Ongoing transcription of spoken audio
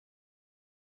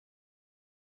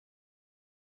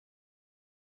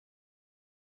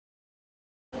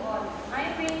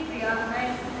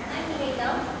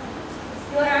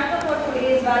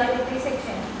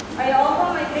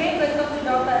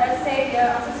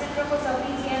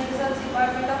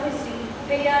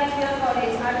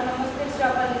College, Autonomous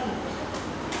Tiruchirappalli.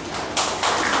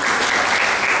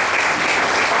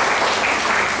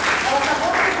 Our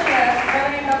support speaker,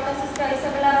 Reverend Dr. Sister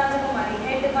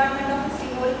Head Department of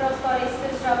History, Holy Cross College,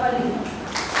 Tiruchirappalli.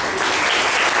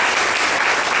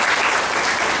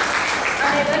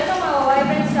 And I welcome our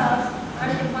vibrant staff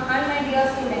and my dear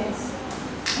students.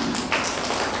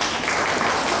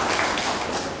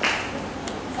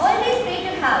 Always pray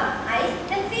to have eyes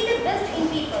that see the best in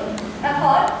people, a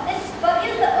heart that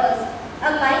forgives the earth, a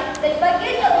mind that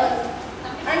forgets the earth,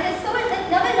 and a soul that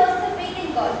never lost the faith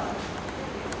in God.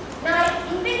 Now I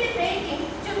invite the prayer team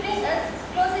to bring us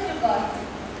closer to God.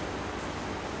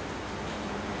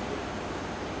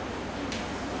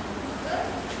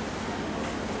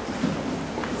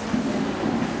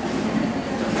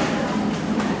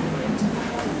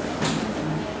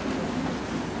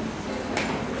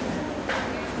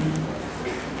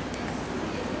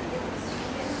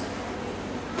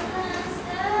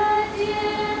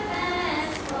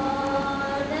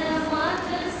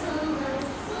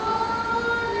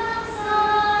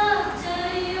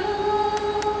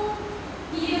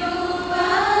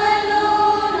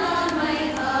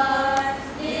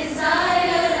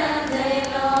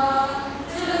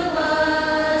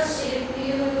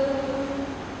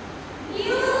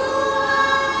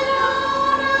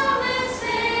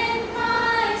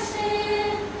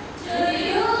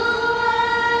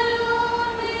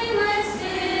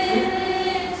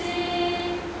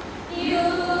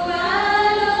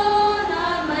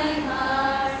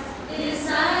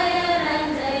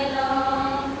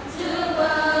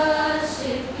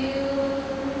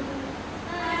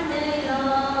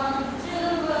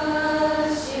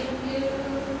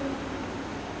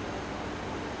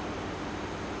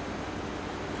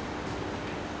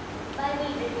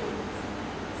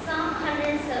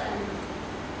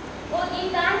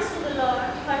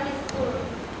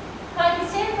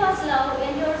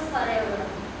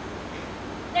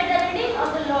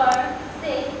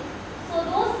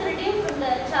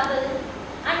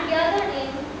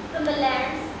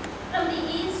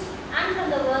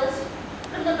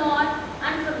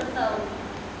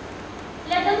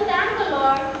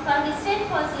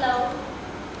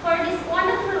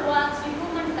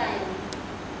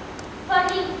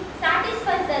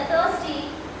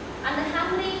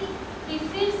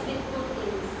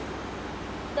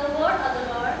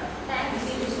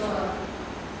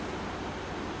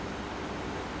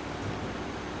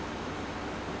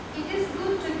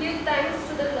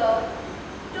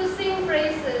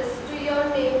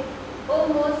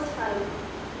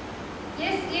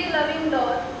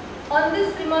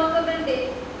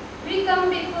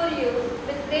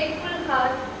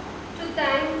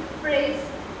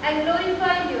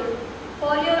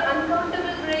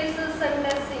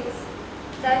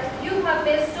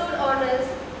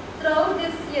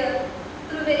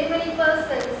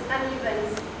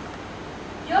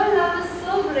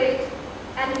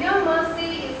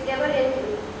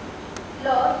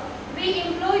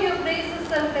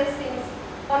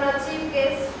 On our chief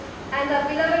guest and our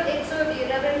beloved Xavier,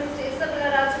 Reverend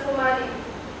Xavier,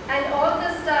 and all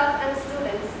the staff and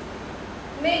students.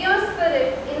 May your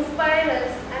spirit inspire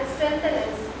us and strengthen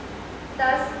us.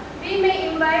 Thus, we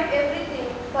may imbibe everything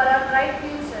for our bright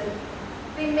future.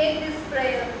 We make this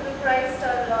prayer through Christ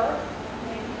our Lord.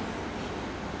 Amen.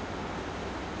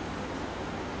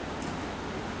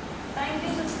 Thank you,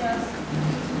 sisters.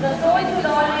 The soul should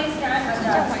always stand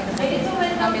aghast, ready to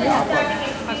welcome the ecstatic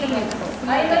experience.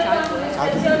 I welcome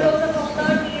Mr. Joseph of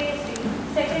 3rd PhD,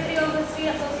 Secretary of History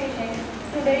Association,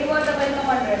 to deliver the welcome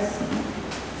address.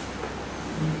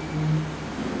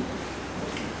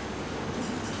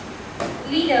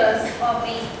 Leaders are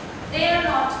made. They are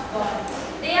not God.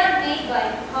 They are made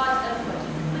by hard effort,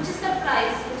 which is the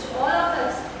price which all of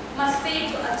us must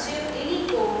pay to achieve any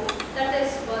goal that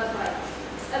is worthwhile.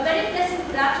 A very pleasant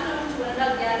good afternoon to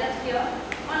all gathered here.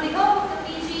 On behalf of the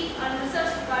PG and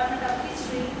Research Department of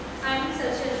History, I am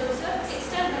Mr. Joseph.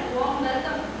 Extend a warm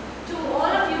welcome to all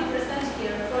of you present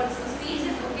here for this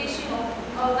auspicious occasion of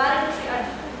our valedictory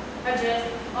address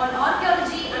on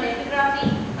archaeology and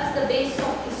epigraphy as the base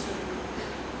of history.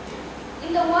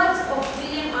 In the words of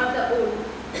William Arthur Old,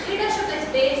 leadership is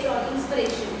based on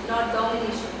inspiration, not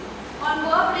domination, on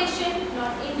cooperation,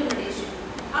 not intimidation.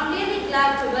 I'm really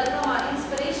glad to welcome our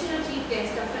inspirational chief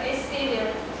guest, Dr.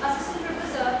 Xavier, Assistant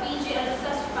Professor, PG and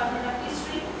Research Department of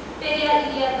History,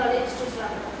 Archaeology College,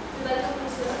 Tiruchirappalli. Welcome,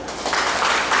 sir.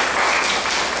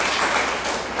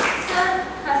 Sir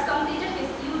has completed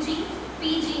his UG,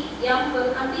 PG,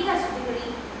 MPhil and PhD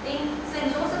degree in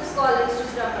St. Joseph's College,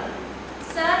 Tiruchirappalli.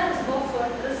 Sir has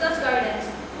offered research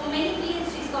guidance for many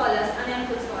PhD scholars and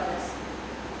MPhil scholars.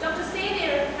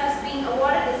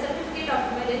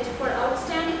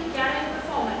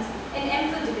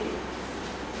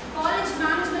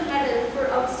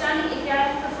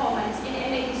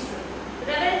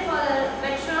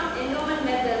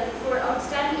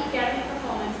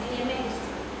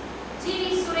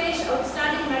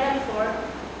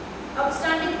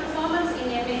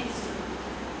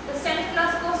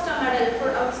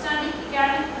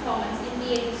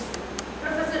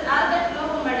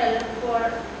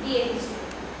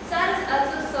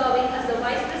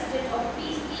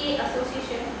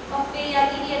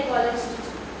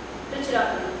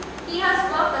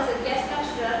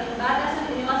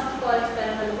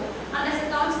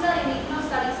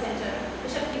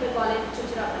 College,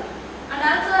 Tiruchirappalli, and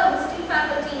also a visiting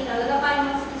faculty in Alagappa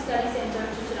University Study Center,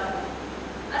 Tiruchirappalli.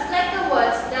 As like the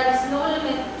words, there is no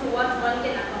limit to what one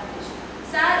can accomplish.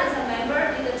 Sir is a member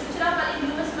in the Tiruchirappalli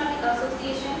Numismatic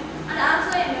Association and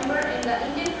also a member in the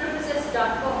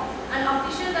IndianProfessors.com, an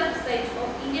official website of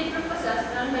Indian professors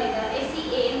run by the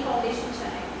ACAN Foundation,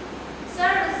 Chennai.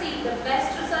 Sir received the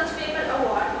Best Research Paper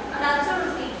Award and also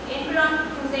received Environ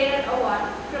Crusader Award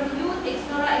from Youth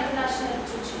Explorer International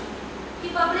Trichy. He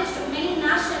published many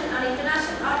national and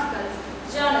international articles,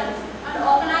 journals, and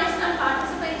organized and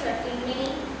participated in many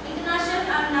international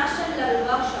and national level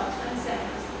workshops and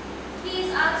seminars. He is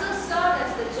also served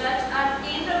as the judge at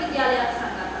Kendra Vidyalaya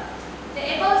Sangata. The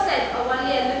above said are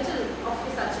only a little of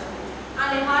his achievements, and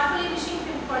I heartfully wishing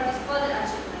him for his further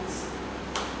achievements.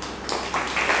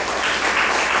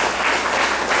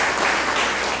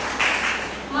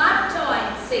 Mark Twain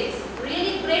says,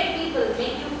 really great people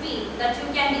make you feel that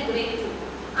you can be great too.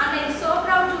 And I am so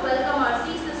proud to welcome our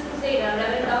ceaseless crusader,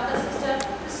 Reverend Dr. Sister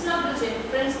Krishna Bridget,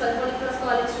 Principal, Holy Cross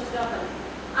College, Tiruchirappalli.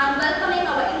 And welcoming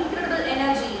our incredible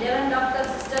energy, Reverend Dr.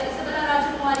 Sister Isabella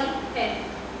Rajakumari, Head,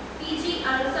 PG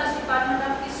and Research Department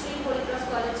of History, Holy Cross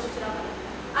College, Tiruchirappalli.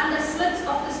 And the smiths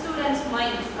of the students'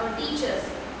 minds, our teachers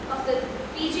of the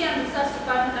PG and Research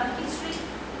Department of History,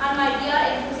 and my dear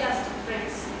enthusiastic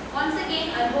friends. Once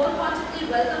again, I wholeheartedly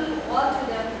welcome you all to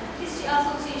the History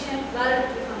Association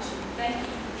valedictory function. Thank you.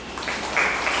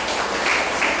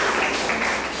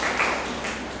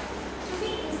 To be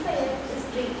inspired is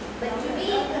great, but to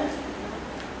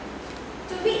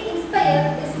be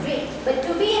inspired is great, but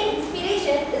to be an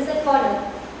inspiration is an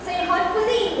honor. So I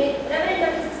heartfully invite Reverend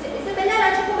Dr. Sister Isabella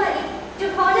Rajakumari to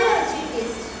honor our chief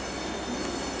guest.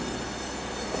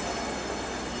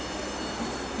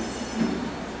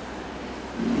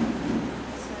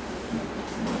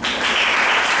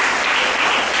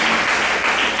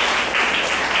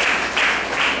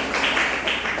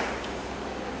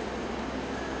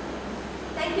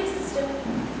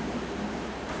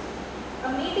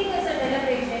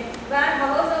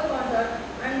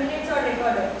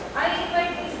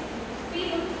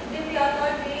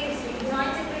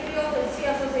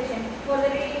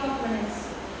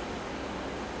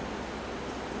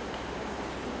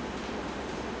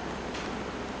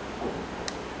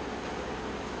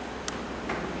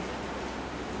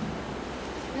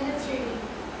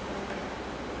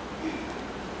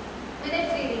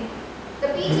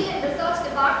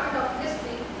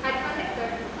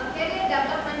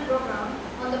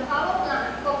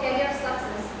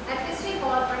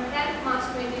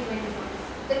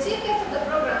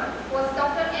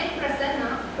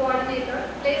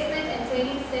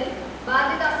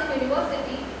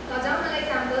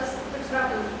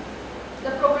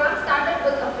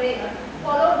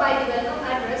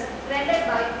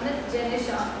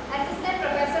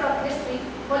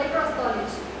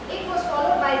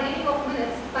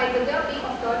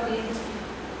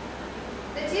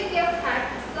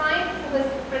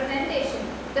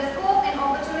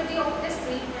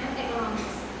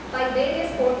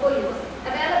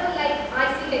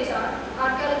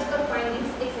 Archaeological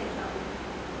findings, etc.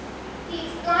 He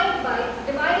explained by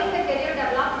dividing the career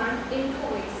development in two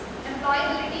ways,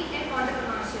 employability and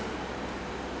entrepreneurship.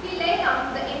 He laid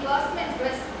out the investment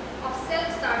risk of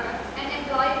self-startup and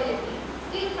employability,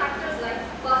 skill factors like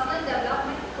personal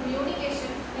development,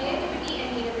 communication, creativity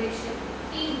and innovation,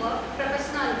 teamwork,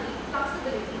 professionality,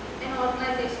 flexibility, and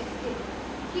organization skill.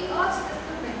 He urged the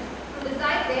student to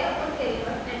design their own career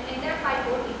and ended by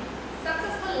quoting,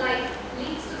 "Successful life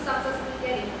leads to successful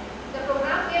career." The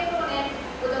program came to an end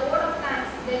with a word of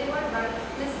thanks delivered by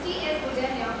Ms. T.S.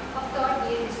 Bujania of 3rd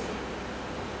BA History.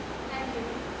 Thank you.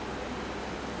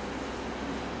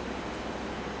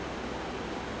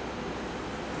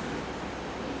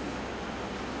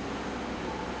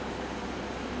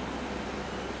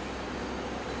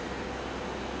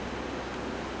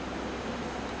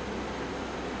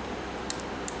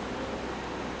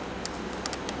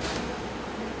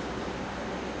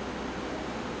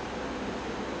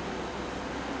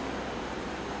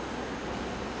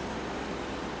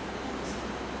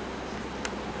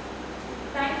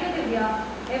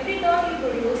 Every thought you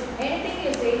produce, anything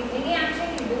you say, any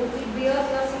action you do, it bears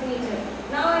your signature.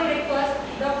 Now I request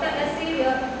Dr.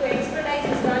 Xavier to expertise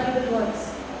his valuable words.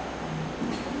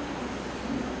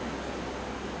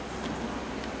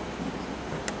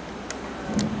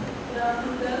 Good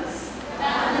afternoon, girls. Good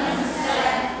afternoon, sir.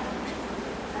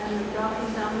 And Dr.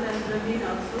 Samuel and Praveen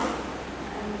also.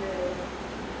 And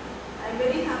I'm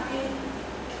very happy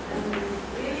and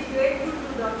really grateful to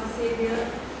Dr. Xavier.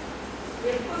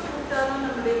 Grateful to turn on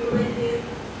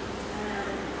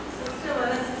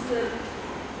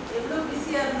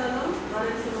ஈஸியாக இருந்தாலும்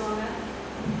வரேன்னு சொல்லுவாங்க.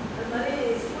 அது மாதிரி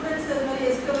students அது மாதிரி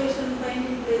excavation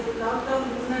finding place lockdown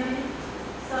முன்னாடி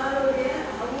சாரோடைய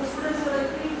அவங்க ஸ்டூடெண்ட்ஸோட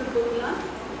ஃபீல்டு போகலாம்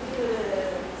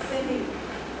சென்டிங்.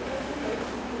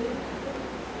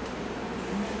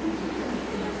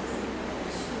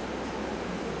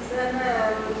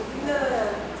 இந்த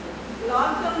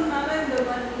லாக்டவுன்னால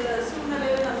இந்த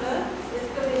சூழ்நிலையில் நாங்கள்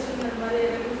எக்ஸ்கவேஷன் அந்த மாதிரி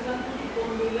இடங்களுக்குலாம் கூட்டிகிட்டு போக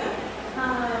முடியல.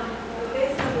 நான்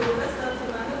பேசுகிறது கூட சார்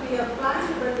சொன்னாங்க we are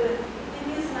planned but the thing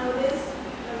is nowadays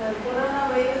corona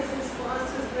virus is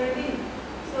fast spreading,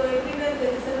 so everywhere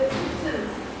there is a restrictions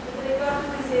with regard to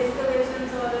these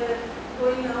excavations or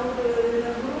going out in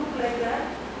a group like that.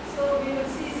 So we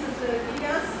will see Sister he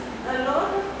has a lot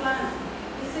of plans.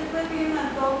 We sit with him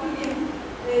and talk to him.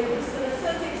 His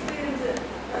research experience,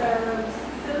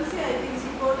 Chelsea, I think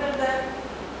she quoted that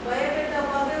biodata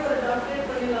Badhe ஒரு doctorate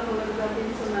பண்ணிடலாம் உங்களுக்கு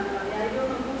அப்படின்னு சொன்னாங்க. I don't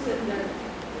know who said that.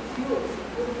 It's you.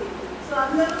 So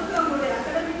அந்த அளவுக்கு அவங்களுடைய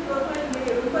academic profile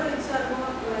மிக ரொம்ப ரிச்சாக இருக்கும்.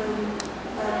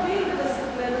 Field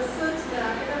விசிட்ல ரிசர்ச்ல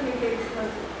academic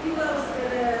expert. He was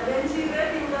when she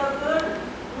read you have heard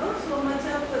so much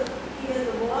of he has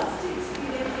a vast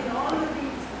experience in all the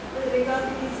things with regard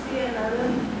to history and other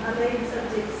allied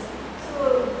subjects. So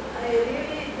I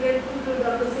really grateful to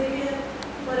Dr. Xavier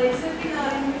for accepting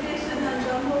our invitation and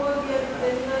come over here to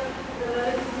deliver the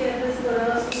relativity address for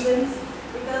our students,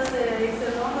 because it's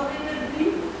a long-awaited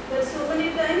dream. But so many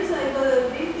times I was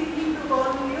thinking to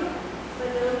call you,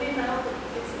 but only now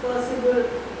it's possible,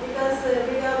 because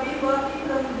we have been working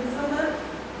from December.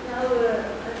 Now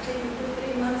I think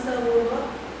 2-3 months are over.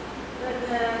 But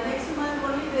next month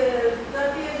only the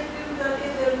 30th till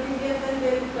 30th they will be here, then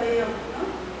they will fly out. No?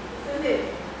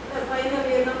 Final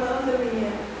year na பறந்துருவீங்க.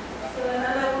 So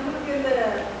அதனால் உங்களுக்கு இந்த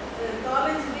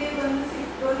college day வந்து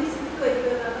 26th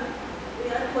வைக்கிறதுனால we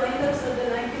have to wind up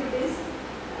certain activities.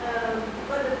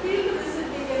 But the field visit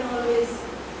we can always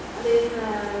then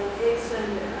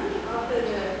extend after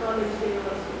the college day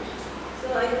also. So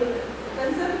I will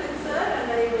consult with sir and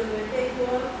I will take you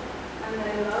all and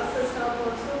I will ask the staff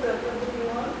also to accompany you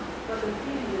all for the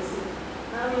field visit.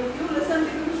 Now if you listen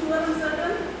to you sure and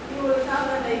certain, you will have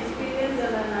an experience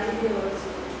and an idea also.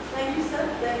 Thank you sir,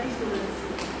 thank you students.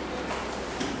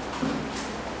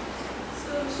 So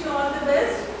wish you all the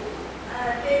best.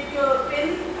 Take your pen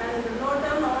and note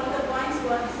down all the points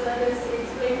what sir is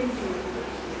explaining to you.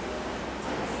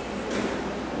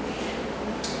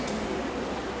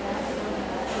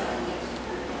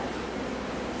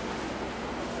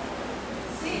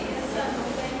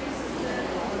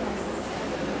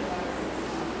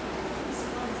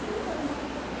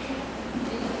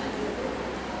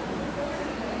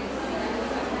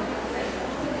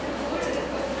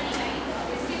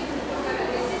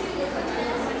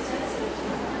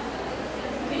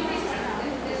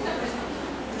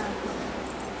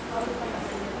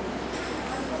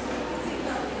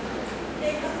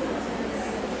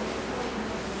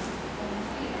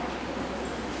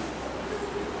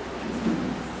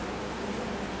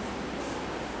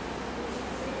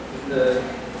 இந்த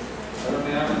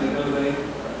அருமையான நிகழ்வை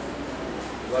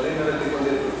வழிநடத்தி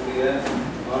கொண்டிருக்கக்கூடிய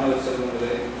மாணவ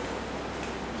செல்வங்களே,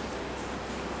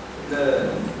 இந்த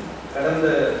கடந்த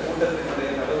கூட்டத்தினுடைய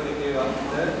நடவடிக்கையை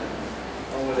வாங்கிட்ட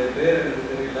அவங்களுடைய பேர் எனக்கு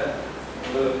தெரியல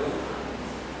உங்களுக்கும்.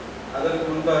 அதற்கு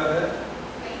முன்பாக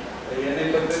என்னை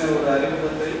பற்றின ஒரு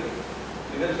அறிமுகத்தை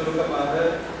மிக சுருக்கமாக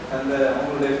அந்த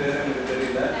அவங்களுடைய பேர் எனக்கு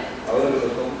தெரியல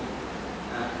அவர்களுக்கும்.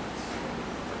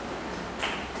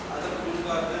 அதற்கு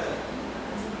முன்பாக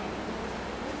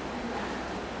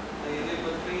என்னை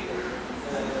பற்றி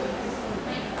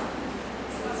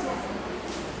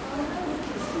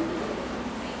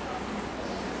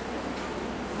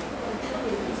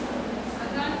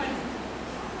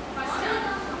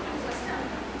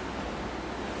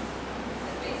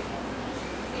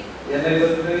என்னை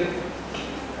பற்றி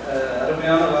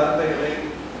அருமையான வார்த்தைகளை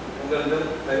உங்களிடம்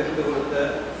பகிர்ந்து கொடுத்த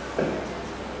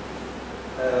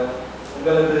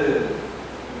உங்களது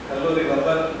கல்லூரி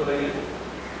வரலாற்று துறையின்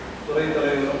துறை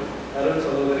தலைவரும் அருள்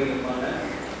சகோதரியுமான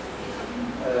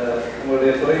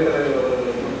உங்களுடைய துறை தலைவர்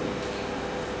அவர்களுக்கும்,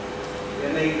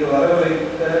 என்னை இங்கு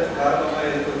வரவழைக்க காரணமாக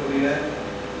இருக்கக்கூடிய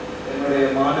என்னுடைய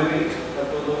மாணவி,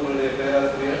 தற்போது உங்களுடைய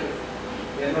பேராசிரியர்,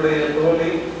 என்னுடைய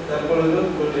தோழி, தற்பொழுது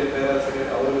உங்களுடைய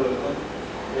பேராசிரியர் அவர்களுக்கும்,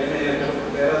 என்னுடைய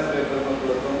பேராசிரியர்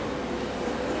பெருமக்களுக்கும்,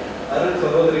 அருள்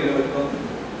சகோதரிகளுக்கும்,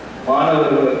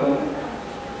 மாணவர்களுக்கும்,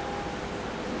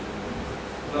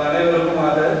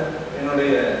 அனைவருக்குமாக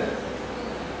என்னுடைய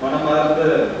மனமார்ந்த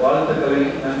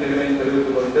வாழ்த்துக்களையும் நன்றிகளையும்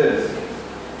தெரிவித்துக் கொண்டு,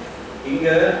 இங்க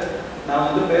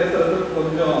நான் பேசுறது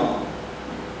கொஞ்சம்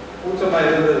கூச்சமா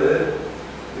இருந்தது.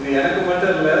 இது எனக்கு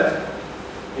மட்டும் இல்லை,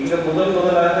 இங்க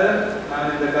முதலாக நான்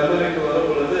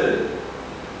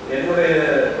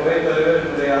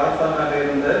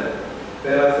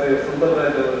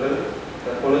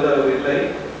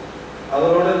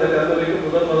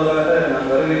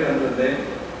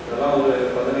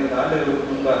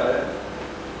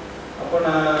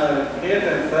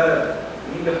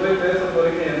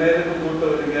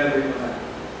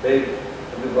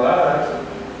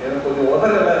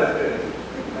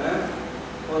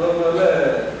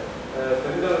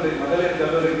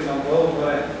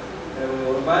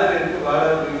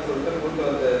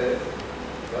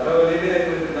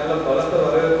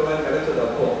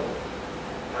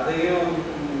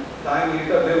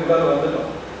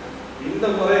இந்த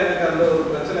முறை எனக்கு அந்த ஒரு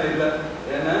பிரச்சனை இல்லை.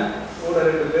 ஏன்னா கூட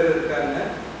 2 பேர் இருக்காங்க.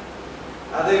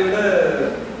 அதை விட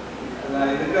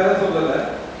நான் இதுக்காக சொல்லலை,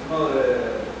 சும்மா ஒரு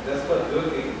ஜஸ்ட் ஃபார்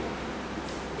ஜோக்கிங்.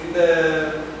 இந்த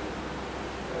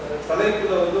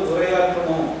தலைப்புல வந்து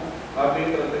உரையாற்றணும்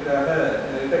அப்படின்றதுக்காக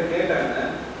என்கிட்ட கேட்டாங்க.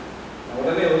 நான்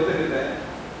உடனே ஒத்துக்கிட்டேன்.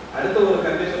 அடுத்த ஒரு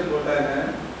கண்டிஷன் போட்டாங்க,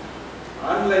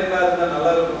 ஆன்லைன்ல இருந்தால்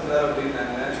நல்லா இருக்கும் சார்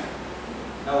அப்படின்னாங்க.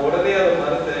 நான் உடனே அதை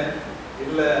மறுத்தேன்.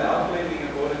 இல்லை, ஆஃப்லைன்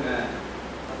நீங்கள் போடுங்க,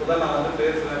 அப்போதான் நான் வந்து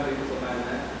பேசுவேன் அப்படின்னு சொன்னாங்க.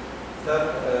 சார்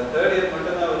 3rd இயர்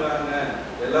மட்டும் தான் வருவாங்க,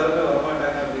 எல்லாருமே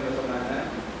வரமாட்டாங்க அப்படின்னு சொன்னாங்க.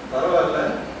 பரவாயில்ல,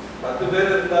 10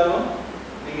 பேர் இருந்தாலும்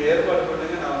நீங்கள் ஏற்பாடு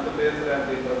பண்ணுங்க, நான் வந்து பேசுகிறேன்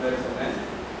அப்படின்ற மாதிரி சொன்னேன்.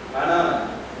 ஆனால்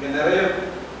இங்கே நிறைய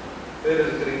பேர்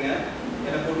இருக்கிறீங்க,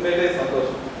 எனக்கு உண்மையிலே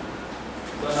சந்தோஷம்.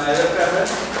 ஸோ நான் எதற்காக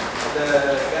இந்த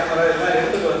கேமரா எல்லாம்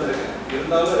எடுத்துட்டு வந்திருக்கேன்,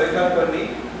 இருந்தாலும் ரெக்கார்ட் பண்ணி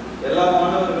எல்லா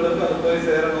மாணவர்களுக்கும் அது போய்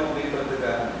சேரணும்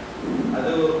அப்படின்றதுக்காக. அது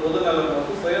ஒரு பொதுநல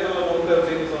நோக்கு, சுயநல நோக்கு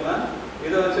அப்படின்னு சொன்னால்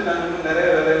இதை வச்சு நாங்கள் இன்னும் நிறைய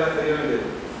வேலையெல்லாம் செய்ய வேண்டியது.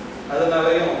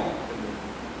 அதனாலையும்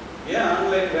ஏன்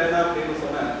ஆன்லைன் வேணாம் அப்படின்னு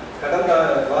சொன்னேன். கடந்த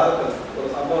வாரத்தில் ஒரு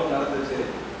சம்பவம் நடந்துச்சு.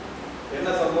 என்ன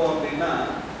சம்பவம் அப்படின்னா,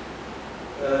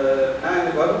 நான்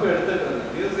இங்கே வகுப்பு எடுத்துட்டு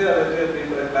இருந்தேன். மியூசியாலஜி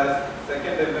அப்படின்ற கிளாஸ்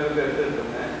 2nd MA எடுத்துட்டு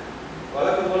இருந்தேன்.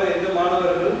 வழக்கம் போல எந்த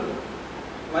மாணவர்கள்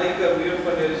மைக்கை மியூட்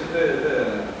பண்ணி வச்சுட்டு, இது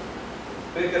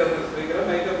ஸ்பீக்கரை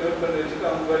மைக்கை மியூட் பண்ணி வச்சுட்டு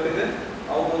அவங்க பாட்டுக்கு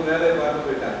அவங்க வேலையை பார்க்க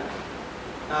போயிட்டாங்க.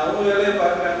 நான் அவங்க வேலையை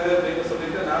பார்க்குறாங்க அப்படின்னு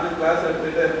சொல்லிட்டு நானும் கிளாஸ்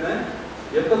எடுத்துகிட்டே இருந்தேன்.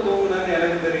 எப்போ தூங்குனான்னு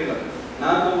எனக்கு தெரியல,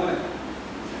 நான் தூங்குனேன்.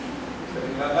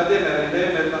 சரிங்களா, மதிய நேரம் இதே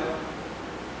மாதிரி தான்.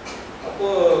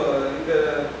 அப்போது இங்கே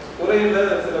துறையில்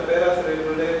சில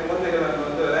பேராசிரியர்களுடைய குழந்தைகள் அங்கே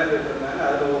வந்து விளையாண்டுட்டு இருந்தாங்க.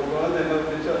 அதில் ஒரு குழந்தை என்ன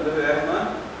பண்ணிச்சு, வந்து வேகமாக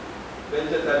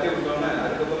பெஞ்சை தட்டி விட்டோன்னே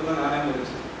அதுக்கப்புறம் தான் நானே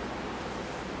முடிச்சேன்.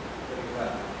 சரிங்களா,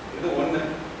 இது ஒன்று.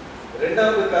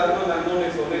 2வது காரணம் நான்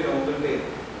இன்னொன்று சொல்லிட்டேன் உங்கள்கிட்ட.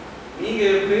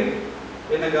 நீங்கள் எப்படி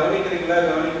என்னை கவனிக்கிறீங்களா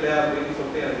கவனிக்கலையா அப்படின்னு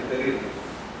சொல்லிட்டு எனக்கு தெரியுது.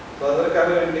 ஸோ அதற்காக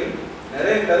வேண்டி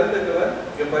நிறைய கருத்துக்களை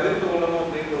இங்கே பகிர்ந்து கொள்ளணும்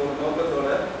அப்படின்ற ஒரு நோக்கத்தோட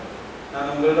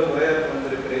நான் உங்களிடம் உரையாற்ற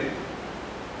வந்திருக்கிறேன்.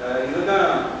 இதுதான்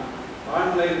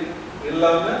ஆன்லைன்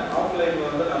இல்லாமல் ஆஃப்லைன்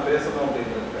வந்து நான் பேசணும்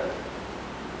அப்படின்றதுக்காக.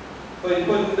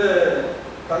 இப்போ இந்த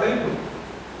தலைப்பு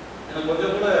எனக்கு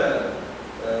கொஞ்சம் கூட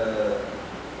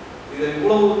இது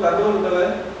இவ்வளவு தகவல்களை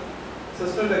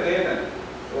சிஸ்டர்கிட்ட கேட்டேன்.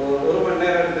 1 மணி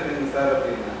நேரம் எடுத்துக்கீங்க சார்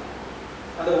அப்படின்னா,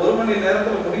 அந்த 1 மணி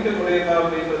நேரத்தில் முடிக்க முடியுமா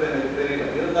அப்படின்றது எனக்கு தெரியல.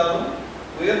 இருந்தாலும்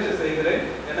முயற்சி செய்கிறேன்.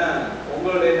 ஏன்னா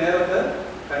உங்களுடைய நேரத்தை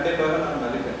கண்டிப்பாக நான்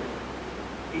மதிப்பேன்.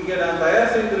 இங்கே நான்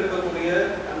தயார் செய்திருக்கக்கூடிய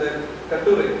அந்த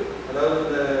கட்டுரை, அதாவது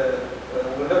இந்த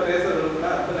உங்கள்கிட்ட பேச விரும்பினா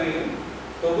அத்தனையும்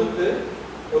தொகுத்து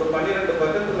ஒரு 12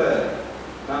 பக்கத்தில்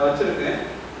நான் வச்சுருக்கேன்.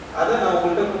 அதை நான்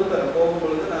உங்கள்கிட்ட கொடுத்துறேன்.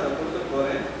 போகும்பொழுது நான் அதை கொடுத்துட்டு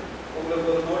போகிறேன். உங்களுக்கு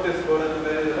ஒரு நோட்டீஸ் போர்டு அந்த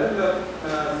மாதிரி இதில் இல்லை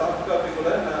சாஃப்ட் காப்பி கூட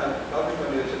நான் காப்பி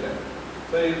பண்ணி வச்சுட்டேன்.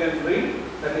 So you can read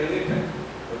at any time.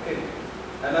 Okay,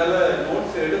 அதனால்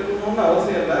நோட்ஸ் எடுக்கணும்னு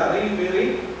அவசியம் இல்லை. அதையும் மீறி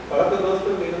பழக்க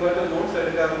தோஸ்து நீங்கள் பாட்டு நோட்ஸ்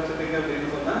எடுக்க ஆரம்பிச்சிட்டீங்க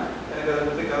அப்படின்னு சொன்னால் எனக்கு அதை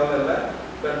பற்றி கவலை இல்லை.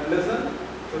 But listen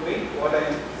to me what I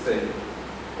say.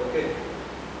 Okay,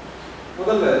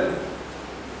 முதல்ல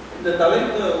இந்த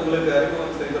தலைப்பு உங்களுக்கு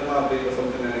அறிமுகம் செய்தலாம் அப்படின்னு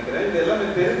சொல்லிட்டு நினைக்கிறேன். இது எல்லாமே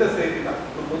தெரிந்த செய்தி தான்,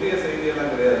 ஒரு புதிய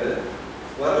செய்தியெல்லாம் கிடையாது.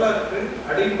 வரலாற்றின்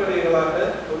அடிப்படைகளாக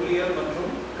தொல்லியல்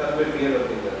மற்றும் கல்வெட்டியல்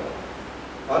அப்படிங்கிறது.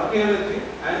 Archaeology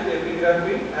and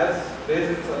epigraphy as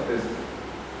basics of basics.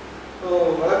 So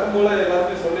வழக்கம் போல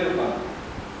எல்லாருமே சொல்லியிருப்பாங்க,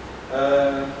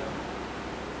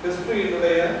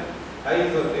 ஹிஸ்டரியினுடைய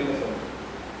ஐஸ் அப்படின்னு சொல்லுவாங்க.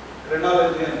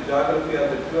 கிரெனாலஜி and geography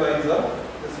of the two eyes of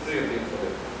history அப்படின்னு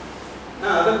சொல்லியிருப்பாங்க.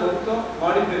 நான் அதை கொஞ்சம்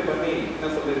மாடிஃபை பண்ணி என்ன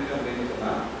சொல்லியிருக்கேன் அப்படின்னு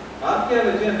சொன்னால்,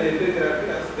 archaeology and epigraphy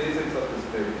as basics of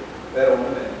history, வேற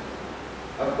ஒன்றுமே.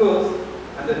 அஃப்கோர்ஸ்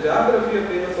அந்த ஜியாகிரபி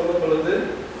அப்படின்னு சொல்லும் பொழுது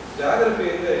geography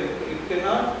it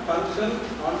cannot function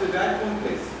on the vacuum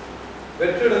place,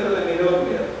 வெற்றிடத்தில் நிகழ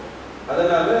முடியாது.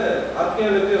 அதனால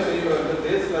ஆர்கியாலஜி அப்படிங்கிற அந்த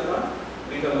பேஸில் தான்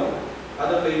நிகழும்.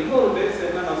 அதோட இன்னொரு பேஸ்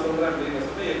என்ன நான் சொல்கிறேன் அப்படின்னு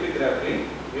சொன்னால் epigraphy.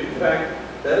 In fact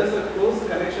there is a close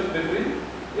connection between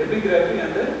epigraphy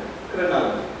and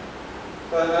chronology.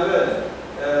 அதனால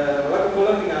வழக்கம்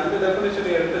போல நீங்கள் அந்த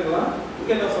டெஃபினேஷனை எடுத்துக்கலாம்.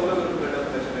 இங்கே நான் சொல்ல விரும்புகிற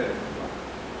டெஃபினேஷனை எடுத்துக்கலாம்.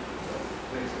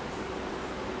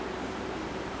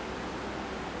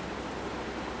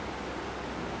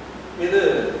 இது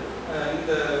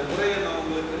இந்த முறையை நான்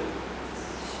உங்களுக்கு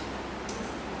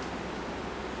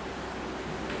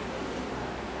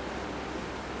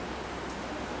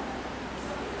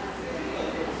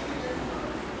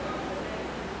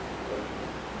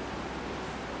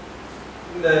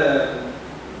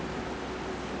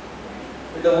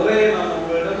இந்த உரையை நான்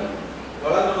உங்களிடம்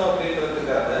வழங்கணும்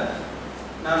அப்படின்றதுக்காக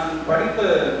நான் படித்த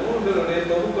நூல்களுடைய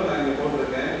தொகுப்பை நான் இங்கே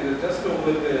போட்டிருக்கேன். இது ஜஸ்ட்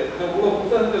உங்களுக்கு இன்னும் இவ்வளோ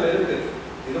புத்தகங்கள் இருக்கு,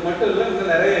 இது மட்டும் இல்லை,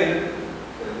 இன்னும் நிறைய இருக்கு.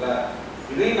 சரிங்களா,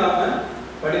 இதையும் நாம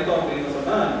படித்தோம் அப்படின்னு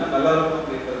சொன்னா இன்னும் நல்லா இருக்கும்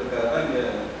அப்படின்றதுக்காக தான் இங்க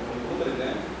உங்களுக்கு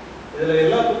கொடுத்துருக்கேன். இதுல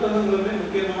எல்லா புத்தகங்களுமே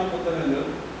முக்கியமான புத்தகங்கள்.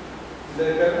 இந்த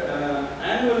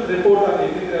annual report on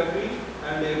epigraphy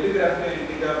and epigraphy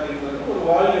Indica அப்படிங்கிறது ஒரு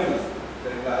வால்யூம்,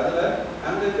 சரிங்களா? அதுல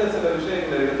அங்க இருக்க சில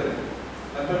விஷயங்களை எடுத்துருக்கு.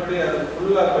 மற்றபடி அது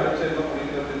ஃபுல்லா படிச்சு எல்லாம்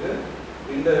முடிக்கிறதுக்கு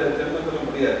இந்த ஜென்மத்துல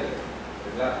முடியாது,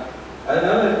 சரிங்களா?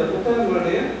 அதனால இந்த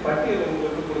புத்தகங்களுடைய பட்டியல்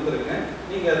உங்களுக்கு கொடுத்துருக்கேன்.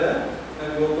 நீங்க அதை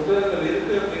புத்தகங்கள்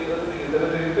இருக்கு அப்படிங்கிறது நீங்க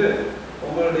தெரிஞ்சுக்கிட்டு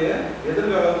உங்களுடைய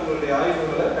எதிர்காலம் உங்களுடைய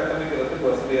ஆய்வுகளை கட்டமைக்கிறதுக்கு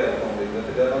வசதியா இருக்கும்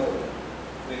அப்படிங்கிறதுக்காக தான் சொல்றேன்.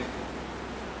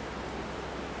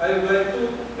 I would like to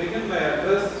begin my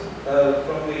address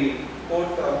from the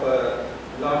quote of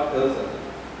Lord Curzon.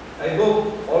 I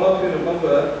hope all of you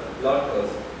remember Lord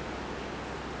Curzon.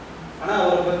 ஆனா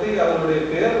அவரை பத்தி அவருடைய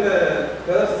பேர்ல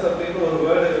கர்ஸ் அப்படின்னு ஒரு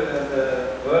அந்த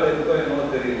வேர்டு இருக்கோ என்னவோ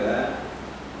தெரியல.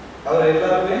 அவர்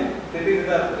எல்லாருமே திடீர்னு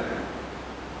தான் இருந்திருக்காங்க.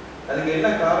 அதுக்கு என்ன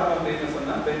காரணம் அப்படின்னு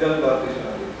சொன்னா பெங்கால் பார்ட்டிஷன்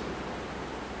அப்படின்னு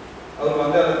அவர்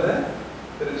வங்காளத்தை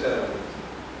பிரிச்சார்.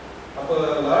 அப்போ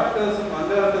லார்ட் கர்சன்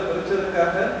வங்காளத்தை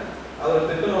பிரிச்சதுக்காக அவர்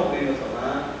திட்டணும் அப்படின்னு சொன்னா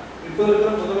இப்ப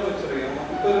இருக்கிற முதலமைச்சரையும்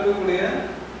இப்ப இருக்கக்கூடிய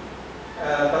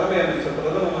தலைமை அமைச்சர்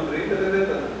பிரதம மந்திரி தெரிந்தே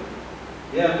தருது.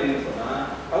 ஏன் அப்படின்னு சொன்னா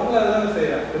அவங்க அதான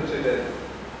செய்யறாங்க, பிரிச்சுட்டு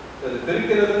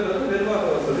பிரிக்கிறதுன்றது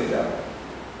நிர்வாக வசதிக்காக.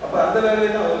 அப்ப அந்த வேலையை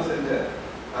தான் அவர் செஞ்சார்.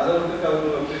 அதை விட்டுட்டு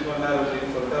அவர் எப்படி பண்ணார்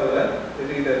அப்படின்னு சொல்லிட்டு அவரை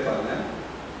திட்டிக்கிட்டே இருப்பாங்க.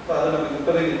 ஸோ அது நமக்கு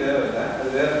இப்போதைக்கு தேவையில்லை, அது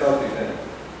வேற topic.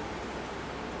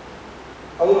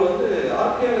 Our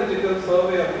archaeological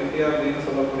survey of India அப்படின்னு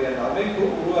சொல்லக்கூடிய அந்த அமைப்பு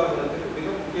உருவாக்குறதுக்கு மிக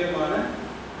முக்கியமான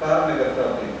காரணகர்த்தா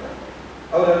அப்படின்றார்.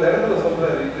 அவர் அந்த இடத்துல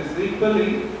சொல்றாரு, it is equally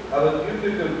our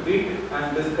duty to dig and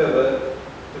discover,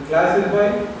 to classify,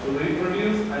 to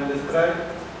reproduce and describe,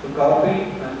 to copy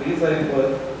and decipher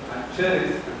and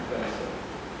cherish and conserve.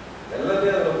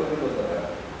 எல்லாத்தையும் அதில் கொண்டு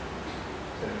வந்துடுறாரு,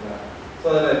 சரிங்களா? ஸோ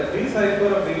அதில் decipher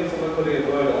அப்படின்னு சொல்லக்கூடிய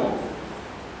வேர்டும்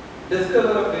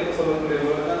டிஸ்கவர் அப்படின்னு சொல்லக்கூடிய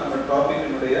வேர்டு தான் நம்ம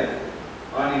டாபிக்கினுடைய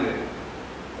ஆணிவே.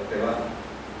 ஓகேவா?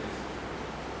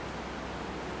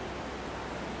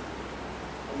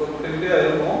 ரொம்ப குட்டியா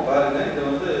இருக்கும் பாருங்க. இது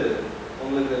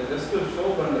உங்களுக்கு ஜஸ்ட் ஷோ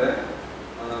பண்றேன்.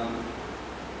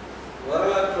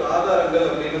 வரலாற்று ஆதாரங்கள்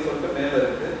அப்படின்னு சொல்லிட்டு மேல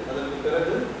இருக்கு. அதற்கு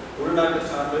பிறகு உள்நாட்டு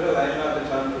சான்றுகள், அயல்நாட்டு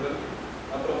சான்றுகள்,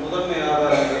 அப்புறம் முதன்மை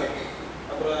ஆதாரங்கள்,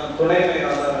 அப்புறம் துணைமை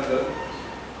ஆதாரங்கள்,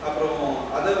 அப்புறம்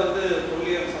அதை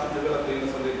தொல்லியல் சான்றுகள் அப்படின்னு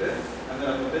சொல்லிட்டு அங்க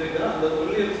நம்ம தெரிவிக்கிறோம். அந்த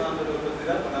தொல்லியல் சான்றுகள் பற்றி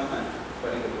தான் இப்போ நம்ம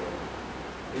படிக்கிறோம்.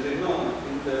 இது இன்னும்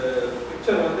இந்த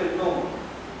பிக்சர் இன்னும்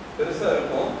பெருசா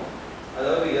இருக்கும்.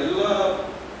 அதாவது எல்லா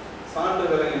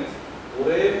சான்றுகளையும்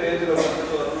ஒரே பேஜில்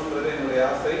வரணுன்றது என்னுடைய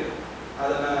ஆசை.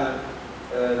 அதை நான்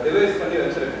டிவைஸ் பண்ணி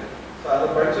வச்சிருக்கேன். ஸோ அதை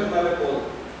படிச்சோம்னாலே போதும்,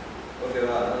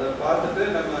 ஓகேவா? அதை பார்த்துட்டு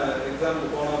நம்ம எக்ஸாமுக்கு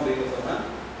போனோம் அப்படின்னு சொன்னா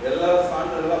எல்லா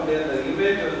சான்றுகளும் அப்படியே அந்த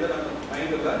இமேஜ் நம்ம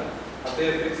மைண்டில் அப்படியே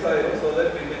ஃபிக்ஸ் ஆயிடும். So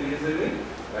that we can easily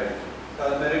write.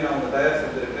 அது மாதிரி நான் தயார்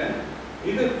செஞ்சிருக்கேன்.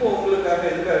 இது இப்போ உங்களுக்காக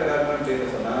எதுக்காக காரணம்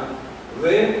அப்படின்னு சொன்னா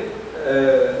வேர்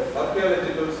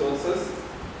ஆர்கியாலஜிக்கல் சோர்சஸ்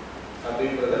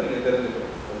அப்படின்றத நீங்க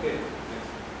தெரிஞ்சுக்கணும். ஓகே,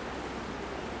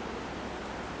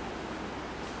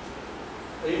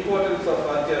 இம்பார்ட்டன்ஸ் ஆஃப்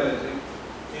ஆர்கியாலஜி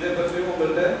இதை பற்றியும்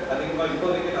உங்கள்கிட்ட அதிகமாக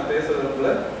இப்போதைக்கு நான் பேச விரும்பல.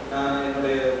 நான்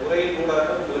என்னுடைய உரையின்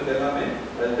கூடாக உங்களுக்கு எல்லாமே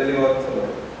அது தெளிவாக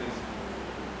சொல்லுவேன்.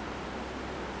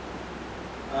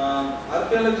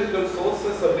 Archaeological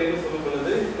sources அப்படின்னு சொல்லும்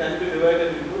பொழுது can be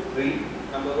divided into three.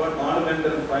 Number one,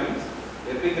 monumental finds,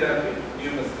 epigraphy,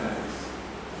 numismatics.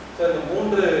 So இந்த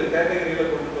மூன்று கேட்டகரியில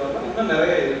கொண்டு வரலாம். இன்னும்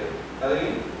நிறைய இருக்கு,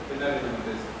 அதையும் பின்னாடி நம்ம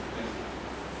பேசுவோம்.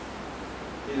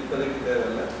 இது இப்போதைக்கு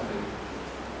தேவையில்லை.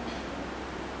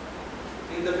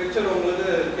 இந்த பிக்சர் உங்களுக்கு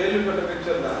கேள்விப்பட்ட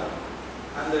பிக்சர் தான்.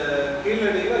 அந்த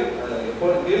கீழடியில எப்போ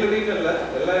கீழடின்னு இல்லை,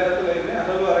 எல்லா இடத்துலையுமே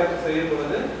அகழ்வாராய்ச்சி செய்யும்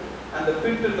பொழுது அந்த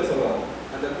பிட்டுன்னு சொல்லுவாங்க.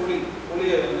 அந்த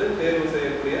குழியை தேர்வு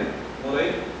செய்யக்கூடிய முறை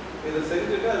இதை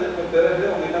செஞ்சுட்டு அதுக்கு பிறகு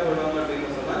அவங்க என்ன பண்ணுவாங்க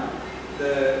அப்படின்னு சொன்னா இந்த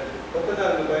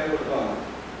கொத்தனாருக்கு பயன்படுத்துவாங்க,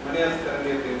 மணியாஸ்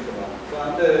கரண்டி அப்படின்னு சொல்லுவாங்க. ஸோ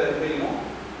அந்த இதையும்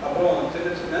அப்புறம்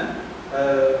சின்ன சின்ன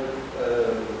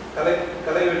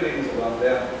கலை வெட்டின்னு சொல்லுவாங்க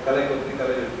இல்லையா, களை கொத்தி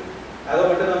களை வெட்டி, அதை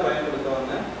மட்டும் தான்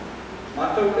பயன்படுத்துவாங்க.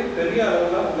 மற்றபடி பெரிய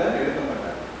அளவில் அவங்க எடுக்க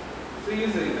மாட்டாங்க.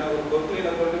 ஈஸி, நான் ஒரு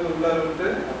கொத்தியை கொண்டு உள்ளார விட்டு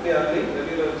அப்படியே அள்ளி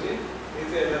வெளியில் வச்சு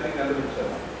ஈஸியாக எல்லாத்தையும்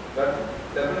கண்டுபிடிச்சிடலாம். But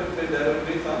definitely there will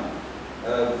be some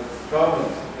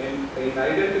problems in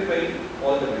identifying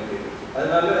all the materials.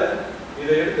 அதனால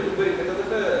இதை எடுத்துட்டு போய்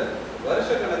கிட்டத்தட்ட வருஷ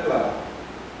கணக்கில்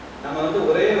நம்ம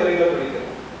ஒரே வரியில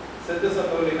படிக்கிறோம். சித்து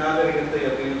சம்பவலி நாகரிகத்தை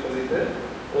அப்படின்னு சொல்லிட்டு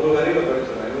ஒரு வரியில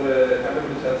படிச்சிடலாம். இவர்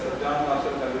கண்டுபிடிச்சார், சார் ஜான்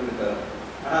மார்ஷல் கண்டுபிடிச்சார்.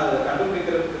 ஆனா அதை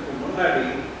கண்டுபிடிக்கிறதுக்கு முன்னாடி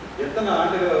எத்தனை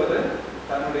ஆண்டுகள் அவர்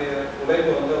தன்னுடைய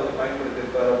உழைப்பை அவர்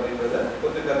பயன்படுத்தியிருப்பார் அப்படின்றத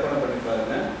கொஞ்சம் கற்பனை பண்ணி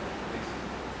பாருங்க.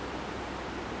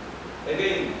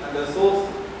 Again, அந்த சோர்ஸ்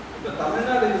இந்த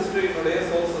தமிழ்நாடு ஹிஸ்டரியினுடைய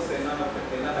சோர்சஸ்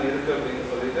என்னென்ன இருக்கு அப்படின்னு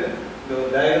சொல்லிட்டு இந்த ஒரு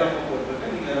டயக்ராம்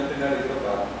போட்டிருக்கேன். நீங்க பின்னாடி கூட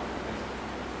பாருங்க.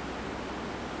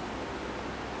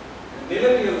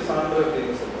 நிலவியல் சான்று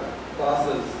அப்படின்னு சொல்றாங்க,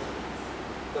 பாசல்ஸ்.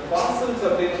 இந்த பாசல்ஸ்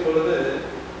அப்படிங்கும் பொழுது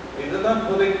இதுதான்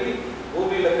இப்போதைக்கு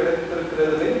பூமியில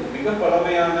கிடைத்திருக்கிறதுலே மிக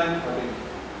பழமையான அப்படின்னு.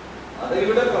 அதை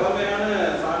விட பழமையான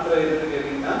சான்று எதுன்னு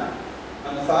கேட்டீங்கன்னா,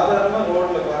 நம்ம சாதாரணமா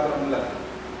ரோட்ல பாக்குறோம்ல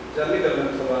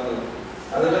ஜல்லிக்கல்லுன்னு சொல்லுவாங்க,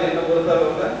 அதெல்லாம் என்ன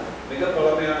பொறுத்தளவுல மிக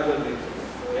பழமையானது அப்படின்னு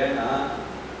சொல்லுவாங்க. ஏன்னா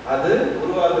அது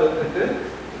உருவாகிறதுக்கு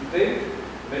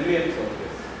மில்லியன்ஸ் ஆஃப்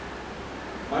இயர்ஸ்.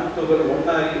 மண் துகள்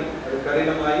ஒன்னாகி அது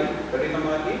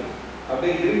கடினமாகி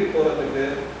அப்படியே இறுகி போறதுக்கு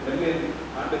மில்லியன்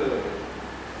ஆண்டுகள் இருக்கு.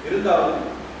 இருந்தாலும்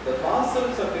இந்த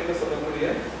பாசல்ஸ் அப்படின்னு சொல்லக்கூடிய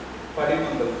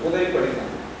படிமங்கள், புதை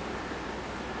படிமம்,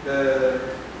 இந்த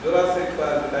ஜுராசிக்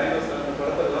பார்க் டைனோசர்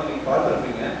படத்தெல்லாம் நீங்க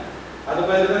பார்த்துருப்பீங்க. அது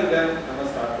மாதிரி தான் இங்க நம்ம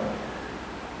ஸ்டார்ட் பண்ணோம்.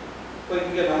 இப்போ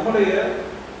இங்க நம்முடைய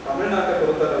தமிழ்நாட்டை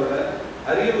பொறுத்தளவுல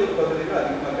அரியலூர் பகுதியில்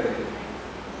அதிகமாக கிடைக்குது.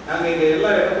 நாங்கள் இங்கே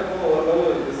எல்லா இடத்துக்கும் ஓரளவு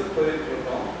விசிட் போயிட்டு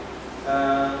இருக்கோம்.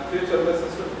 ஃபியூச்சரில்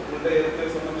சிஸ்டம் உங்கள்கிட்ட ஏற்கனவே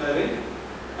சொன்ன மாதிரி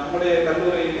நம்முடைய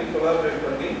கல்லூரியையும் கொலாபரேட்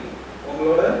பண்ணி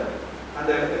உங்களோட அந்த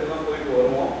இடத்துக்குலாம் போயிட்டு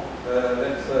வருவோம்.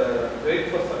 Let's wait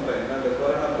for some time. அந்த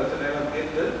கொரோனா பிரச்சனையெல்லாம்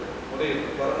தீர்த்து முடியும்.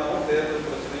 கொரோனாவும் தேர்தல்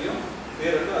பிரச்சனையும்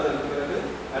தீர்த்து அதற்கு பிறகு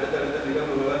அடுத்தடுத்த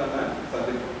நிகழ்வுகளை நம்ம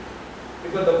சந்திப்போம்.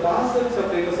 இப்போ இந்த பாசல்ஸ்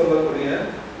அப்படின்னு சொல்லக்கூடிய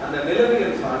அந்த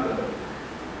நிலவியல் சான்றுகள்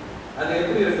அது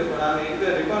எப்படி இருக்கு? இப்போ நாங்கள்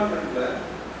எங்கள் டிபார்ட்மெண்ட்ல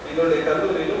எங்களுடைய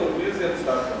கல்லூரியில் ஒரு மியூசியம்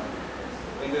ஸ்டார்ட் பண்ணோம்.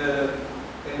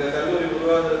 எங்கள் கல்லூரி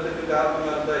உருவாகிறதுக்கு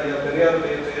காரணமாக இருந்த ஐயா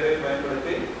பெரியாருடைய பெயரை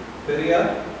பயன்படுத்தி பெரியார்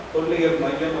தொல்லியல்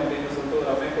மையம் அப்படின்னு சொல்லிட்டு ஒரு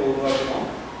அமைப்பை உருவாக்கணும்.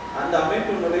 அந்த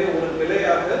அமைப்பினுடைய ஒரு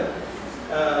கிளையாக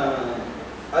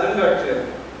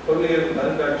அருங்காட்சியகம், தொல்லியல்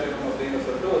அருங்காட்சியகம் அப்படின்னு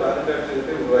சொல்லிட்டு ஒரு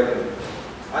அருங்காட்சியகத்தை உருவாக்கிறது.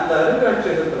 அந்த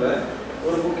அருங்காட்சியகத்துல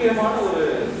ஒரு முக்கியமான ஒரு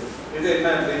இது என்ன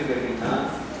அப்படின்னு கேட்டீங்கன்னா,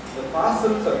 இந்த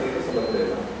பாசல்ஸ் அப்படின்னு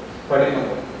சொல்லக்கூடியது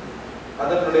படிமங்கள்.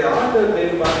 அதனுடைய ஆண்டு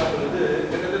அப்படின்னு பார்க்கும் பொழுது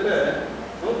கிட்டத்தட்ட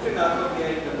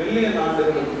 145 மில்லியன்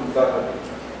ஆண்டுகளுக்கு முன்பாக.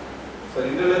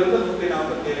 இதிலிருந்து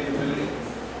 145 மில்லியன்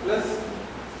பிளஸ்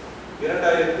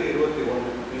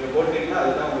 2021 நீங்க போட்டீங்கன்னா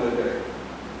அதுதான் உங்களுக்கு கிடைக்கும்.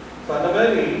 அந்த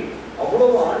மாதிரி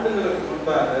அவ்வளவு ஆண்டுகளுக்கு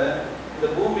முன்பாக இந்த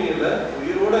பூமியில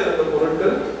உயிரோட இருந்த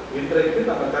பொருட்கள் இன்றைக்கு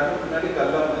நம்ம கண்ணு முன்னாடி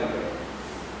கல்லாம இருக்கிறோம்.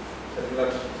 சரிங்களா?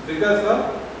 பிகாஸ் ஆஃப்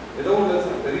ஏதோ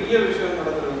ஒரு பெரிய விஷயம்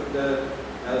நடந்தது. இந்த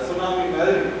சுனாமி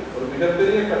மாதிரி ஒரு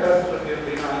மிகப்பெரிய கட்டாஸ்ட்ரோஃபி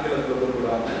அப்படின்னு ஆங்கிலத்தில்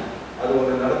குறிப்பிடாம அது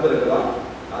ஒன்று நடந்திருக்கலாம்.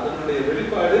 அதனுடைய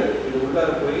வெளிப்பாடு இது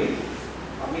உள்ளார போய்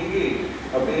அமைங்கி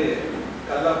அப்படியே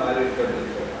கல்லா மாறி இருக்கு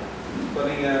அப்படின்னு சொல்றாங்க. இப்போ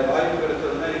நீங்க வாய்ப்பு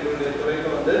கிடைச்சதுன்னா எங்களுடைய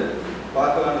துறையில வந்து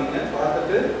பார்க்கலாம். நீங்க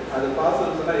பார்த்துட்டு அது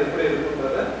பாசல்ஸ்னா எப்படி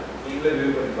இருக்குன்றத நீங்களே வியூ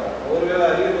பண்ணி பார்க்கலாம். ஒருவேளை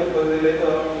அரியலூர் பகுதியிலேருந்து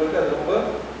வரவங்களுக்கு அது ரொம்ப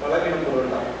பழகின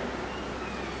பொருள் தான்.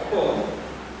 அப்போ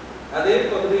அதே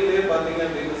பகுதியிலேயே பார்த்தீங்க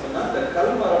அப்படின்னு சொன்னா இந்த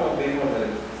கல்மரம் அப்படின்னு ஒன்று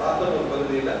இருக்கு. சாத்தனூர்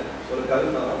பகுதியில ஒரு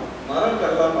மரம்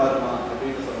கல்லா மாறுமா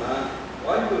அப்படின்னு சொன்னா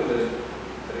வாய்ப்புகள் இருக்கு.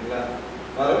 சரிங்களா?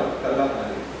 மரம் கல்லா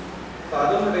மாறி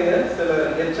அதனுடைய சில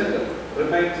எச்சங்கள்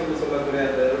ரிமைன்ஸ் சொல்லக்கூடிய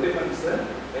அந்த ருடிமெண்ட்ஸ்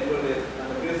எங்களுடைய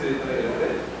அந்த மியூசியத்துல இருக்கு.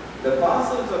 இந்த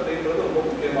பாசல்ஸ் அப்படின்றது ரொம்ப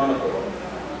முக்கியமான பொருள்.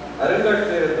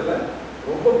 அருங்காட்சியகத்துல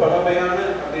ரொம்ப பழமையான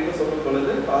அப்படின்னு சொல்லும்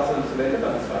பொழுது பாசல்ஸ்லேருந்து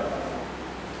நம்ம ஸ்டார்ட் பண்ணலாம்.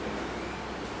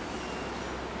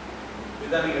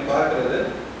 இதான் நீங்க பார்க்கறது.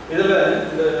 இதுல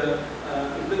இந்த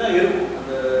இதுதான் இருக்கும்.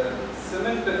 அந்த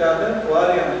சிமெண்ட்டுக்காக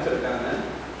குவாரி அமைச்சிருக்காங்க.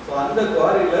 ஸோ அந்த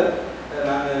குவாரியில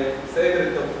நாங்கள்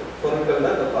சேகரித்த பொருட்கள்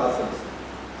தான் இந்த பாசல்ஸ்.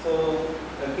 ஸோ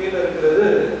கீழே இருக்கிறது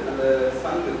அந்த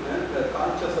சங்கு, இந்த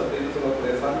கான்ஷியஸ் அப்படின்னு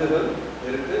சொல்லக்கூடிய சங்குகள்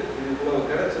இருக்கு. இது இவ்வளவு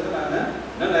கிடைச்சது. நாங்கள்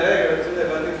இன்னும் நிறைய கிடைச்சது,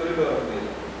 எல்லாத்தையும் சொல்லிட்டு வர முடியல.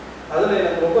 அதில்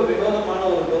எனக்கு ரொம்ப வினோதமான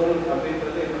ஒரு பொருள்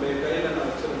அப்படின்றது என்னுடைய கையில் நான்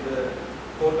வச்சிருந்த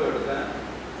ஃபோட்டோ எடுத்தேன்.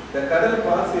 இந்த கடல்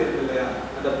பாசி இருக்கு இல்லையா,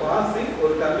 அந்த பாசி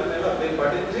ஒரு கல்லு மேலே அப்படியே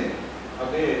படிஞ்சு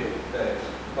அப்படியே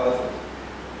பாசி.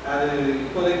 அது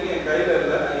இப்போதைக்கு என் கையில்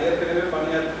இல்லை. நான் ஏற்கனவே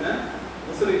பணியாற்றினேன்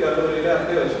முசிறி கல்லூரியில்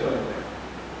அப்படியே வச்சுட்டு வந்துட்டேன்.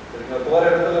 சரிங்களா? போகிற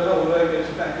இடத்துலலாம் உருவாக்கி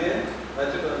வச்சுட்டு அங்கேயே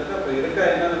வச்சுட்டு வந்துட்டு அப்போ இருக்கா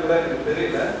என்னன்னு கூட எனக்கு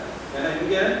தெரியல. ஏன்னா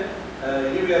இங்கே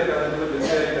ஈவிஆர் காலேஜில்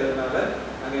பிஸி ஆகிட்டதுனால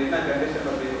அங்கே என்ன கண்டிஷன்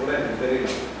அப்படின்னு கூட எனக்கு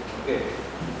தெரியல. Okay,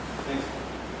 next.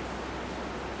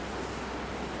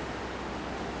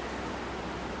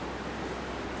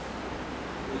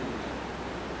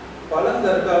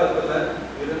 பழங்கற்காலத்துல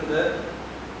இருந்த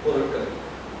பொருட்கள்.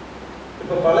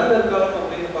 இப்ப பழங்கற்காலம்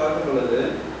அப்படின்னு பார்க்கும் பொழுது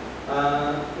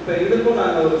இப்ப இதுக்கும்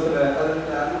நாங்க ஒரு சில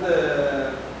அந்த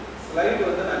ஸ்லைட்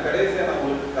வந்து நான் கடைசியா நான்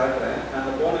உங்களுக்கு காட்டுறேன். நாங்க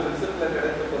போன விசிட்ல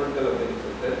கிடைத்த பொருட்கள் அப்படின்னு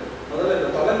சொல்லிட்டு முதல்ல இந்த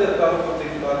பழங்கற்காலம்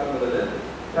அப்படின்னு பார்க்கும் பொழுது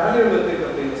பாலியோலித்திக்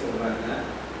அப்படின்னு சொல்றாங்க.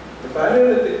 இந்த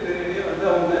பாலியோலித்திக் பீரியடே வந்து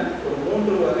அவங்க ஒரு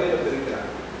 3 வகையில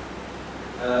பிரிக்கிறாங்க.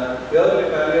 Early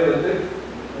palaeolithic,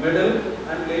 middle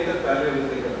and later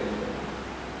palaeolithic அப்படின்னு.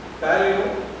 பேலியோ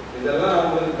இதெல்லாம்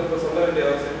உங்களுக்கு திரும்ப சொல்ல வேண்டிய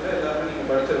அவசியம் இல்லை, எல்லாருமே நீங்க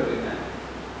படிச்சிருப்பீங்க.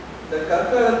 இந்த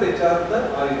கற்காலத்தை சார்ந்த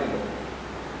ஆயுதங்கள்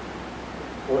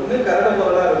ஒண்ணு கரட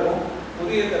பொருளா இருக்கும்,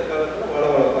 புதிய கற்காலத்துல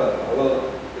வளவளப்பா இருக்கும், அவ்வளவுதான்.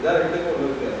 இதான் ரெண்டுக்கும் உள்ள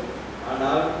வித்தியாசம்.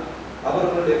 ஆனால்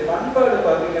அவர்களுடைய பண்பாடு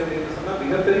பார்த்தீங்க அப்படின்னு சொன்னா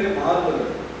மிகப்பெரிய மாறுதல்,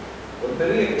 ஒரு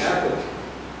பெரிய கேப் இருக்கு.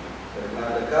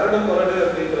 அந்த கரடு முரடு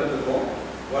அப்படிங்கிறதுக்கும்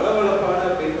வளவளப்பான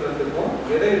அப்படிங்கிறதுக்கும்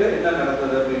இடையில என்ன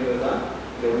நடந்தது அப்படிங்கிறது தான்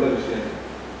இங்க உள்ள விஷயம்.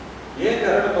 ஏன்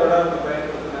கரடு முரடாக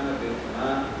பயன்படுத்தினாங்க அப்படின்னு சொன்னா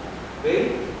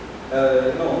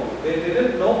they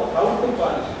didn't know how to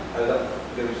polish. அதுதான்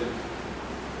இந்த விஷயம்.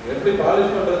 எப்படி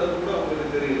பாலிஷ் பண்றதுன்னு கூட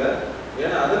உங்களுக்கு தெரியல.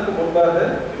 ஏன்னா அதற்கு முன்பாக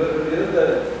இவர்கள் இருந்த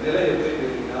நிலை எப்படி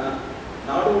தெரியுங்கன்னா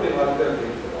நாடோடி வாழ்க்கை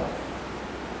அப்படின்னு சொல்லுவாங்க.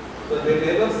 So they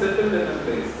never settled in a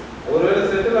place. ஒருவேளை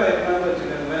செட்டில் ஆயிருக்காங்க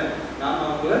வச்சுக்கோங்க, நாம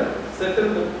அவங்கள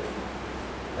செட்டில்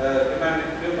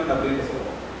ஹியூமன் அப்படின்னு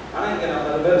சொல்லுவோம். ஆனா இங்க நம்ம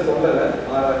அது பேர் சொல்லலை,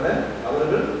 மாறாக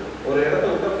அவர்கள் ஒரு இடத்த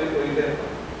விட்டு அப்படி போயிட்டே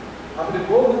இருப்பாங்க. அப்படி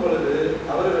போகும் பொழுது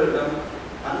அவர்களிடம்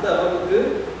அந்த அளவுக்கு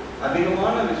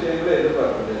அதிகமான விஷயங்களை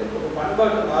எதிர்பார்க்குது,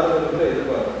 பண்பாட்டு மாறுதல்களை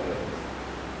எதிர்பார்க்குது.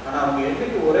 ஆனா அவங்க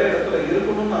என்னைக்கு ஒரே இடத்துல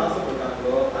இருக்கணும்னு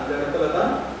ஆசைப்பட்டாங்களோ அந்த இடத்துல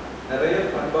தான் நிறைய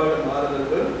பண்பாடு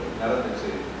மாறுதல்கள்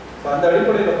நடந்துச்சு. அந்த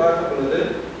அடிப்படையில பார்க்கும் பொழுது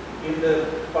இந்த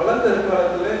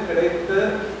பழங்கற்காலத்துல கிடைத்த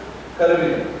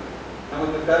கருவிகள்,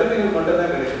 நமக்கு கருவிகள்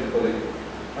மட்டும்தான் கிடைக்கும் போது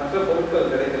மற்ற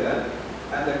பொருட்கள் கிடைக்கல.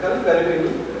 அந்த கல்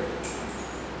கருவிகள் கிடைக்கும்.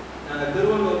 நாங்கள்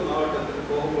திருவள்ளூர் மாவட்டத்துக்கு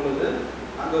போகும் பொழுது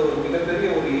அங்க ஒரு மிகப்பெரிய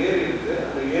ஒரு ஏரி இருக்கு.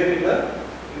 அந்த ஏரியில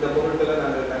இந்த பொருட்களை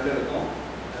நாங்கள் கண்டெடுத்தோம்.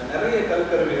 நிறைய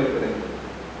கல்கருவிகள் கிடைக்கும்.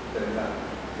 சரிங்களா?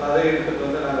 அதை எடுத்துட்டு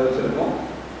வந்து நாங்கள் வச்சிருக்கோம்.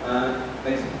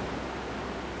 நெக்ஸ்ட்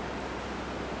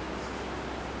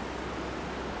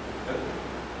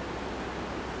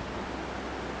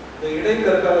இந்த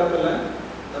இடைக்கற்காலத்துல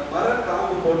இந்த மர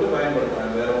காம்பு போட்டு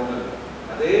பயன்படுத்துறாங்க, வேற ஒண்ணு இல்லை.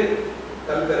 அதே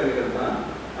கல்கருவிகள் தான்,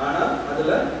 ஆனா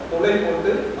அதுல துளை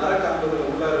போட்டு மரக்காம்புகளை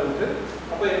உள்ளார விட்டு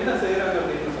அப்ப என்ன செய்யறாங்க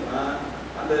அப்படின்னு சொன்னா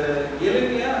அந்த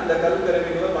எளிமையா அந்த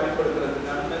கல்கருவிகளை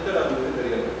பயன்படுத்துறதுக்கான மெத்தட் அவங்களுக்கு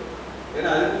தெரியல.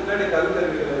 ஏன்னா அதுக்கு முன்னாடி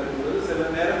கல்கருவிகள் இருக்கும்போது சில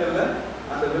நேரங்கள்ல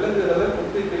அந்த விலங்குகளை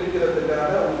குத்தி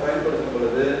கிழிக்கிறதுக்காக அவங்க பயன்படுத்தும்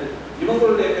பொழுது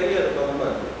இவங்களுடைய கையை அது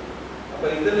பதம்பாக்கு. அப்ப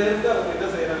இதுல இருந்து அவங்க என்ன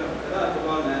செய்யறாங்க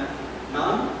சொல்லுவாங்க,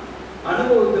 நாம்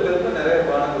அனுபவத்திலிருந்து நிறைய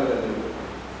பாடங்களை கற்றுக்கிறோம்.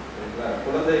 சரிங்களா?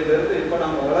 குழந்தையில இருந்து இப்ப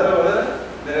நம்ம வளர வளர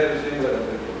நிறைய விஷயங்களை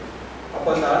கற்றுக்கிறோம். அப்ப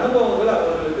அந்த அனுபவங்கள்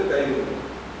அவர்களுக்கு கை கொடுக்கும்.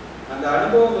 அந்த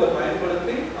அனுபவங்களை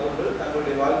பயன்படுத்தி அவர்கள்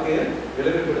தங்களுடைய வாழ்க்கையை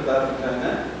எளிமைப்படுத்த ஆரம்பிச்சாங்க.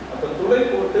 அப்ப துளை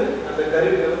போட்டு அந்த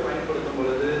கருவிகளை பயன்படுத்தும்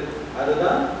பொழுது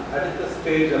அதுதான் அடுத்த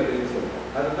ஸ்டேஜ் அப்படின்னு சொல்றோம்.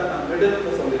 அதுதான் நம்ம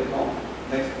மிடில்னு சொல்லியிருக்கோம்.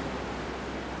 நெக்ஸ்ட்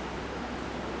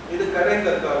இது கடை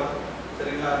கற்காலம்.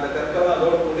 சரிங்களா? அந்த கற்காலம்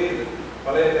அதோட முடியுது,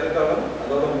 பழைய கற்காலம்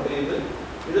அதோட முடியுது.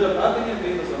 இதுல பாத்தீங்க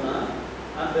அப்படின்னு சொன்னா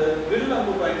அந்த வில்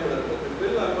அம்பு பயன்படுத்துறது.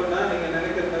 வில் அம்புன்னா நீங்க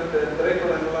நினைக்கிற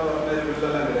திரைப்படங்கள்லாம் வர மாதிரி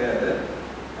வில்லெல்லாம் கிடையாது.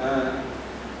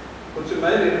 குச்சி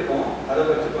மாதிரி இருக்கும், அதை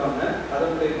வச்சுப்பாங்க.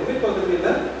 அதனுடைய நுனிப்பகுதியில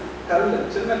கல்,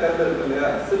 சின்ன கல் இருக்கு இல்லையா,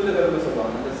 சில்லுகள்னு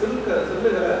சொல்லுவாங்க. அந்த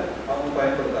சில்லுகளை அவங்க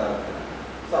பயன்படுத்த ஆரம்பிக்கிறாங்க.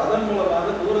 ஸோ அதன்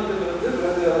மூலமாக தூரத்திலிருந்து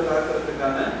விலங்குகளை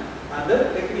தாக்குறதுக்கான அந்த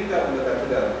டெக்னிக்கை அவங்க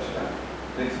கற்றுக்க ஆரம்பிச்சிட்டாங்க.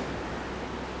 நெக்ஸ்ட்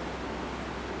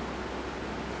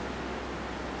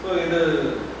ஸோ இது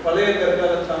பழைய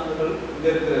கற்கால சான்றுகள் இங்க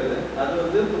இருக்கிறது. அது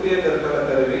வந்து புதிய கற்கால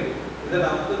கருவி. இதை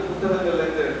நான் வந்து புத்தகங்கள்ல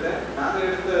இருந்து எடுத்தேன். நாங்கள்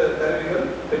எடுத்த கருவிகள்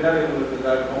பின்னாடி உங்களுக்கு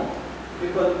காட்டுறோம்.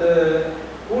 இப்போ இந்த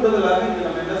கூடுதலாக இங்க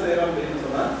நம்ம என்ன செய்யறோம் அப்படின்னு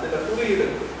சொன்னா சில குறியீடு,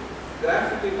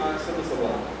 கிராஃபிட்டி மார்க்ஸ்ன்னு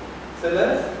சொல்லுவாங்க, சில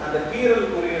அந்த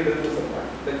கீறல் குறியீடுன்னு சொல்லுவாங்க.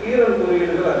 இந்த கீறல்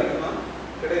குறியீடுகள் அதிகமா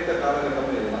கிடைத்த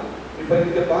காலகட்டம் இதெல்லாம். இப்போ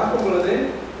இங்க பார்க்கும் பொழுதே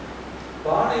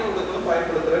பானையோடதும்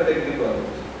பயன்படுத்துற டெக்னிக்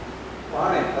வந்துச்சு.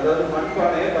 பானை, அதாவது மண்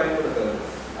பானையை பயன்படுத்துறது.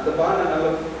 அந்த பானை நல்ல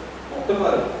மொத்தமா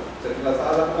இருக்கும். சரிங்களா?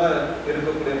 சாதாரணமா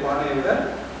இருக்கக்கூடிய பானையை விட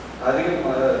அதிகம்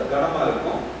கனமா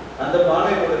இருக்கும். அந்த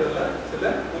பானையோட சில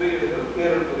குறியீடுகள்,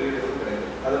 கீறல் குறியீடுகள்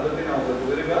கிடைக்கும். அதை பத்தி நான் உங்களுக்கு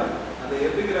விரிவா அந்த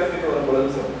எபிகிராஃபின்னு வரும்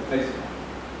பொழுது சொல்றேன். நெக்ஸ்ட்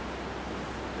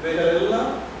இவைகள்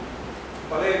எல்லாம்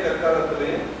பழைய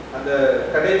கற்காலத்திலேயே அந்த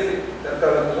கடைசி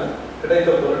கற்காலத்துல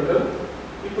கிடைத்த பொருட்கள்.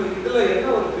 இப்போ இதுல என்ன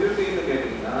ஒரு பியூட்டின்னு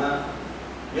கேட்டீங்கன்னா,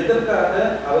 எதற்காக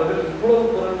அவர்கள்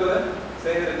இவ்வளவு பொருட்களை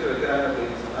சேகரித்து வைக்கிறாங்க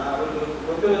அப்படின்னு சொன்னா அவர்களுக்கு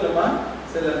கொஞ்சம் கொஞ்சமா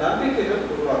சில நம்பிக்கைகள்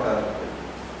உருவாக்காது.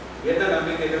 என்ன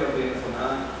நம்பிக்கைகள் அப்படின்னு சொன்னா,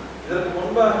 இதற்கு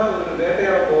முன்பாக அவர்கள்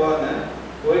வேட்டையாட போவாங்க.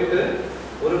 போயிட்டு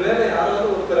ஒரு வேலை யாராவது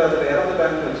ஒருத்தர் அதுல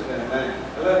இறந்துட்டாங்கன்னு வச்சுக்கோங்க,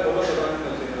 நல்லா கொல்ல சொல்றாங்கன்னு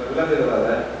வச்சுக்கோங்க விலங்குகளால,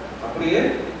 அப்படியே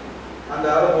அந்த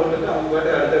ஆளை போட்டுட்டு அவங்க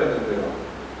வேட்டையை அடுத்த இடத்துக்கு போயிடுவாங்க.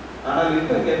 ஆனால்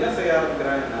இப்ப இங்க என்ன செய்ய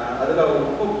ஆரம்பிக்கிறாங்கன்னா, அதுல அவர்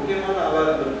ரொம்ப முக்கியமான ஆளா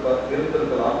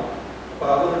இருந்திருக்கலாம். அப்ப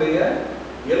அவருடைய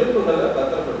எலும்புகளை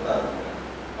பத்திரப்படுத்த ஆரம்பிக்கிறாங்க,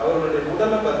 அவர்களுடைய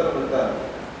உடலை பத்திரப்படுத்த ஆரம்பிக்கிறாங்க.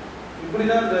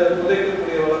 இப்படிதான் இந்த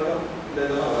புதைக்கக்கூடிய வழக்கம் இந்த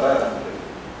இதெல்லாம் வர ஆரம்பிக்குது.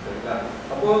 சரிங்களா?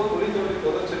 அப்போ குழி தோண்டி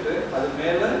புதைச்சிட்டு அது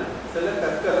மேல சில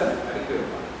கற்களை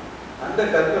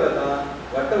அந்த கற்களை தான்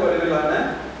வட்ட வடிவிலான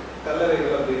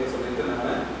கல்லறைகள் அப்படின்னு சொல்லிட்டு நம்ம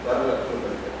வரலாற்று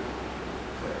படிக்கிறோம்.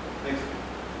 நெக்ஸ்ட்,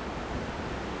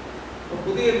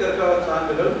 புதிய கற்கால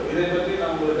சான்றுகள். இதை பற்றி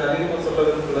நான் உங்களுக்கு அதிகமாக சொல்ல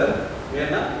விரும்பல.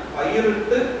 ஏன்னா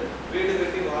பயிரிட்டு வீடு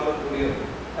கட்டி வாழக்கூடிய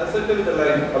அசெட்டில்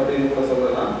லைஃப் அப்படின்னு கூட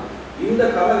சொல்லலாம். இந்த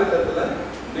காலகட்டத்தில்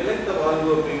நிலைத்த வாழ்வு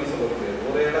அப்படின்னு சொல்லக்கூடியது.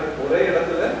 ஒரே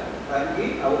இடத்துல தங்கி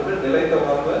அவர்கள் நிலைத்த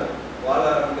வாழ்வை வாழ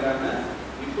ஆரம்பிக்கிறாங்க.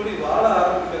 இப்படி வாழ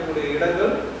ஆரம்பிக்கக்கூடிய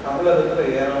இடங்கள் தமிழகத்துல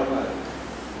ஏராளமா இருக்கு.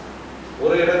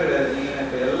 ஒரு இடம் கிடையாது. நீங்க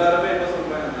இப்ப எல்லாருமே என்ன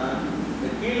சொல்றாங்கன்னா இந்த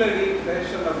கீழடி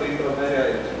ஃபேஷன் அப்படின்ற மாதிரி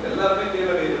ஆயிடுச்சு. எல்லாருமே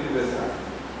கீழடியை பற்றி பேசுறாங்க.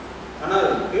 ஆனால்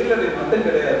கீழடி மட்டும்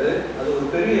கிடையாது, அது ஒரு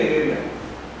பெரிய ஏரியா.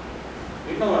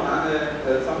 இன்னும் நாங்க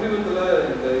சமீபத்துல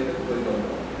இந்த இதுக்கு போயிட்டு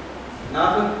வந்தோம்.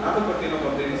 நாகப்பட்டினம்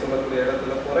அப்படின்னு சொல்லக்கூடிய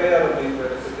இடத்துல பொறையார் அப்படின்ற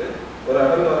இடத்துக்கு ஒரு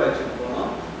அகழ்வாராய்ச்சிக்கு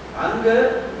போனோம். அங்க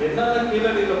என்னென்ன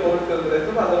கீழடியில பொருட்கள்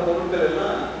கிடைக்கும் அந்த பொருட்கள்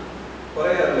எல்லாம்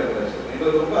பொறையாறுல கிடைச்சது.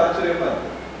 எங்களுக்கு ரொம்ப ஆச்சரியமா இருக்கு.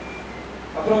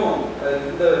 அப்புறம்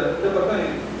இந்த பக்கம்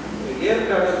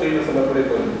ஏற்காடு அப்படின்னு சொல்லக்கூடிய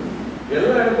பொருள்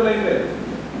எல்லா இடத்துலையுமே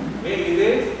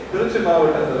இதே திருச்சி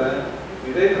மாவட்டத்துல,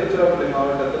 இதே திருச்சிராப்பள்ளி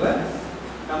மாவட்டத்துல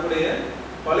நம்முடைய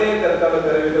பழைய கற்கால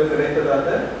கருவிகள் கிடைத்ததாக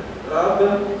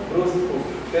ராபர்ட் ப்ரூஸ்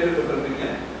கேள்விப்பட்டிருப்பீங்க.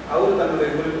 அவரு தன்னுடைய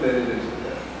குறிப்பில் எழுதி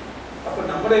வச்சிருக்காரு. அப்ப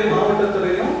நம்முடைய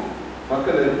மாவட்டத்திலையும்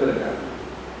மக்கள் இருந்திருக்காங்க.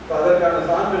 அதற்கான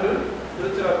சான்றுகள்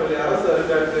திருச்சிராப்பள்ளி அரசு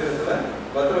அருங்காட்சியகத்துல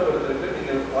பத்திரப்படுத்திருக்கு.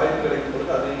 நீங்க வாய்ப்பு கிடைக்கும்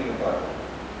பொழுது அதையும் நீங்க பார்க்கணும்.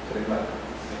 சரிங்களா?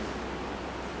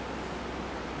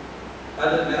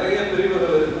 அது நிறைய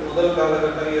பிரிவுகள் இருக்கு. முதல்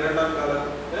காலகட்டம், இரண்டாம்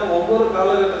காலகட்டம், ஒவ்வொரு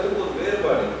காலகட்டத்துக்கும் ஒரு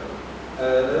வேறுபாடு,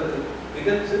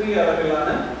 மிகச்சிறிய அளவிலான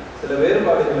சில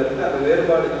வேறுபாடுகள் இருக்கு. அந்த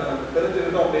வேறுபாடுகளை நம்ம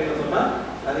தெரிஞ்சுக்கிட்டோம் அப்படின்னு சொன்னா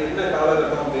அது என்ன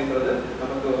காலகட்டம் அப்படின்றது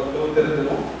நமக்கு ரொம்ப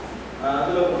தெரிஞ்சிடும்.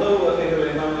 அதுல உணவு வகைகள்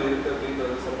என்னென்ன இருக்கு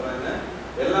அப்படின்றது சொல்றாங்க.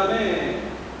 எல்லாமே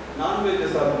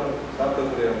நான்வெஜ்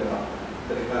சாப்பிடக்கூடியவங்க தான்.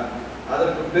 சரிங்களா?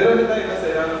 அதற்கு பிறகுதான் என்ன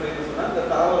செய்யறாங்க அப்படின்னு சொன்னா இந்த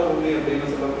தாவர உண்ணி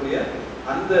அப்படின்னு சொல்லக்கூடிய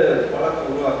அந்த பழக்கம்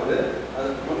உருவாக்குது.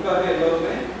 அதுக்கு முன்பாக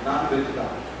எல்லோருமே நான்வெஜ்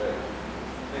தான்.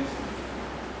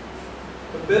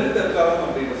 பெருங்கற்காலம்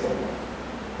அப்படின்னு சொல்றோம்.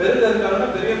 பெருங்கற்காலம்னா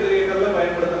பெரிய பெரிய கல்ல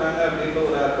பயன்படுத்தினாங்க அப்படின்ற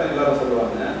ஒரு அர்த்தம் எல்லாரும்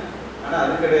சொல்லுவாங்க. ஆனா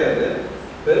அது கிடையாது.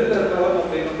 பெருங்கற்காலம்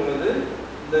அப்படின்னும் பொழுது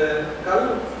இந்த கல்,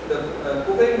 இந்த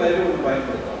புகை மயிறு ஒன்று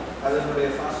பயன்படுத்தும். அதனுடைய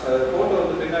போட்டோ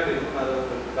வந்து பின்னாடி இருக்கும், அதை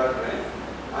உங்களுக்கு காட்டுறேன்.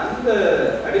 அந்த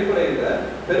அடிப்படையில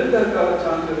பெருங்கற்கால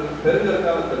சான்றுகள்,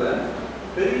 பெருங்கற்காலத்துல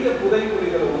பெரிய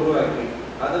புதைக்குழிகளை உருவாக்கி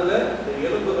அதுல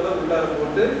எலும்புகளை உள்ளார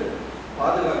போட்டு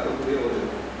பாதுகாக்கக்கூடிய ஒரு,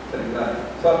 சரிங்களா?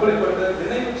 அப்படிப்பட்ட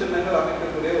நினைவு சின்னங்கள்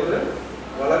அமைக்கக்கூடிய ஒரு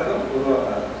வழக்கம்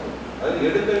உருவாக்காது. அது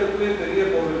எடுத்தே பெரிய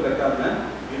கோவில் கட்டாம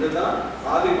இதுதான்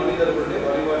ஆதி மனிதர்களுடைய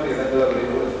வழிபாட்டு இடங்கள்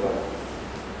அப்படின்னு கூட சொல்லுவாங்க.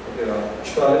 ஓகேவா?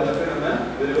 அதை பற்றி நம்ம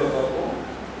விரிவாக பார்ப்போம்.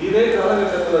 இதே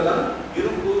காலகட்டத்துல தான்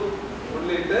இரும்பு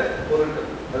உள்ளிட்ட பொருட்கள்,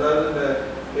 அதாவது இந்த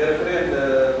ஏற்கனவே இந்த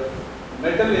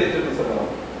மெட்டல் ஏஜ்னு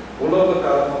சொல்லுவாங்க, உலோக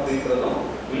காலம் அப்படின்றதும்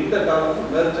இந்த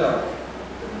காலமும் மெர்ஜ் ஆகும்.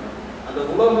 அந்த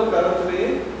உலோக காலத்திலேயே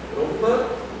ரொம்ப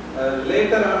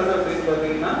லேட்டரானது அப்படின்னு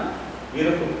பார்த்தீங்கன்னா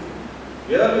இரும்பு,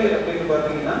 ஏர்லி அப்படின்னு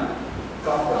பார்த்தீங்கன்னா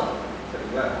காப்பர்.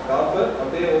 சரிங்களா? காப்பர்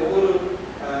அப்படியே ஒவ்வொரு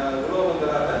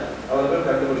உலோகங்களாக அவர்கள்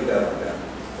கண்டுபிடிக்க ஆரம்பிக்கிறாங்க.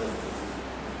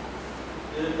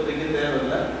 இது இப்போதைக்கு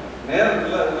தேவையில்லை, நேரம்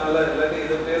இல்லை. அதனால இல்லாட்டி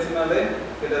இதை பேசினாலே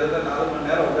கிட்டத்தட்ட 4 மணி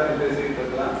நேரம் உட்காந்து பேசிக்கிட்டு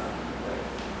இருக்கலாம்.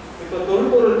 இப்போ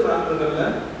தொல்பொருள் சான்றுகள்ல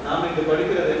நாம இங்க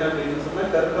படிக்கிறது என்ன அப்படின்னு சொன்னா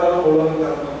கற்காலம், உலோக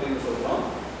காலம் அப்படின்னு சொல்றோம்.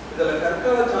 இதுல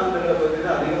கற்கால சான்றுகளை பத்தி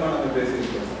தான் அதிகமா நம்ம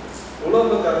பேசிக்கிட்டு இருக்கோம்.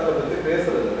 உலோக காலத்தை பத்தி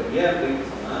பேசுறது இல்லை. ஏன் அப்படின்னு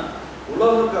சொன்னா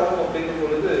உலோக காலம் அப்படிங்கும்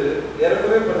பொழுது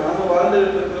ஏற்கனவே இப்ப நாம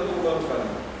வாழ்ந்துட்டு இருக்கிறது உலோக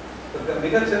காலம்.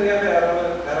 மிகச்சரியாக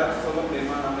யாராவது சொல்ல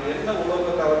முடியுமா நம்ம என்ன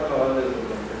உலோக காலத்துல வாழ்ந்துட்டு இருக்கோம்?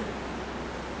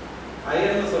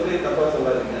 ஐயன்னு சொல்லி தப்பா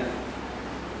சொல்லாதீங்க.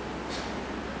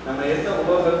 நம்ம என்ன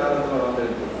உலோக காலத்துல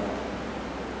வாழ்ந்துட்டு இருக்கோம்?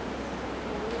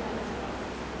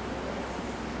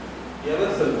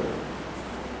 எவர் செல்வர்,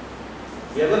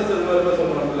 எவர் செல்வர்னு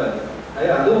சொல்றோம்ல,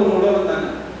 அது ஒரு உலோகம் தானே.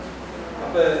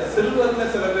 அப்ப சில்வர்னு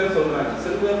சில பேர் சொல்றாங்க.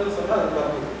 சில்வர்னு சொன்னா அது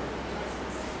தப்பு,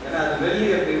 ஏன்னா அது வெள்ளி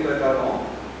அப்படின்ற காலம்.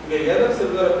 இங்க எவர்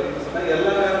சில்வர் அப்படின்னு சொன்னா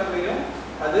எல்லா நேரத்திலையும்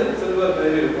அது சில்வர்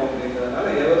மாதிரி இருக்கும் அப்படின்றதுனால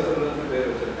எவர் சில்வர்னு பேர்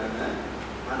வச்சிருக்காங்க.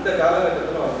 அந்த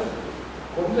காலகட்டத்தில் வந்து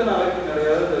கொஞ்ச நாளைக்கு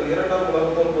கிடையாது, இரண்டாம்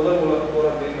உலகப் போர், முதல் உலகப்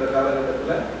போர் அப்படின்ற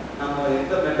காலகட்டத்துல நம்ம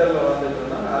எந்த மெட்டல்ல வந்துட்டு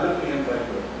இருந்தோம், அலுமினியம்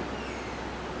பயன்படுத்தும்.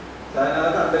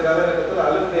 அதனால அந்த காலகட்டத்தில்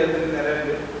அலுமினியத்துக்கு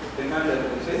நிறைய டிமாண்ட்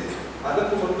இருந்துச்சு.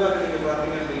 அதற்கு முன்பாக நீங்க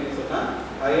பாத்தீங்க அப்படின்னு சொன்னா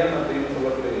அயன் அப்படின்னு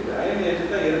சொல்லக்கூடியது, அயன்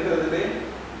ஏஜ் தான் இருக்கிறதுலே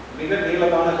மிக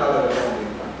நீளமான காலகட்டம்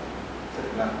அப்படின்னா.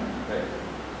 சரிங்களா?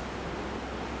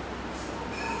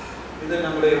 இது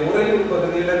நம்முடைய உறையூர்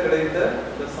பகுதியில கிடைத்த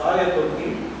இந்த சாய தொட்டி.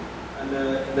 அந்த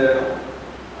இந்த இடம்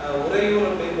உறையூர்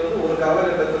அப்படின்றது ஒரு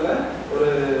காலகட்டத்துல ஒரு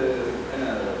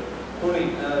துணி,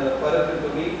 பருத்தி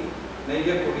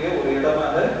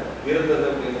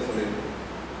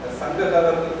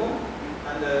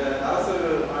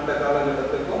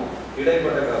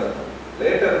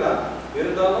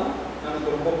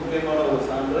முக்கியமான ஒரு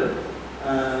சான்று.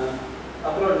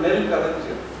 அப்புறம் நெல்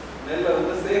களஞ்சியம், நெல்லை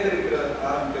வந்து சேகரிக்கிற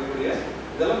ஆரம்பிக்கக்கூடிய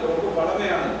இதெல்லாம் ரொம்ப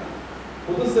பழமையானது.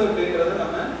 புதுசு அப்படிங்கிறத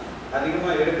நம்ம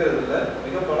அதிகமாக எடுக்கிறது இல்லை.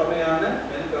 மிக பழமையான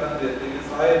நெல் களஞ்சியத்தையும்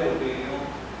சாயத்தொட்டியையும்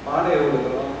பானை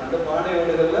ஓடுகளும், அந்த பானை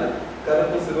ஓடுகளில்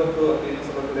கருப்பு சிவப்பு அப்படின்னு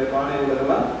சொல்லக்கூடிய பானை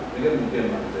ஓடுகள்லாம் மிக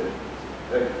முக்கியமானது.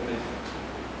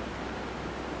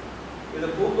 இது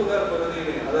பூம்புகார்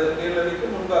பகுதியிலே, அதாவது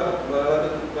கேரளத்துக்கு முன்பாக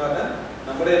முன்பாக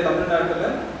நம்முடைய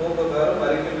தமிழ்நாட்டில் பூம்புகாரும்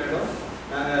அரிக்கமேடும்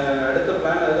நாங்கள் அடுத்த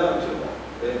பிளான் அதுதான் வச்சுருக்கோம்.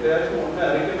 எப்பயாச்சும் ஒன்று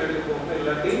அரிக்கமேடுக்கு போகணும்,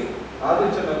 இல்லாட்டி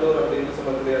ஆதிச்சநல்லூர் அப்படின்னு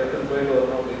சொல்லக்கூடிய இடத்துல போயிட்டு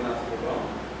வரணும் அப்படின்னு ஆசைப்படுறோம்.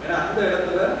 ஏன்னா அந்த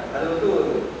இடத்துல அது வந்து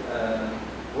ஒரு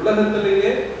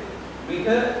உலகத்திலேயே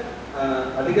மிக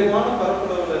அதிகமான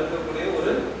பரப்பளவில் இருக்கக்கூடிய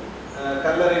ஒரு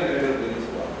கல்லறை மேடு அப்படின்னு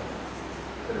சொல்லுவாங்க.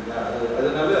 சரிங்களா?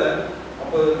 அதனால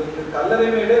அப்போ கல்லறை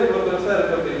மேடே இவ்வளோ பெருசாக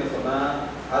இருக்கு அப்படின்னு சொன்னால்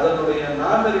அதனுடைய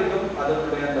நாகரிகம்,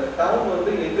 அதனுடைய அந்த டவுன்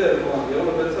வந்து எங்கே இருக்கும்,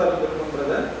 எவ்வளோ பெருசாக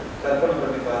இருக்குன்றத கற்பனை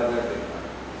பண்ணி பாருங்க அப்படின்னா.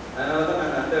 அதனால தான்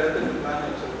நாங்கள் அந்த இடத்துக்கு பிளான்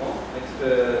வச்சுருக்கோம். நெக்ஸ்ட்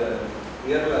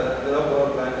இயரில் அதுதான் போகிற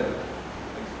பிளான் இருக்கு.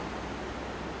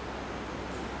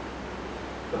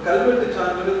 இப்போ கல்வெட்டு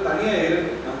சான்றுகள் தனியாக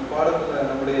இருக்கு நம்ம பாடத்தில்,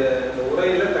 நம்முடைய இந்த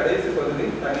உரையில் கடைசி பகுதி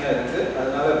தனியாக இருக்கு.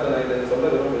 அதனால இப்போ நான் இதை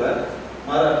சொல்ல விரும்பல.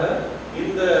 மாறாக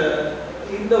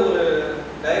இந்த ஒரு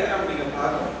டயக்ராம் நீங்கள்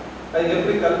பார்க்கணும். அது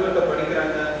எப்படி கல்வெட்டை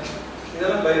படிக்கிறாங்க,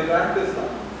 இதெல்லாம் பை ப்ராக்டிஸ்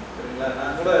தான். சரிங்களா?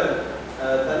 நான் கூட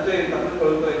தஞ்சை தமிழ்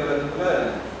பல்கலைக்கழகத்தில்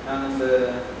நாங்கள் இந்த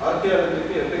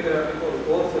ஆர்கியாலஜிக்கு எபிகிராஃபிக்கு ஒரு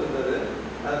கோர்ஸ் இருந்தது.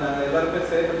 அது நாங்கள் எல்லாருமே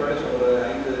சேர்ந்து படித்தோம். ஒரு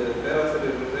 5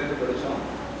 பேராசிரியர்கள் சேர்ந்து படித்தோம்.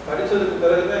 படித்ததுக்கு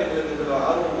பிறகு தான் எங்களுக்கு இதில்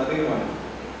ஆர்வம் அதிகமானது.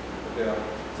 ஓகேவா?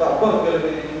 ஸோ அப்போ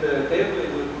எங்களுக்கு இந்த டேபிள்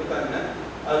எங்களுக்கு கொடுத்தாங்க.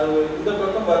 அது இந்த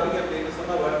பக்கம் பார்த்தீங்க அப்படின்னு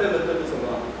சொன்னால் வட்ட எழுத்துன்னு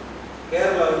சொல்லுவாங்க.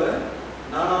 கேரளாவில்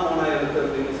நானா மோனா எழுத்து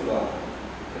அப்படின்னு சொல்லுவாங்க.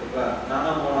 சரிங்களா?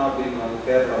 நானா மோனா அப்படின்வாங்க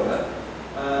கேரளாவில்.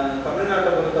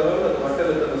 தமிழ்நாட்டை பொறுத்தளவு அது வட்ட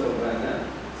எழுத்துன்னு சொல்கிறாங்க.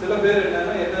 சில பேர்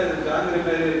என்னன்னா என்ன இது ஜாங்கிரி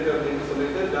மாரி இருக்குது அப்படின்னு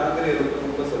சொல்லிட்டு ஜாங்கிரி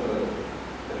எழுத்துன்னு கூட சொல்கிறது.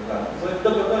 சரிங்களா? ஸோ இந்த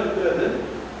பக்கம் இருக்கிறது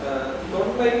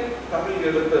தொன்மை தமிழ்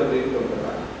எழுத்து அப்படின்னு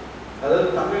சொல்கிறாங்க. அதாவது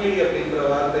தமிழி அப்படிங்கிற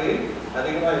வார்த்தையை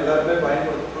அதிகமாக எல்லாருமே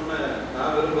பயன்படுத்தணும்னு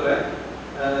நான் விரும்புகிறேன்.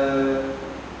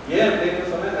 ஏன்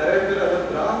அப்படின்னு சொன்னால் நிறைய பேர் அதை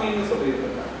பிராமின்னு சொல்லிட்டு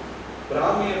இருக்காங்க.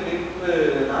 பிராமி அப்படின்னு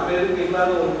நாம் எதுக்கு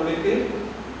இல்லாத ஒரு மொழிக்கு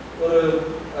ஒரு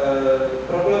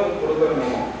பிரபலம்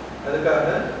கொடுக்கணும். அதுக்காக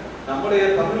நம்முடைய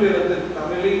தமிழ் எழுத்து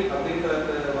தமிழி அப்படிங்கிற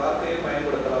அந்த வார்த்தையை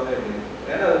பயன்படுத்தலாமே அப்படின்னு.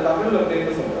 ஏன்னா அது தமிழ்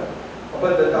அப்படின்னு சொல்கிறாங்க. அப்போ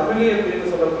இந்த தமிழி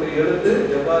அப்படின்னு சொல்லக்கூடிய எழுத்து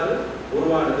எவ்வாறு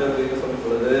உருவானது அப்படின்னு சொல்லும்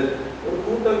பொழுது ஒரு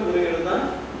கூட்டல் குறியீடு தான்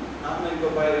நம்ம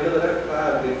இப்போ எழுதுகிற கா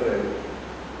அப்படிங்கிற எழுது.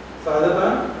 ஸோ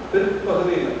அதுதான்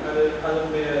பிற்பகுதியில்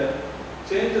அதனுடைய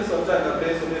சேஞ்சஸ் வந்து அங்கே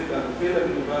அப்படியே சொல்லியிருக்காங்க. கீழே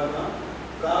நீங்கள் பார்க்கலாம்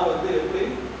கா வந்து எப்படி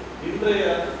இன்றைய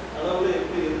அளவில்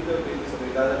எப்படி இருக்குது அப்படின்னு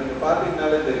சொல்லிட்டு அதை நீங்கள்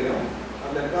பார்த்தீங்கன்னாலே தெரியும்.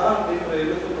 அந்த கா அப்படிங்கிற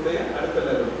எழுத்துடைய அடுத்த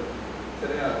லெவல்.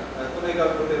 சரியா? துணை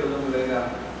கால் போட்டு எழுதும் இல்லைங்களா?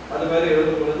 அது மாதிரி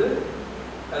எழுதும் பொழுது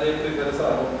அது எப்படி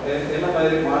பெருசாகும், என்ன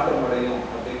மாதிரி மாற்றம் அடையும்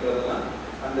அப்படிங்கிறதெல்லாம்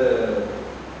அந்த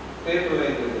பேப்பரில்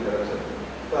எங்களுக்கு கிடைச்சிருக்கு.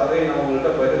 ஸோ அதை நான்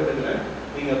உங்கள்கிட்ட பகிர்ந்துக்கிறேன்.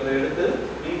 நீங்கள் அப்போ எடுத்து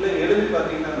நீங்களே எழுதி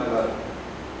பார்த்தீங்கன்னா நல்லாயிருக்கும்.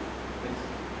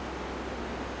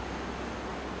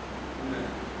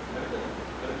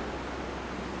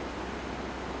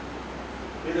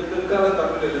 இது பிற்கால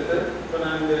தமிழ் எழுத்து. இப்போ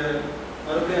நாங்கள்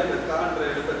மறுபடியும் அந்த காண்ற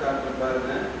எழுத்தை காட்டுறேன்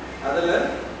பாருங்க. அதில்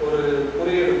ஒரு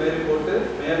குறியீடு மாரி போட்டு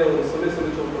மேலே ஒரு சொல்லி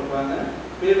சொல்லிருப்பாங்க,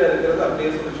 கீழே இருக்கிறது அப்படியே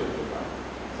சொல்லி சொல்லிருப்பாங்க.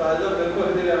 ஸோ அதுதான்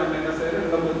பிற்பகுதியில் நம்ம என்ன செய்யறோம்,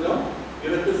 இன்னும் கொஞ்சம்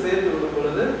எழுத்து சேர்த்து விடும்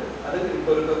பொழுது அதுக்கு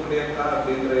இப்போ இருக்கக்கூடிய கா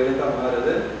அப்படிங்கிற எழுத்தாக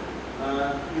மாறுது.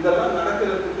 இதெல்லாம்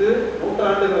நடக்கிறதுக்கு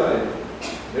நூற்றாண்டுகள் ஆயிடுது.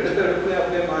 எடுத்த இடத்துல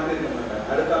அப்படியே மாற்றிருக்க மாட்டாங்க.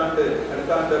 அடுத்த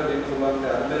ஆண்டு அப்படின்னு சொல்லுவாங்க.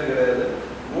 அது மாதிரி கிடையாது,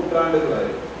 நூற்றாண்டுகள்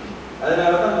ஆயிடுது.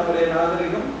 அதனால தான் நம்முடைய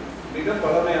நாகரிகம் மிக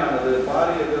பழமையானது,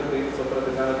 பாரியது அப்படின்னு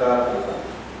சொல்றதுக்கான காரணம் தான்.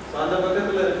 ஸோ அந்த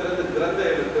பக்கத்தில் இருக்கிறது கிரந்த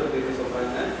எழுத்து அப்படின்னு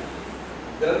சொல்றாங்க.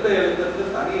 கிரந்த எழுத்துக்கு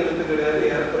தனி எழுத்து கிடையாது,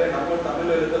 ஏறக்குறைய நம்ம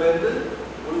தமிழ் எழுத்துலேருந்து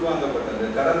உள்வாங்கப்பட்டது,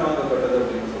 கடன் வாங்கப்பட்டது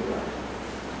அப்படின்னு சொல்றாங்க.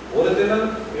 ஒரிஜினல்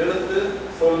எழுத்து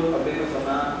சொல் அப்படின்னு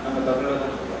சொன்னா நம்ம தமிழை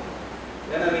தான் சொல்றோம்.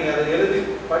 ஏன்னா நீங்க அதை எழுதி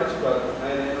படிச்சு பார்க்கணும்.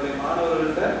 நான் என்னுடைய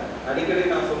மாணவர்கள்ட்ட அடிக்கடி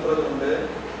நான் சொல்றது உண்டு,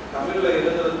 தமிழ்ல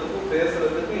எழுதுறதுக்கும்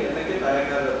பேசுறதுக்கு என்னைக்கே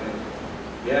தயங்காது அப்படின்னு.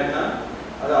 ஏன்னா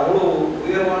அது அவ்வளோ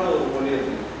உயர்வான ஒரு மொழி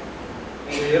அப்படின்னு.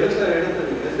 நீங்க எடுத்து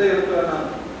எந்த எழுத்து வேணாம்.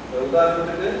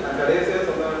 உதாரணத்துக்கு நான் கடைசியாக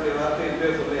சொல்ல வேண்டிய வார்த்தை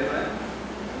இப்பவே சொல்லிடுறேன்.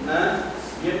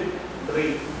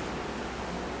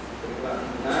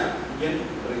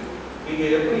 நீங்க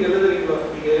எப்படி எழுதுறீங்களோ,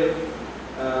 நீங்க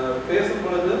பேசும்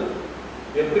பொழுது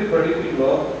எப்படி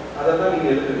படிப்பீங்களோ அதை தான் நீங்க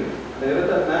எழுதுவீங்க. அந்த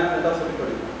எழுத்தை நான் தான் சொல்லி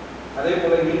படிக்கணும். அதே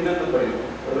போல இன்னும்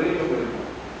படிக்கணும், ரீன்னு படிக்கணும்,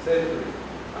 சேர்த்து படிக்கணும்.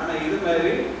 ஆனா இது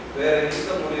மாதிரி வேற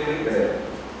எந்த மொழியிலையும் கிடையாது.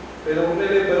 இதை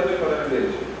உண்மையிலேயே பெருமைப்பட வேண்டிய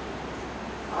விஷயம்.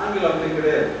 ஆங்கிலம் அப்படி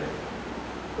கிடையாது.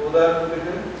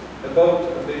 உதாரணத்துக்கு about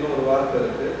அப்படின்னு ஒரு வார்த்தை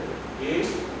இருக்கு. A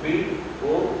B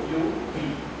O U T.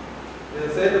 இதை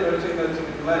சேர்த்து படிச்சுன்னு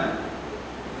வச்சுக்கிங்களேன்,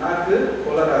 நாக்கு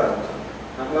புலர ஆரம்பிச்சோம்.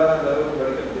 நம்மளால அந்த அளவுக்கு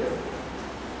படிக்க முடியாது.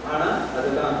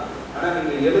 ஆனால்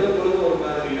நீங்கள் எழுதும் பொழுது ஒரு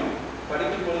மாதிரியும்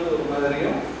படிக்கும் பொழுது ஒரு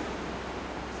மாதிரியும்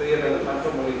செய்யறது மற்ற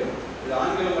மொழிகள். இது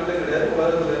ஆங்கிலம் மட்டும் கிடையாது,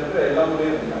 உலகத்தில் இருக்கிற எல்லா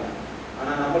மொழியும் இருக்கலாம்.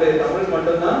 ஆனால் நம்முடைய தமிழ்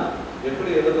மட்டும்தான்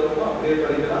எப்படி எழுதுறோமோ அப்படியே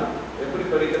படிக்கலாம், எப்படி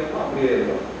படிக்கணுமோ அப்படியே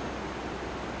எழுதலாம்.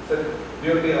 சரி,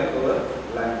 பியூட்டி ஆஃப் அவர்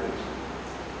லாங்குவேஜ்.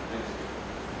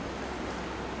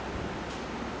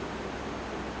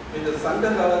 இந்த சங்க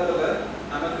காலத்துல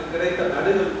நமக்கு கிடைத்த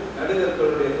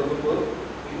நடுகர்களுடைய தொகுப்பு.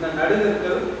 இந்த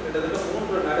நடுகர்கள் கிட்டத்தட்ட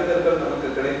 3 நடுகர்கள் நமக்கு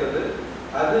கிடைத்தது.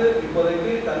 அது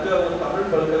இப்போதைக்கு தஞ்சாவூர்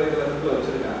தமிழ் பல்கலைக்கழகத்தில்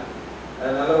வச்சிருக்காங்க.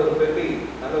 அது நல்ல ஒரு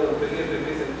பெரிய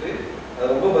பெட்டி செஞ்சு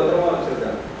அது ரொம்ப பத்திரமா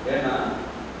வச்சிருக்காங்க. ஏன்னா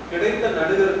கிடைத்த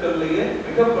நடுகர்கள்லயே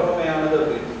மிக பழமையானது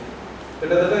அப்படின்னு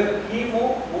கிட்டத்தட்ட கிமு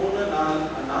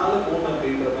 4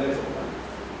 அப்படின்ற மாதிரி சொல்றாங்க.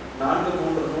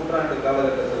 4-3 நூற்றாண்டு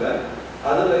காலகட்டத்தில்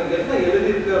அதுல என்ன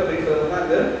எழுதியிருக்கு அப்படின்றதுதான்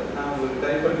நான் உங்களுக்கு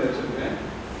டைப் பண்ணி வச்சிருக்கேன்.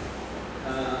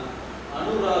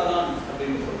 அனுராதான்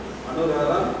அப்படின்னு சொல்றேன்.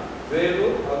 அனுராதான் வேலு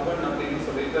அப்பன் அப்படின்னு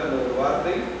சொல்லிட்டு அந்த ஒரு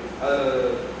வார்த்தை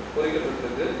அதில்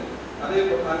பொறிக்கப்பட்டிருக்கு. அதே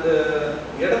போல் அந்த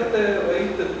இடத்தை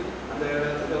வைத்து அந்த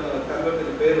இடத்துக்கு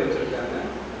கல்வெட்டுக்கு பேர் வச்சிருக்காங்க.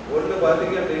 ஒன்று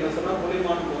பார்த்தீங்க அப்படின்னு சொன்னா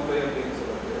புலிமான் கோம்பை அப்படின்னு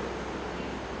சொல்றது.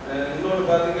 இன்னொன்று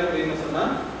பார்த்தீங்க அப்படின்னு சொன்னா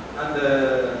அந்த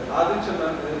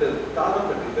ஆதிச்சநன் இது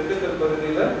தாதம்பட்டி, திண்டுக்கல்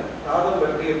பகுதியில்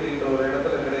தாதம்பட்டி அப்படின்ற ஒரு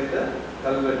இடத்துல கிடைத்த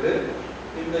கல்வெட்டு.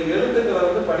 இந்த எழுத்துக்களை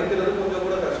வந்து படிக்கிறது கொஞ்சம்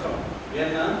கூட கஷ்டம்.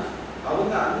 ஏன்னா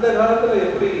அவங்க அந்த காலத்துல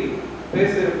எப்படி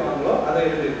பேசியிருப்பாங்களோ அதை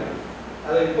எழுதியிருக்காங்க.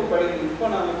 அதை இப்போ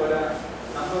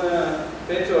நம்ம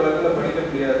பேச்சு வழக்கில் படிக்க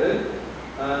முடியாது.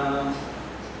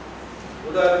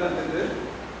 உதாரணத்துக்கு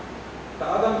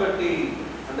தாதம்பட்டி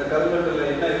அந்த கல்வெட்டுல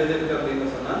என்ன எழுதியிருக்கு அப்படின்னு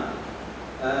சொன்னா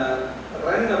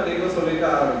ரன் அப்படின்னு சொல்லிட்டு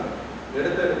ஆரம்பிக்கும்.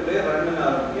 எடுத்தே ரன்னு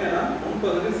ஆரம்பிக்கும். ஏன்னா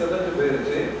முன்பகுதி செதஞ்சு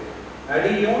போயிருச்சு.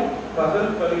 அடியும்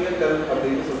பகல் பழிய கல்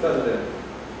அப்படின்னு சொல்லிட்டு அது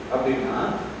அப்படின்னா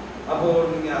அப்போ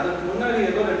நீங்க அதுக்கு முன்னாடி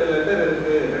ஏதோ 2 லெட்டர்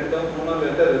இருக்கு, 2-3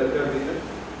 லெட்டர் இருக்கு அப்படின்னு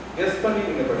கெஸ் பண்ணி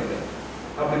நீங்க படிக்கணும்.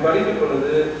 அப்படி படிக்கும்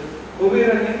பொழுது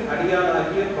குபீரனின்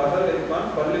அடியானாகிய பகல்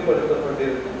என்பான்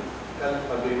பள்ளிப்படுத்தப்பட்டிருக்கும் கல்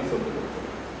அப்படின்னு சொல்லிட்டு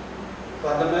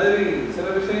அந்த மாதிரி சில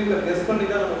விஷயங்களை கெஸ் பண்ணி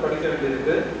தான் நம்ம படிக்க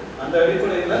வேண்டியிருக்கு. அந்த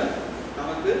அடிப்படையில்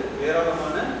நமக்கு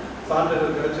ஏராளமான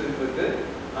சான்றுகள் கிடைச்சிட்டு இருக்கு.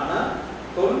 ஆனா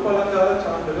தொல்பழங்கால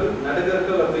சான்றுகள்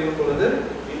நடுகர்கள் அப்படிங்கும் பொழுது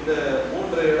இந்த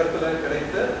 3 இடத்துல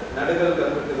கிடைத்த நடுகர்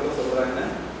கல்வெட்டுகளை சொல்றாங்க.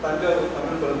 தஞ்சாவூர்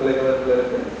தமிழ் பல்கலைக்கழகத்தில்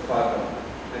இருக்கு, பார்க்கலாம்.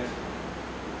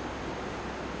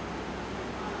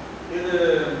 இது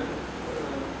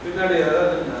பின்னாடி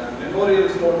அதாவது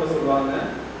மெமோரியல் ஸ்டோன் சொல்லுவாங்க.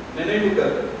 நினைவு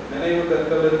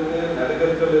கற்கள் இருக்கு,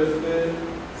 நடுகற்கள் இருக்கு,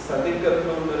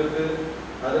 சதிக்கற்கள் ஒன்று இருக்கு,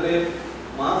 அதுலேயே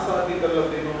மாசாதிகள்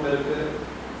அப்படின்னு ஒன்று இருக்கு.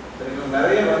 சரிங்களா,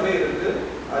 நிறைய வகை இருக்கு.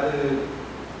 அது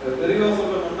விரிவாக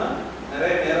சொல்லணும்னா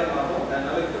நிறைய நேரம் ஆகும்.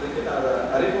 அதனால இப்போதைக்கு நான் அதை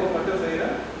அறிமுகம் மட்டும்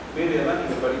செய்கிறேன். மீடியெல்லாம்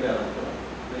நீங்கள் படிக்க ஆரம்பிக்கலாம்.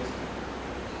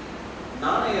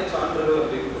 நாணய சான்றுகள்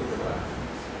அப்படின்னு கொடுத்துருக்காங்க.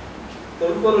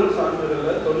 தொல்பொருள்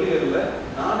சான்றுகளில் தொல்லியலில்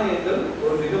நாணயங்கள்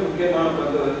ஒரு மிக முக்கியமான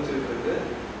பங்கு வகிச்சுட்டு இருக்கு.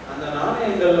 அந்த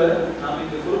நாணயங்கள்ல நாம்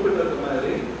இங்க குறிப்பிட்டிருக்க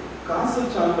மாதிரி காசு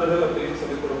சான்றுகள் அப்படின்னு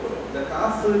சொல்லி குறிப்பிடுறோம். இந்த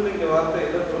காசுன்னு இங்க வார்த்தை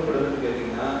எதை குறிப்பிடுதுன்னு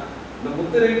கேட்டீங்கன்னா இந்த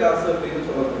முத்திரை காசு அப்படின்னு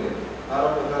சொல்லக்கூடியது.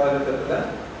 ஆரம்ப காலகட்டத்துல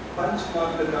பஞ்ச்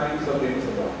மார்க் காயின்ஸ் அப்படின்னு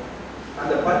சொல்லுவாங்க.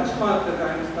 அந்த பஞ்ச் மார்க்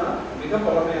காயின்ஸ் தான் மிக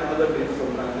பழமையானது அப்படின்னு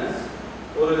சொல்றாங்க.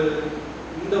 ஒரு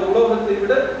இந்த உலோகத்தை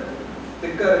விட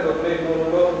திக்கா இருக்கக்கூடிய இன்னொரு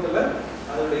உலோகத்துல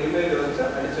அதோட இமேஜ் வச்சு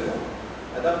அடிச்சிருவாங்க.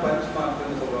 அதான் பஞ்ச்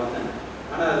மார்க்னு சொல்லுவாங்க.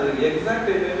 ஆனா அது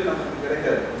எக்ஸாக்ட் இமேஜ் நமக்கு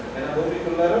கிடைக்காது. ஏன்னா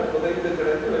பூமிக்குள்ளார புதைந்து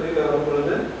கிடக்கு, வெளியில வரும்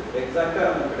பொழுது எக்ஸாக்டா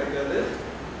நமக்கு கிடைக்காது.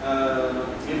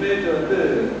 இமேஜ் வந்து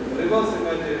ரிவர்ஸ்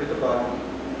இமேஜ் எடுத்து பார்க்கணும்.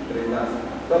 சரிங்களா?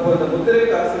 அப்போ இந்த முத்திரை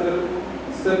காசுகள்,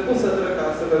 செப்பு சதுர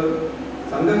காசுகள்,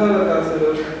 சங்ககால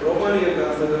காசுகள், ரோமானிய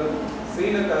காசுகள்,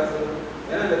 சீன காசுகள்,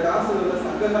 ஏன்னா இந்த காசுகள்ல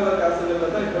சங்ககால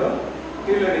காசுகள்ல தான் இப்போ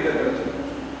கீழடிக்க கிடைச்சிருக்கு.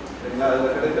 சரிங்களா?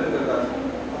 அதுல கிடைத்திருக்க காசு.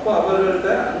 அப்போ அவர்கள்ட்ட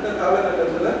அந்த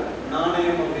காலகட்டத்துல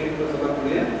நாணயம் அப்படின்னு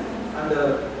சொல்லக்கூடிய அந்த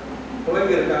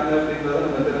புலங்கி இருக்காங்க அப்படின்றத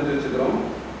நம்ம தெரிஞ்சு வச்சுக்கிறோம்.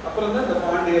 அப்புறம் தான் இந்த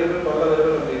பாண்டியர்கள்,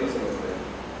 பல்லவர்கள் அப்படின்னு சொல்லக்கூடிய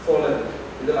சோழர்.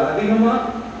 இதுல அதிகமா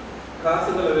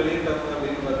காசுகளை வெளியிட்டவங்க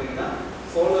அப்படின்னு பார்த்தீங்கன்னா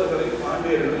சோழர்களையும்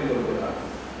பாண்டியர்களையும் கொடுக்குறாங்க.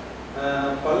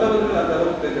 பல்லவர்கள் அந்த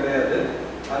அளவுக்கு கிடையாது.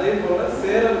 அதே போல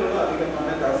சேரர்களும் அதிகமான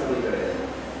காசுகள் கிடையாது.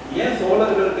 ஏன்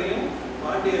சோழர்கள்ட்டையும்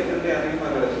பாண்டியர்கள்ட்டையும்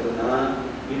அதிகமாக கிடைச்சதுன்னா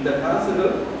இந்த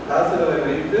காசுகளை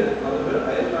வைத்து அவர்கள்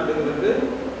அயல் நாடுகளுக்கு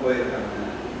போயிருக்காங்க.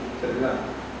 சரிங்களா?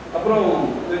 அப்புறம்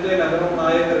விஜயநகரம்,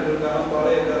 நாயக்கர்கள் காலம்,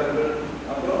 பாளையக்காரர்கள்,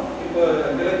 அப்புறம் இப்போ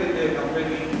கிழக்கிந்திய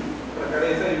கம்பெனி,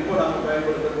 கடைசியாக இப்போ நாம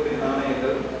பயன்படுத்தக்கூடிய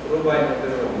நாணயங்கள், ரூபாய்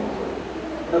மட்டும் வரும்.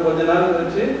 இன்னும் கொஞ்ச நாள்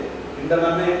கழிச்சு இந்த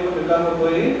நாணயங்களும் இல்லாமல்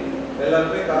போய்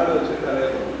எல்லாருமே கார்டு வச்சு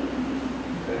கலையிடும்.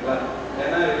 சரிங்களா?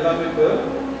 ஏன்னா எல்லாமே இப்போ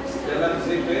எல்லாம்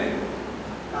ஜிபே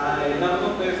எல்லாமே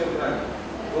பே சொல்கிறாங்க.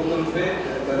 கூகுள் பே,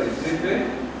 சாரி ஜிபே,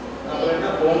 அப்புறம் என்ன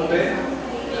ஃபோன்பே,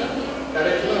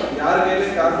 கடைசியில் யார்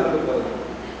கையிலையும் காசு இருக்க போகுது.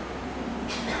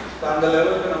 அந்த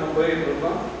லெவலுக்கு நம்ம போயிட்டு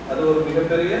இருக்கோம். அது ஒரு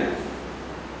மிகப்பெரிய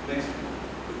நெக்ஸ்ட்.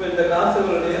 இப்போ இந்த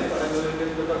காசுகளுடைய படங்களுக்கு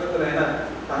இந்த பக்கத்தில் என்ன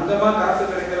தங்கமாக காசு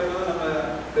கிடைக்கிறப்போ நம்ம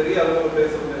பெரிய அளவில்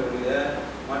பேசுறதே ஒழிய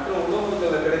மற்ற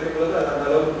உலோகங்களில் கிடைக்கும் பொழுது அது அந்த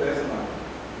அளவுக்கு பேச மாட்டோம்.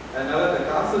 அதனால இந்த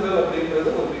காசுகள் அப்படின்றது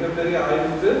ஒரு மிகப்பெரிய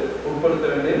ஆய்வுக்கு உட்படுத்த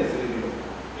வேண்டிய செய்திகள்.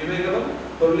 இவைகளும்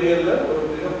தொல்லியல்ல ஒரு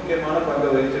மிக முக்கியமான பங்கை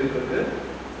வகிச்சிட்டு இருக்கு.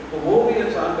 இப்போ ஓவிய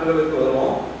சான்றுகளுக்கு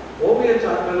வரும். ஓவிய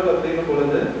சான்றுகள் அப்படிங்கும்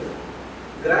பொழுது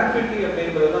கிராஃபிட்டி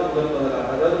அப்படின்றது தான் முதலாக,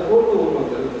 அதாவது கோடு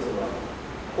உருவங்கள் சொல்லுவாங்க.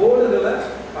 கோடுகளை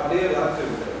அப்படியே வரைச்சி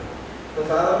விடுறது. இப்போ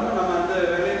சாதாரணமாக நம்ம அந்த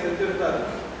வேலையை செஞ்சுருக்காரு.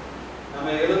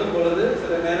 நம்ம எழுதும் பொழுது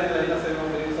சில நேரங்கள் என்ன செய்வோம்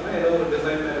அப்படின்னு சொன்னால் ஏதோ ஒரு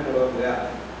டிசைன் மேலே போடுவோம் இல்லையா?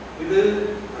 இது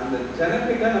அந்த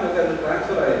ஜெனட்டிக்காக நமக்கு அது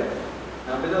டிரான்ஸ்ஃபர் ஆயிடும்.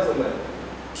 நான் அப்படிதான் சொல்லுவேன்.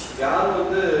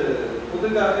 யாரும்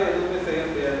புதுக்காக எதுவுமே செய்ய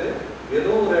முடியாது.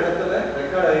 ஏதோ ஒரு இடத்துல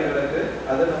ரெக்கார்ட் ஆகி கிடக்கு,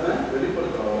 அதை நம்ம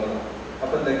வெளிப்படுத்துறோம், அவ்வளோதான்.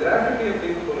 அப்போ இந்த கிராஃபிட்டி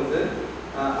அப்படிங்கும் பொழுது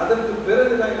அதற்கு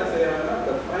பிறகுதான் என்ன செய்யறாங்கன்னா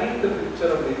இந்த ஃபைண்ட்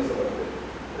பிக்சர் அப்படின்னு சொல்றது,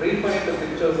 ரீஃபைண்ட்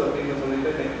பிக்சர்ஸ் அப்படின்னு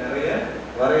சொல்லிட்டு இன்னைக்கு நிறைய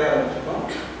வரைய ஆரம்பிச்சிட்டோம்.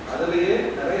 அதுலேயே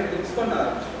நிறைய மிக்ஸ் பண்ண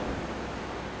ஆரம்பிச்சிட்டோம்.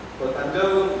 இப்போ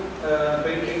தஞ்சாவூர்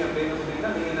பெயிண்டிங் அப்படின்னு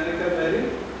சொன்னீங்கன்னா நீங்க நினைக்கிற மாதிரி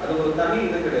அது ஒரு தனி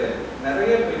இது கிடையாது.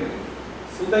 நிறைய பெயிண்டிங்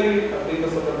சுதை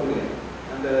அப்படின்னு சொல்லக்கூடிய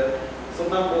அந்த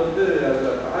சுண்ணாம்பு அதுல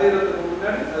 1000க்கு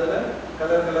முன்னாடி அதுல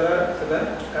கலர் கலரா சில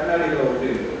கண்ணாடிகளை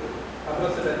ஒட்டி இருக்கு.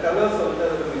 அப்புறம் சில கலர்ஸ்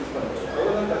அதுல மிக்ஸ் பண்றது,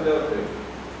 அவ்வளவுதான் தஞ்சாவூர் பெயிண்டிங்.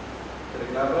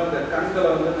 சரிங்களா? அப்புறம் அந்த கண்களை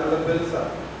நல்ல பெருசா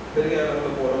பெரிய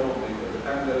அளவில் போடணும் அப்படிங்கிறது,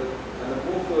 கண்கள் அந்த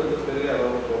மூக்கு பெரிய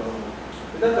அளவில் போடணும்.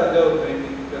 இதான் தஞ்சாவூர்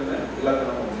பெயிண்டிங்க்கு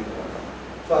இலக்கணம் அப்படிங்கிறாங்க.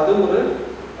 ஸோ அது ஒரு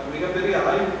மிகப்பெரிய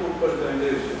ஆய்வுக்கு உட்படுத்த வேண்டிய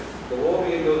விஷயம், இந்த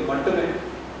ஓவியங்கள் மட்டுமே.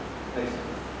 நெக்ஸ்ட்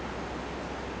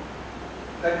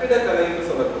கட்டிடக்கலைன்னு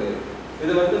சொல்லக்கூடியது,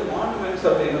 இது மானுமெண்ட்ஸ்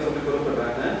அப்படின்னு சொல்லி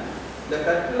குறிப்பிடுறாங்க. இந்த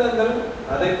கட்டிடங்கள்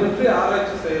அதை பற்றி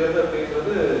ஆராய்ச்சி செய்யறது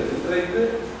அப்படின்றது இன்றைக்கு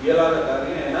இயலாத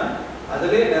காரியம். ஏன்னா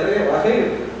அதிலே நிறைய வகை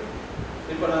இருக்கு.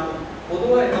 இப்போ நாம்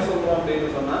பொதுவாக என்ன சொல்றோம் அப்படின்னு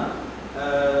சொன்னா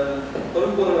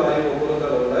தொல்பொருள் ஆய்வு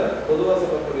பொறுத்தளவில் பொதுவாக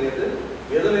சொல்லக்கூடியது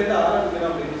எதுலேருந்து ஆரம்பிக்கணும்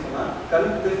அப்படின்னு சொன்னா கல்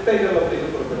திட்டைகள்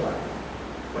அப்படின்னு குறிப்பிடுறாங்க.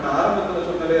 இப்போ நான் ஆரம்பத்தில்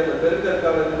சொன்னாலே அந்த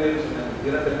பெருங்கற்கால சொன்னேன்,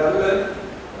 2 கல்லை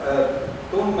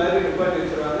தூண் மாதிரி நிப்பாட்டி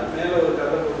வச்சிருவாங்க, மேலே ஒரு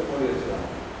கல்லை போட்டு மூடி வச்சிருவாங்க.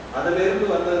 அதுல இருந்து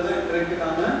வந்ததுதான் இன்றைக்கு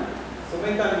நாம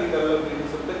சுமைதாங்கி கல்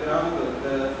அப்படின்னு சொல்லிட்டு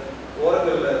கிராமங்கள்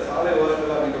ஓரங்கள்ல சாலை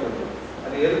ஓரங்கள் அமைக்கப்பட்டோம்.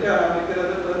 அது எதுக்காக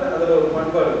அமைக்கிறதுன்றது அதுல ஒரு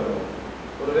பண்பாடு இருக்கும்.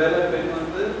 ஒருவேளை பெண்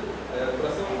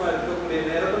பிரசவமா இருக்கக்கூடிய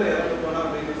நேரத்துல இறந்து போனா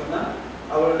அப்படின்னு சொன்னா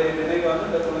அவளுடைய நினைவாக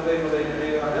இந்த குழந்தைகளுடைய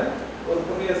நினைவாக ஒரு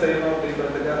புண்ணிய செய்யணும்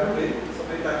அப்படின்றதுக்காக அப்படி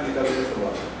சுமைதாங்கி கல்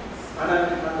சொல்லுவாங்க. ஆனா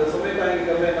அந்த சுமைதாங்கி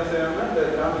கல்ல என்ன செய்வாங்கன்னா இந்த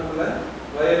கிராமத்துல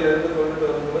வயல்ல இருந்து கொண்டுட்டு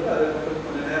வரும்போது அதை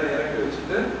கொஞ்சம் நேரம் இறக்கி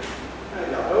வச்சுட்டு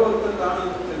யாரோ ஒருத்தர்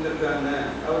தானம் செஞ்சிருக்காங்க,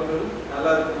 அவர்கள்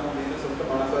நல்லா இருக்கணும் அப்படின்னு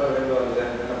சொல்லிட்டு மனசார வேண்டுவாங்க.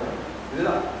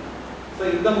 இதுதான். ஸோ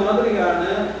இந்த மாதிரியான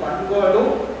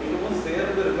பண்பாடும் இன்னமும்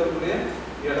சேர்ந்து இருக்கக்கூடிய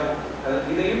இடம். அது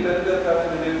இதையும் பெருங்கற்கால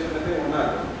நினைவு சின்னத்தையும் ஒன்றா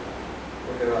இருக்கும்.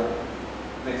 ஓகேவா?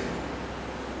 நெக்ஸ்ட்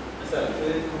சார்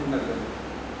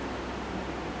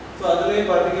ஸோ அதுலேயே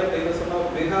பார்த்தீங்க அப்படின்னு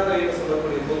சொன்னால் விகாரைன்னு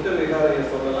சொல்லக்கூடிய புத்த விகாரையை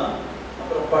சொல்லலாம்.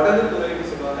 அப்புறம் படகு துறைன்னு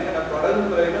சொல்லுவாங்க. ஏன்னா படகு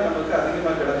துறை தான் நமக்கு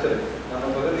அதிகமாக கிடைச்சிருக்கு, நம்ம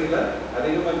பகுதியில்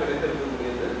அதிகமாக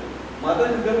கிடைத்திருக்கக்கூடியது.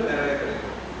 மதகுகள் நிறைய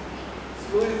கிடைக்கும்.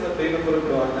 ஸ்லூயிஸ் அப்படின்னு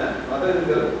குறிப்பிடுவாங்க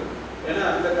மதகுகள். ஏன்னா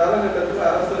அந்த காலகட்டத்தில்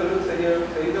அரசர்கள்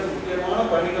செய்த முக்கியமான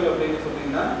பணிகள் அப்படின்னு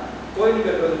சொன்னீங்கன்னா கோயில்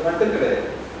கட்டுறது மட்டும் கிடையாது.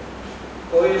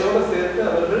 கோயிலோடு சேர்த்து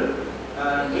அவர்கள்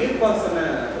நீர்ப்பாசன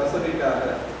வசதிக்காக,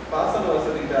 பாசன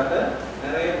வசதிக்காக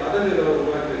நிறைய மதகுகளை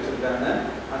உருவாக்கி வச்சிருக்காங்க.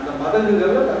 அந்த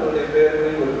மதகுகளில் தங்களுடைய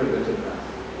பெயர்களையும் குறிப்பிட்டு வச்சிருக்காங்க.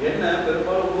 என்ன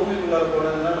பெரும்பாலும் பூமிக்குள்ளார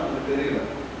போனதுன்னா நமக்கு தெரியல.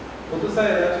 புதுசா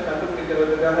ஏதாச்சும்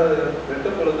கண்டுபிடிக்கிறதுக்காக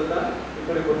வெட்டும் பொழுதுதான்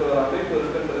இப்படிப்பட்ட ஒரு அமைப்பு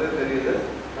இருக்குன்றதே தெரியுது.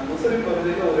 முசிறி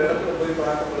பகுதியில் ஒரு இடத்துல போய்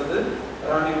பார்க்கும் பொழுது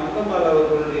ராணி மங்கம்மாள்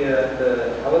அவர்களுடைய இந்த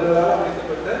அவர்களால்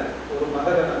அமைக்கப்பட்ட ஒரு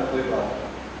மதகை நாங்கள் போய் பார்த்தோம்.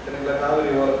 சரிங்களா?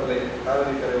 காவிரி ஓரத்துல,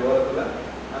 காவிரி கரை ஓரத்துல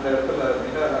அந்த இடத்துல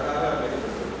மிக அழகாக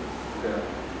அமைக்கப்பட்டது.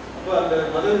 அப்போ அந்த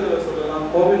மதகுகளை சொல்லலாம்,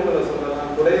 கோவில்களை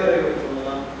சொல்லலாம், குடைவரைகளை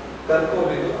சொல்லலாம்,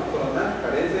 கற்கோவில்கள், அப்புறம் தான்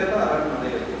கடைசியாக தான் அரண்மனை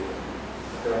இருக்கு.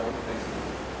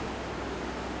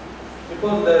 இப்போ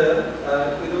இந்த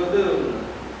இது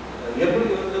எப்படி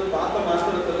பார்த்த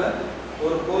மாத்திரத்துல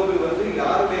ஒரு கோவில்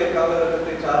யாருடைய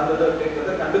காலகட்டத்தை சார்ந்தது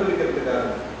அப்படின்றத கண்டுபிடிக்கிறதுக்காக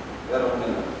வேற ஒண்ணு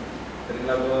இல்லை.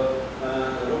 சரிங்களா? இப்போ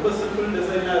ரொம்ப சிம்பிள்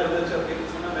டிசைனா இருந்துச்சு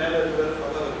அப்படின்னு சொன்னா மேல இருக்கிறது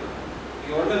சொல்ல இருக்கு.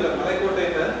 நீங்க ஒண்ணு இல்லை,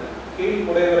 மலைக்கோட்டையில கீழ்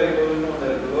குடைவரை கோவில்னு ஒண்ணு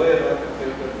இருக்கு, லோயர்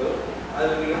இருக்கிறது.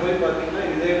 போய் பார்த்தீங்கன்னா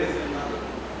இதே டிசைன் தான்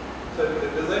இருக்கும். ஸோ இப்படி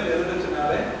டிசைன்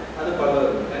இருந்துச்சுனாலே அது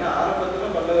பல்லவர்கள். ஏன்னா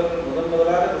ஆரம்பத்தில் பல்லவர்கள்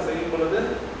முதலாக அதை செய்யும் பொழுது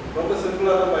ரொம்ப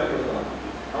சிம்பிளாக தான் பயன்படுத்தலாம்.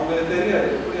 அவங்களுக்கு தெரியாது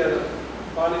எப்படி அதை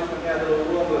பாலிஷ் பண்ணி அதில்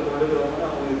உருவங்களை கொடுக்குறோம்னு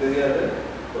அவங்களுக்கு தெரியாது.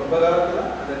 ரொம்ப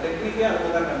காலத்தில் அந்த டெக்னிக்கே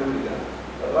அவங்க தான் கண்டுபிடிக்கிறாங்க.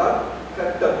 ராக்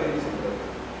கட் அப்படின்னு சொல்றது,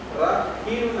 ராக்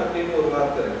ஹீவ் அப்படின்னு ஒரு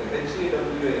வார்த்தை இருக்கு,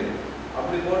 HEWN.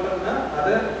 அப்படி போட்டோம்னா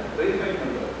அதை ரீஃபைன்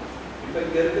பண்றது. இப்போ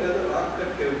இங்கே இருக்கிறது ராக்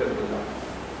கட் கேட்கறது தான்.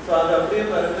 ஸோ அது அப்படியே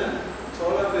பாருங்க,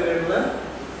 சோழ பீரியட்ல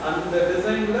அந்த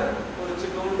டிசைன்ல ஒரு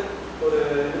சின்னோண்டு ஒரு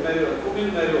இது மாதிரி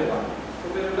குமிழ் மாதிரி வைப்பாங்க.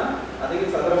 குமிழ்னா அதிக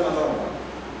சதுரமாக தான் வைப்பாங்க.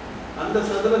 அந்த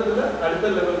சதுரத்துல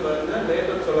அடுத்த லெவல் பாருங்க,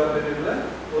 லேட்டர் சோழ பீரியட்ல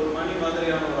ஒரு மணி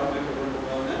மாதிரியான ஒரு அமைப்பு கொண்டு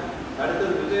போவாங்க.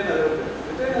 அடுத்தது விஜயநகர பீரியட்.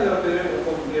 விஜயநகர பீரியட்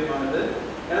ரொம்ப முக்கியமானது.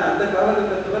 ஏன்னா அந்த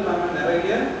காலகட்டத்தில் நம்ம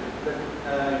நிறைய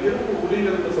இரும்பு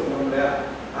உளிகள்னு சொல்றோம் இல்லையா,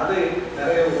 அதை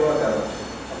நிறைய உருவாக்க ஆரம்பிச்சோம்.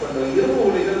 அப்போ இந்த இரும்பு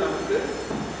உளிகள் நமக்கு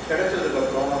கிடைச்சதுக்கு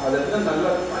அப்புறம் அதை வந்து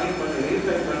நல்லா ஃபைன் பண்ணி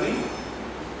ரீஃபைன் பண்ணி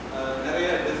நிறைய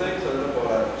டிசைன்ஸ் அதில் போட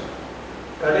ஆரம்பிச்சோம்.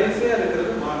 கடைசியாக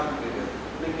இருக்கிறது மாடர்ன் பீரியட்.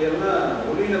 இன்னைக்கு எல்லாம்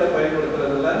ஒளிகளை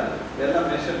பயன்படுத்துறதுல எல்லாம்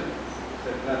மெஷின்.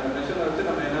 சரிங்களா, அந்த மெஷினை வச்சு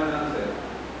நம்ம என்ன வேணாலும் செய்யலாம்.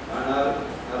 ஆனால்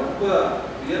ரொம்ப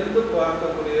வியந்து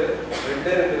பார்க்கக்கூடிய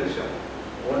ரெண்டே விஷயம்.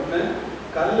 ஒன்று,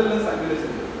 கல்லில் சங்கிலி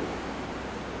செஞ்சிருக்கு.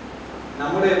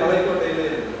 நம்முடைய மலைக்கோட்டையிலே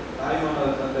இருக்கு,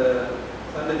 தாய்மானவர் அந்த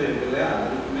சன்னதி இருக்கு இல்லையா,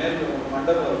 அதுக்கு மேல்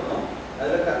மண்டபம் இருக்கும்,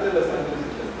 அதில் கல்லில் சங்கிலி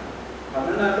செஞ்சிருக்கு.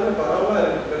 தமிழ்நாட்டில் பரவாயில்ல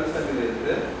இருக்கு, கல் சங்கிலி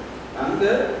இருக்கு.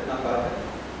 அங்கே நான் பார்த்தேன்.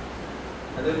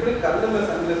 அது எப்படி கல்லில்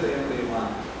சங்கிலி செய்ய முடியுமா?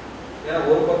 ஏன்னா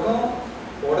ஒரு பக்கம்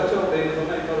உடைச்சோம் அப்படின்னு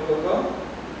சொன்னால் இன்னொரு பக்கம்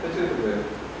பிச்சுட்டு போயிடும்.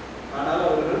 ஆனாலும்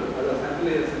அவர்கள் அதை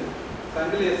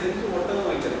சங்கிலியை செஞ்சு ஒட்டவும்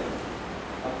வைக்கிறாங்க.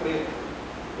 அப்படி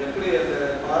எப்படி அந்த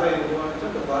பாறை உருவானுச்சோ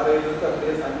அந்த பாறையிலிருந்து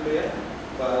அப்படியே சங்கிலியை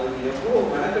எவ்வளோ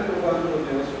மெனக்கெட்டு இருப்பாங்கன்னு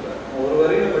கொஞ்சம் யோசிச்சுருக்காரு. ஒரு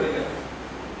வரியில படிக்கிறேன்.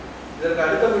 இதற்கு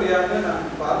அடுத்தபடியாக நான்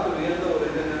பார்த்து வியந்த ஒரு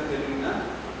இது என்னன்னு கேட்டீங்கன்னா,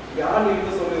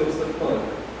 யாழின்னு சொல்லி ஒரு சிற்பம்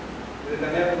இருக்கு. இது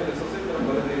கன்னியாகுமரி சுசீந்திரம்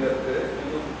பகுதியில் இருக்கு.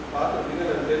 நீங்கள் பார்த்துருப்பீங்க,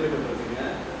 அதை கேள்விப்பட்டிருக்கீங்க.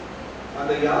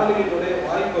 அந்த யாழியினுடைய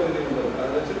வாய்ப்பகுதி ஒன்று இருக்கு,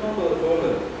 அதில் சின்ன ஒரு தோல்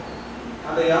இருக்கு.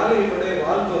 அந்த யாழியினுடைய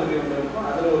வால் பகுதி ஒன்று இருக்கும்,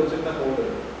 அதில் ஒரு சின்ன தோல்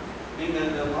இருக்கு. நீங்கள்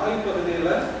அந்த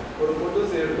வாய்ப்பகுதியில் ஒரு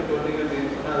குண்டூசி எடுத்து போட்டீங்க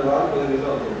அப்படின்னு சொன்னால் அது வால்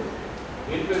பகுதியில் வந்துடும்.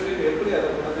 இன்ஃபெக்டிவ் எப்படி அதை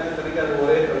கொடுங்க தெரியும், அது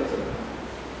ஒரே கல்ச்சர்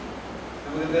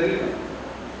நமக்கு தெரியணும்.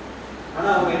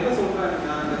 ஆனால் அவங்க என்ன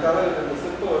சொல்றாங்கன்னா, அந்த அந்த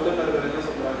சிற்ப வல்லுநர்கள் என்ன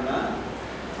சொல்றாங்கன்னா,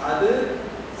 அது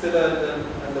சில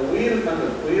அந்த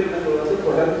உயிரினங்கள் வந்து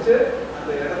தொடர்ந்து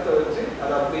அந்த இடத்த வச்சு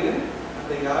அதை அப்படியே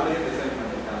அந்த யாழையை டிசைன்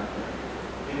பண்ணிட்டாங்க.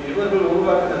 இது இவர்கள்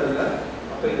உருவாக்குனதில்லை.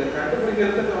 அப்போ இதை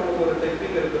கண்டுபிடிக்கிறதுக்கு அவங்களுக்கு ஒரு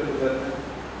டெக்னிக் இருக்கிறது பாருங்க.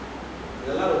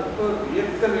 இதெல்லாம் ரொம்ப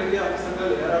வியக்க வேண்டிய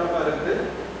அம்சங்கள் ஏராளமாக இருக்குது.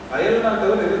 அயல்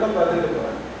நாட்டவர் இதெல்லாம் பார்த்துட்டு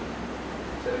போறாங்க.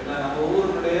 சரிங்களா, நம்ம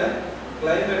ஊருடைய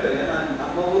கிளைமேட், ஏன்னா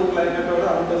நம்ம ஊர் கிளைமேட்டோட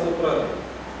அவங்க சூப்பராக இருக்கும்.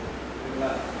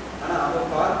 சரிங்களா, ஆனால் அவங்க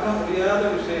பார்க்க முடியாத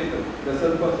விஷயங்கள், இந்த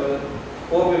சிற்பங்கள்,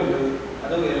 கோவில்கள்,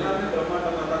 அதுவும் எல்லாமே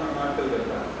பிரம்மாண்டமாக தான் நம்ம நாட்டில்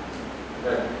இருக்கிறாங்க.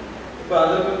 இப்போ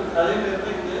அதே மாதிரி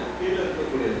தான் இங்கே கீழே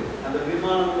இருக்கக்கூடியது அந்த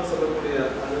விமானம்னு சொல்லக்கூடிய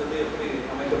அது வந்து எப்படி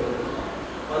அமைக்கப்பட்டிருக்கும்.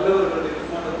 பல்லவர்களுடைய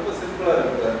விமானம் ரொம்ப சிம்பிளாக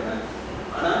இருக்கிறாங்க.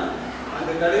 ஆனால்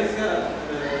அங்கே கடைசியாக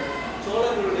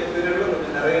சோழர்களுடைய பீரியடில்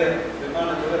கொஞ்சம் நிறைய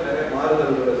விமானங்களில் நிறைய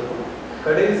மாறுதல்கள் இருக்கும்.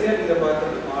 கடைசியாக நீங்கள்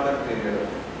பார்க்கறது மாடர்ன்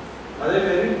பீரியட்.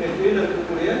 அதேமாரி இங்கே கீழே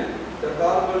இருக்கக்கூடிய இந்த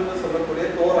கார்பல்னு சொல்லக்கூடிய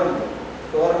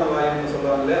தோரண வாயுன்னு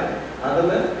சொல்லுவாங்க இல்லையா,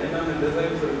 அதில் என்னென்ன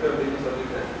டிசைன்ஸ் இருக்குது அப்படின்னு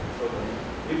சொல்லிட்டு சொல்கிறேன்.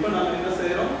 இப்போ நாம் என்ன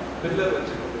செய்கிறோம், பில்லர்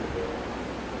வச்சு கொண்டிருக்கிறோம்.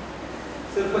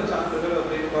 சிற்ப சான்றுகள்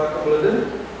அப்படின்னு பார்க்கும் பொழுது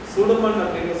சுடுமண்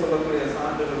அப்படின்னு சொல்லக்கூடிய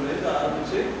சான்றுகள்லேருந்து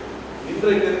ஆரம்பித்து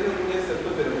இன்றைக்கு இருக்கக்கூடிய சிற்ப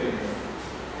பெருமைகள்.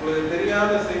 உங்களுக்கு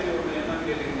தெரியாத செய்தி ஒன்று என்னன்னு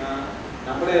கேட்டீங்கன்னா,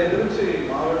 நம்முடைய திருச்சி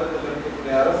மாவட்டத்தில்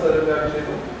இருக்கக்கூடிய அரசு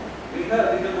அருங்காட்சியகம் மிக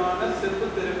அதிகமான சிற்ப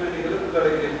திருமணிகளை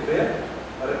உள்ளடக்கக்கூடிய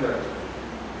அருங்காட்சியகம்.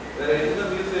 வேற எந்த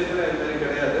மியூசியத்தில் இது மாதிரி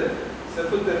கிடையாது.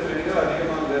 சிற்ப திருமணிகள்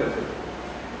அதிகமாக இருக்கு.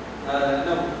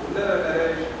 இன்னும் உள்ள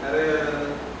நிறைய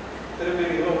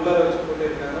திருமணிகளும் உள்ள வச்சு கொண்டே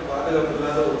இருக்காங்க. பாதுகாப்பு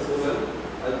இல்லாத ஒரு சூழல்.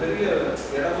 அது பெரிய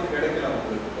இடமும் கிடைக்கலாம்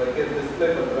உங்களுக்கு வைக்க டிஸ்பிளே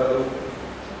பண்ணுற அளவுக்கு.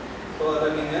 ஸோ அதை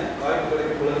நீங்கள் வாய்ப்பு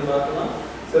கிடைக்கும் பொழுது பார்க்கலாம்.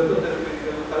 சிற்ப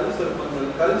திருமணிகள்,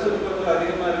 கல் சிற்பங்கள்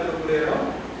அதிகமாக இருக்கக்கூடிய இடம்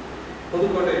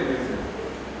புதுக்கோட்டை மியூசியம்.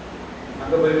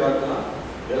 அங்கே போய் பார்க்கலாம்.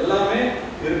 எல்லாமே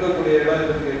இருக்கக்கூடிய இடம்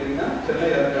எதுன்னு கேட்டீங்கன்னா சென்னை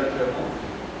அருங்காட்சியகம்.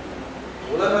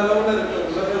 உலக அளவில்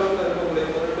இருக்கக்கூடிய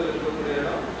பொருட்கள் இருக்கக்கூடிய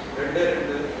இடம் ரெண்டே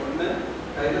ரெண்டு. ஒன்று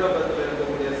ஹைதராபாத்தில்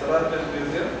இருக்கக்கூடிய சலார்ஜங்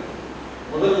மியூசியம்.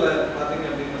 முதல்ல பார்த்தீங்க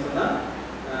அப்படின்னு சொன்னால்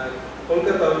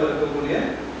கொல்கத்தாவில் இருக்கக்கூடிய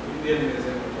இந்தியன்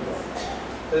மியூசியம் சொல்லுவாங்க.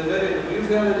 இது மாதிரி இந்த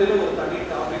மியூசியாலஜியில் ஒரு தனி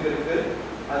டாபிக் இருக்கு.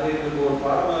 அது எங்களுக்கு ஒரு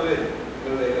பாடமாகவே இருக்கு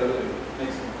எங்களுடைய கல்வி.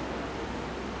 நெக்ஸ்ட்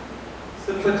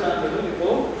சிற்ப சான்றுகள். இப்போ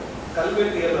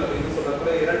கல்வெட்டியல் அப்படின்னு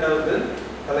சொல்லக்கூடிய இரண்டாவது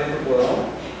தலைப்பு போகிறோம்.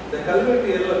 இந்த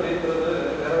கல்வெட்டியல் அப்படின்றது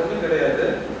வேற ஒன்றும் கிடையாது.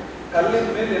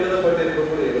 கல்லின் மேல்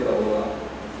எழுதப்பட்டிருக்கக்கூடிய எழுத்து, அவ்வளவுதான்.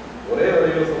 ஒரே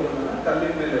வழியில் சொல்லணும்னா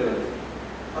கல்லின் மேல் எழுது.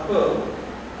 அப்போ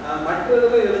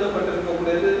மற்றதுல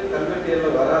எழுதப்பட்டிருக்கக்கூடியது கல்வெட்டியல்ல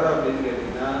வராதா அப்படின்னு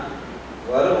கேட்டீங்கன்னா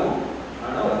வரும்,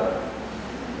 ஆனா வராது.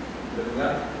 சரிங்களா?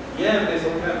 ஏன் அப்படி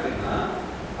சொல்றேன் அப்படின்னா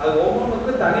அது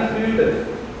ஒவ்வொன்றுக்கும் தனி ஃபீல்டு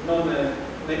இருக்கு. இன்னொன்று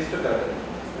நெக்ஸ்ட் காட்டு,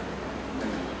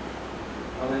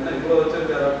 அவங்க என்ன இவ்வளோ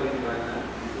வச்சிருக்காரு அப்படிங்கிறாங்க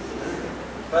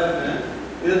பாருங்க.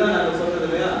 இதுதான் நாங்கள் சொல்றது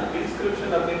இல்லையா,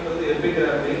 இன்ஸ்கிரிப்ஷன் அப்படின்றது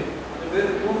எபிகிராஃபி. அந்த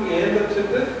பேர் தூங்கி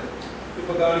ஏந்திரிச்சுட்டு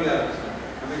இப்போ கவனிக்க ஆரம்பிச்சிட்டாங்க.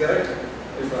 நம்ம கரெக்ட்.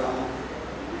 இப்போ ஆமாம்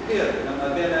முடியாது, நம்ம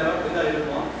மத்திய நேரம் அப்படிதான்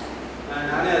இருப்போம்.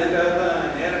 நானே அதுக்காக தான்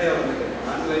நேரடியாக வந்துட்டேன்.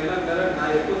 ஆன்லைன்னா நேரம்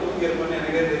நான் எப்போ தூங்கியிருப்பேன்னு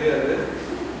எனக்கே தெரியாது.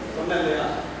 சொன்னேன் இல்லையா,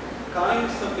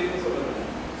 காயின்ஸ் அப்படின்னு சொல்லுங்க.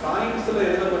 காயின்ஸில்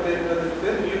எழுதப்பட்டிருக்கிறதுக்கு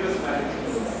பேர் நியூமிஸ்மேட்டிக்ஸ்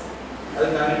சொல்லுவாங்க. அது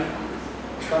நான்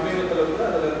சமீபத்தில் கூட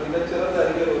அதில் மிகச்சிறந்த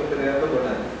அறிஞர் ஒருத்தர்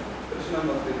இறந்துபட்டார்.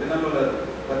 கிருஷ்ணமூர்த்தி தினமலர்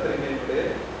பத்திரிகையினுடைய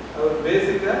அவர்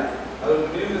பேசிக்காக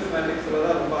அவருக்கு நியூமிஸ்மேட்டிக்ஸில்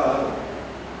தான் ரொம்ப ஆகும்.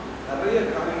 நிறைய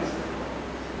காயின்ஸ்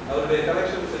அவருடைய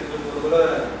கலெக்ஷன்ஸ் இருக்கும்போது கூட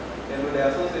என்னுடைய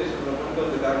அசோசியேஷனில் கொண்டு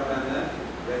வந்து காட்டினாங்க.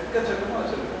 எக்கச்சக்கமாக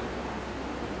வச்சுருக்கேன்.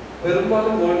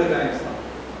 பெரும்பாலும் கோல்டு காயின்ஸ் தான்.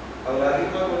 அவர்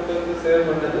அதிகமாக கொண்டு வந்து சேவ்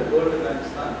பண்ணது கோல்டு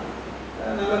காயின்ஸ் தான்.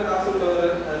 நல்லா காசு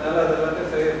உள்ளவர், அதனால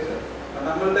அதெல்லாத்தையும் சேகரிச்சார்.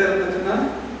 நம்மள்கிட்ட இருந்துச்சுன்னா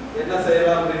என்ன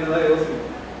செய்யலாம் அப்படின்னு தான் யோசிக்கும்.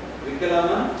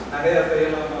 விற்கலாமா, நகையா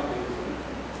செய்யலாமா அப்படின்னு சொல்லி.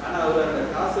 ஆனால் அவர் அந்த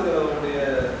காசுகளுடைய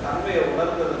தன்மையை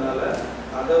உணர்ந்ததுனால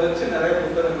அதை வச்சு நிறைய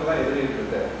புத்தகங்கள்லாம்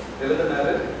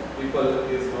எழுதினாரு. இப்போ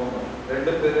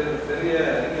ரெண்டு பேர் பெரிய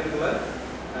அறிஞர்களை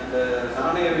அந்த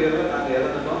நாணயவியலில் நாங்கள்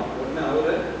எழுதணும். ஒன்று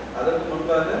அவரு, அதற்கு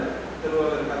முன்பாக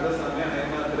திருவாரூர் கந்தசாமி,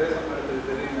 நேமா திரேசம் எடுத்து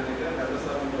தெரியும் நினைக்கிறேன்,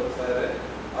 கந்தசாமி ஒரு சார்.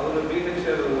 அவர்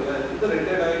பிஹெச்ஆர் இது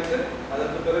ரிட்டையர்ட் ஆகிட்டு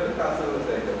அதற்கு பிறகு காசு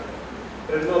சேர்க்கிறார்.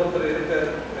 ரெண்டு ஒருத்தர் இருக்காரு,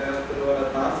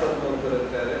 திருவாரூர் நாசர்னு ஒருத்தர்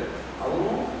இருக்காரு.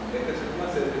 அவரும் எக்கச்சக்கமாக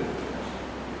சேர்த்து.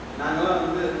 நாங்களாம்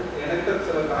வந்து எனக்கு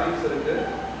சில காயின்ஸ் இருக்கு.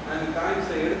 நாங்கள்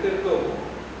காயின்ஸை எடுத்துட்டு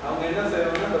அவங்க என்ன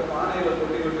செய்வாங்கன்னா அந்த பானையில்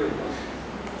கொட்டி கொட்டி வைப்பாங்க.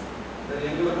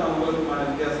 எங்களுக்கும் அவங்களுக்குமான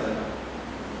வித்தியாசம் இல்லை.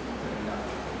 சரிங்களா?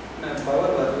 நான்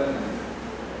பவர் வரலன்னு நினைக்கிறேன்.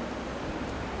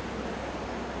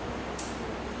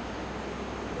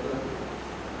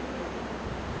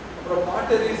 அப்புறம்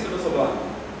பாட்டரிஸ்ன்னு சொல்லுவாங்க.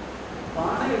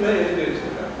 பானையில எழுதி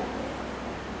வச்சிருக்காங்க.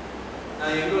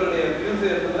 நான் எங்களுடைய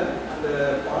மியூசியத்துல அந்த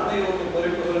பானையோட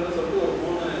பொறிப்புகள்னு சொல்லிட்டு ஒரு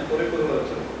 3 பொறிப்புகள்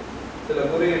வச்சிருக்கோம். சில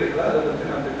குறியீடுகளை அதை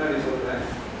பற்றி நான் பின்னாடி சொல்றேன்.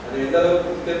 அது எந்த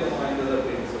அளவுக்கு முக்கியத்துவம் வாய்ந்தது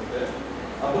அப்படின்னு சொல்லிட்டு.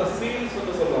 அப்புறம் சீல்ஸ்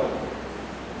வந்து சொல்லுவாங்க,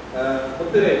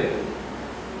 முத்திரை.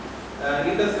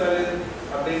 இண்டஸ் வேலி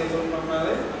அப்படின்னு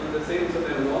சொல்லணும்னாலே இந்த சீல்ஸ்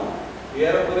எழுதுவோம்.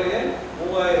 ஏறக்குறைய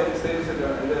 3000 சீல்ஸ்,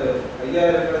 இது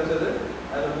 5000 கிடைச்சது.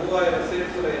 அது 3000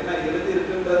 சீல்ஸ்ல என்ன எழுதி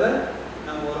இருக்குன்றத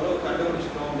நம்ம ஓரளவு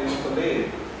கண்டுபிடிச்சிட்டோம் அப்படின்னு சொல்லி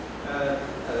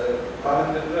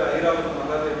பாலஞ்சென்று ஐராவத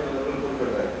மகாதேவன் அவர்கள்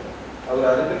குறிப்பிடுறாரு. அவர்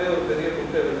அதுக்குன்னே ஒரு பெரிய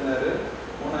புக்கு எழுதினாரு.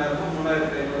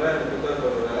 3000-3500 இந்த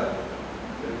புத்தகத்தோட வேலை.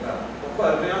 சரிங்களா? ரொம்ப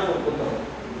அருமையான ஒரு புத்தகம்.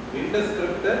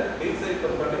 இண்டஸ்கிரிப்டை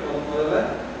டீசைஃபர் பண்ணி முதல்ல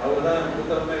அவர் தான்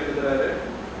புத்தகமே எழுதுறாரு.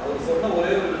 அவர் சொன்ன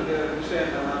ஒரே ஒரு விஷயம்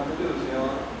என்னன்னா, புது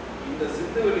விஷயம், இந்த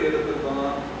சிந்துவெளி எழுத்துக்கும்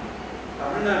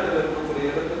தமிழ்நாட்டில் இருக்கக்கூடிய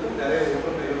எழுத்துக்கும் நிறைய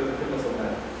ஒற்றுமைகள் இருக்குன்னு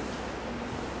சொன்னார்.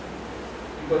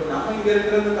 இப்போ நம்ம இங்க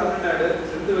இருக்கிறது தமிழ்நாடு,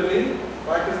 சிந்துவெளி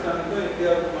பாகிஸ்தானுக்கும்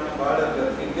இந்தியாவுக்குமான பார்டர்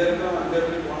இருக்கு. இங்க இருக்கோம் அங்க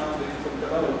எப்படி போனோம் அப்படின்னு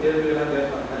சொல்லிட்டு ஒரு கேள்வியெல்லாம்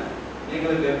கேட்பாங்க.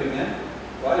 நீங்களும் கேட்பீங்க.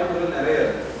 வாய்ப்புகள் நிறைய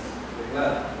இருக்கு. சரிங்களா?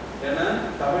 ஏன்னா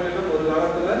தமிழிலும் ஒரு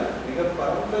காலத்துல மிக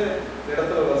பரந்த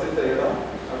இடத்துல வசித்த இடம்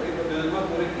அப்படின்னு கொஞ்சம் கொஞ்சமா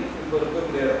குறுக்கி இப்போ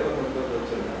இருக்கக்கூடிய இடத்துல கொண்டு வந்து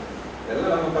வச்சிருக்காங்க.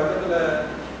 எல்லாம் நம்ம பக்கத்துல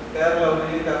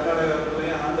கேரளாவிலையும்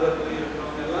கர்நாடகாவிலையும் ஆந்திரத்திலையும்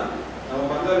இருக்கிறவங்க எல்லாம் நம்ம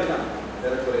பங்காளி தான்.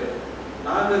 ஏறக்குறைய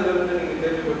நாகர்கள்னு நீங்க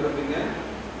கேள்விப்பட்டிருப்பீங்க.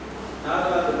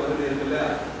 நாகாலாந்து பகுதி இருக்குல்ல,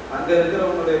 அங்க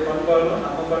இருக்கிறவங்களுடைய பண்பாடும்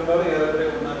நம்ம பண்பாடும்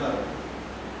ஏறக்குறைய ஒன்றா தான் இருக்கும்.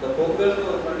 இந்த பொங்கல்னு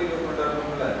ஒரு பண்டிகை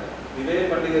கொண்டாடுறோம்ல, இதே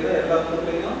பண்டிகை தான் எல்லா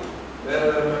ஊர்லையும் வேற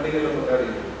வேற பண்டிகைகளை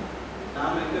கொண்டாடிக்கிறோம்.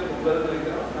 நாம இங்கே பொங்கல்னு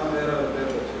வைக்கிறோம், நாம் வேற ஒரு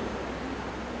பேர் வச்சுக்கிறோம்.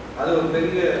 அது ஒரு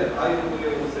பெரிய ஆய்வுக்குரிய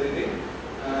ஒரு செய்தி.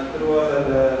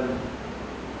 திருவாரூர்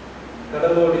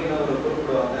கடலோடின்னு அவர்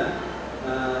குறிப்பிடுவாங்க.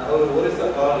 அவர் ஒரிசா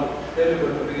பால்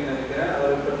கேள்விப்பட்டிருப்பீங்கன்னு நினைக்கிறேன்.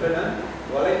 அவரை பற்றின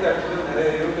வலைக்காட்சிகள் நிறைய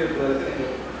யூடியூப்ல இருக்கு, நீங்க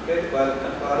கேட்டு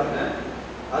பாருங்க.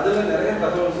 அதுல நிறைய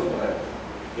தகவல் சொல்றாரு.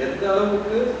 எந்த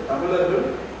அளவுக்கு தமிழர்கள்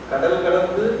கடல்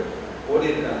கடந்து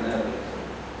ஓடி இருக்காங்க அப்படின்னு சொல்லி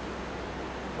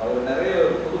அவர் நிறைய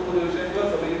புது புது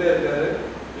விஷயங்களா சொல்லிக்கிட்டே இருக்காரு.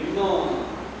 இன்னும்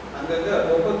அங்கங்க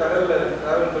அப்பப்போ கடல்ல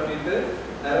டிராவல் பண்ணிட்டு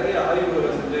நிறைய ஆய்வுகளை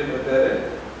செஞ்சுட்டு இருக்காரு.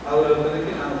 அவரை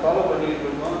இப்போதைக்கு நாங்கள் ஃபாலோ பண்ணிக்கிட்டு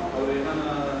இருக்கோம். அவர் என்னென்ன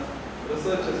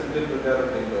ரிசர்ச் செஞ்சுட்டு இருக்காரு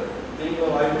அப்படிங்கிறார்.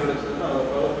 நீங்களும் வாய்ப்பு கிடைச்சதுன்னு அதை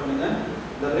ஃபாலோ பண்ணுங்க.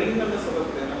 இந்த ரிங்னு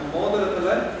சொல்றது நம்ம மோதிரத்துல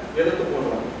எழுத்து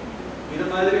போடுறோம். இது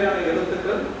மாதிரியான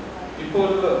எழுத்துக்கள் இப்போ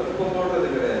போடுறது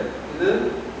கிடையாது. இது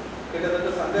கிட்டத்தட்ட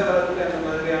சங்க காலத்துல அந்த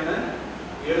மாதிரியான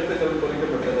எழுத்துக்கள்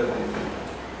பொறிக்கப்பட்டது அப்படின்னு.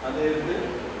 அது இருக்கு.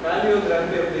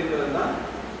 பேலியோகிராஃபி அப்படிங்கிறது தான்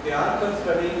தி art of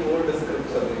studying old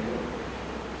scripts அப்படின்னு.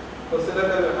 இப்போ சில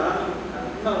நானும்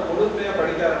இன்னும் முழுமையாக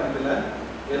படிக்க ஆரம்பிக்கல,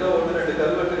 ஏதோ 1-2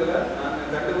 கல்வெட்டுகளை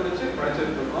நாங்கள் கண்டுபிடிச்சு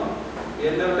படிச்சுட்டு இருக்கோம்.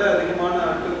 என்னை விட அதிகமான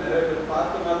ஆட்கள் நிறைய பேர்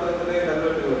பார்த்து மாத்திரத்திலேயே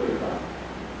கல்வெட்டுகள் வச்சுருக்கான்.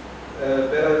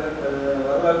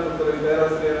 வரலாற்றுத்துறை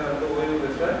பேராசிரியர் வந்து ஓய்வு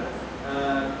பெற்ற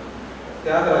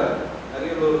தியாகராஜன்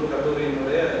அரியலூர்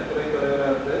கல்லூரியினுடைய துறை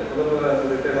தலைவராக இருந்து முதல்வராக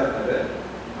ரிட்டையர்ட் ஆனாரு.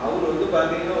 அவர் வந்து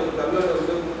பார்த்தீங்கன்னா ஒரு கல்வெட்டை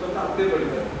வந்து கொடுத்தோம்னா அப்படியே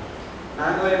படிப்பார்.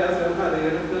 நாங்களாம் என்ன செய்யணும்னா அதை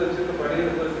எடுத்து வச்சுட்டு படி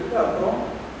எடுத்து வச்சுட்டு அப்புறம்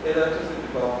ஏதாச்சும் செஞ்சு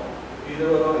பார்ப்போம். இது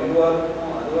வரும், இதுவாக இருக்குமோ,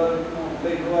 அதுவாக இருக்குமோ,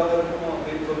 இல்லை இதுவாக இருக்குமோ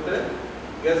அப்படின்னு சொல்லிட்டு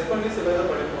கெஸ் பண்ணி சிலதை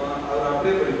படிப்போம். அவர்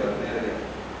அப்படியே படிப்பார் நேரடியாக.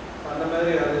 அந்த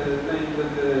மாதிரி அது இன்னும்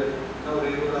எங்களுக்கு நான் ஒரு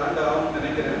 20 ஆண்டு ஆகும்னு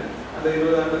நினைக்கிறேன். அந்த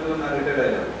 20 ஆண்டுக்கு நான் ரிட்டையர்ட்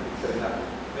ஆகிடுவேன். சரிங்களா?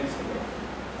 நெக்ஸ்ட்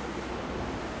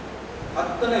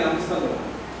அத்தனை அம்சங்களும்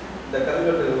இந்த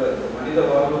கல்வெட்டுகள் இருக்கு. மனித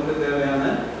வாழ்வுக்கு தேவையான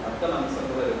அத்தனை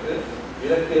அம்சங்களும் இருக்கு.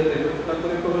 இலக்கியத்தை பற்றின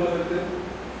குறிப்புகளும் இருக்கு,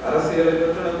 அரசியலை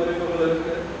பற்றின குறிப்புகள்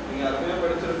இருக்கு. நீங்க அருமையா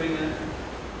படிச்சிருப்பீங்க.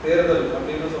 தேர்தல்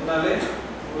அப்படின்னு சொன்னாலே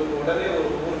உங்களுக்கு உடனே ஒரு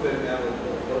ஊர் பேர் ஞாபகம்,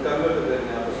 ஒரு கல்வெட்டு பேர்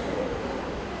ஞாபகம்.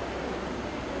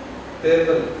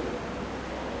 தேர்தல்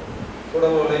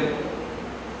குடவோலை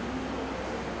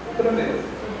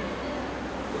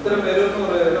உத்தரமேரூர்னு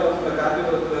ஒரு இடம்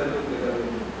காஞ்சிபுரத்துல இருக்கு.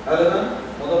 அதுதான்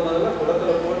முதல்ல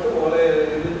குடத்துல போட்டு ஓலையை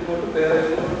எழுதி போட்டு பேரை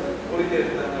குடிக்க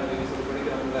எடுத்தாங்க அப்படின்னு சொல்லி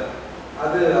படிக்கிறோம்ல.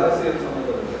 அது அரசியல்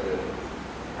சம்மந்தப்பட்டது.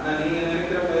 ஆனா நீங்க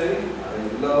நினைக்கிற மாதிரி அது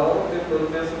எல்லாரும்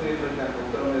பொறுமையா சொல்லிட்டு இருக்காங்க.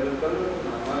 உத்தரமேரூர் கல்வெட்டு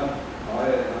நம்ம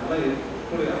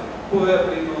எப்படி அப்பவே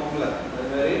அப்படின்னுவோம்ல, அது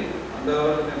மாதிரி அந்த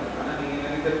காலத்துல. ஆனா நீங்க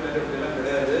நினைக்கிற மாதிரி அப்படிலாம்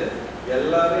கிடையாது.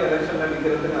 எல்லாரும் எலெக்ஷன்ல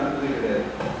நிக்கிறதுக்கு அனுமதி கிடையாது.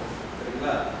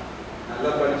 சரிங்களா? நல்லா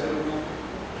படிச்சிருக்கணும்.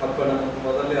 அப்ப நமக்கு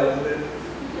முதல்ல வந்து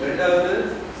 2வது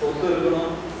சொத்து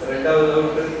இருக்கணும், 2வது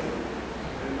அவுட்டு,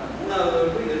 3வது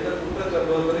அவுட்டு எந்த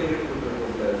குற்றச்சம்பவத்திலும் ஈடுபட்டு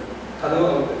இருக்கக்கூடாது. அதுவும்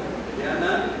அவுட்டு.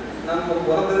 ஏன்னா நம்ம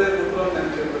பிறந்ததே குற்றம்னு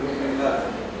நினைச்சிட்டு இருக்கோம் இல்லைங்களா?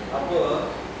 அப்போ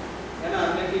ஏன்னா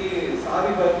அன்னைக்கு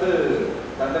சாதி பார்த்து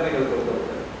தண்டனைகள்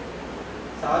கொடுக்கப்பட்டது,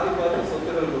 சாதி பார்த்து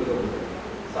சொத்துக்கள் கொடுக்கப்பட்டது,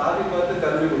 சாதி பார்த்து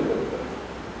கல்வி கொடுக்கப்பட்டது.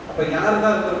 அப்ப யார்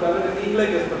தான் இருந்திருப்பாங்க நீங்களே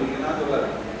கெஸ் பண்ணீங்க, நான் சொல்லாது.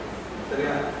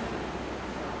 சரியா?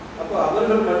 அப்போ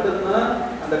அவர்கள் மட்டும்தான்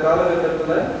அந்த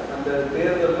காலகட்டத்துல அந்த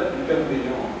தேர்தலில் நிற்க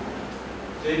முடியும்,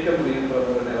 ஜெயிக்க முடியுன்ற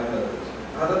ஒரு நிலைமை இருந்துச்சு.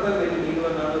 அதைத்தான் இன்னைக்கு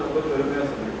நீங்களும் நானும் ரொம்ப பெருமையா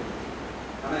சொல்லுவீங்க.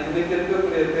 ஆனா இன்னைக்கு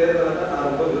இருக்கக்கூடிய தேர்தலை தான் நான்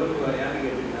ரொம்ப விரும்புவேன். ஏன்னு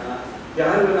கேட்டீங்கன்னா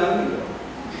யார் வேணாலும் நிற்கலாம்,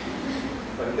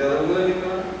 படிக்காதவங்களும்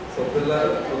நிற்கலாம், சொத்து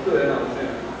இல்லாத சொத்து வேணும் அவசியம்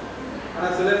வேணும். ஆனா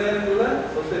சில நேரங்கள்ல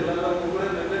சொத்து இல்லாதவங்க கூட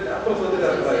நின்றுட்டு அப்புறம் சொத்து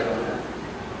கரெக்டாகிடுவாங்க.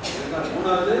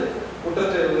 3வது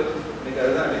குற்றச்செயல்கள். இன்னைக்கு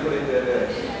அதுதான் அடிப்படை தேவை.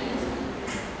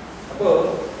 அப்போ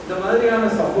இந்த மாதிரியான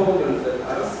சம்பவங்கள்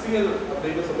அரசியல்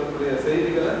அப்படின்னு சொல்லக்கூடிய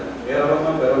செய்திகளை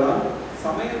ஏராளமா பெறலாம்.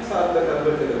 சமயம் சார்ந்த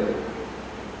கல்வெட்டுகள்,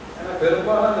 ஏன்னா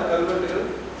பெரும்பாலும் அந்த கல்வெட்டுகள்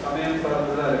சமயம்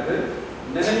சார்ந்துதான் இருக்கு.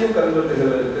 நினைவு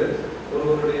கல்வெட்டுகள் இருக்கு,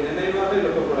 ஒருவருடைய நினைவாக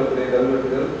எழுப்பப்படக்கூடிய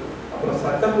கல்வெட்டுகள், அப்புறம்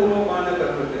சட்டபூர்வமான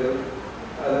கல்வெட்டுகள்,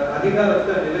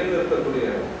 அதிகாரத்தை நிலைநிறுத்தக்கூடிய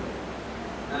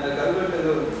அந்த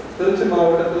கல்வெட்டுகள். திருச்சி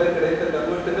மாவட்டத்தில் கிடைத்த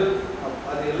கல்வெட்டுகள்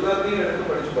அது எல்லாத்தையும் எடுத்து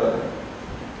படிச்சு பாருங்க.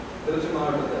 திருச்சி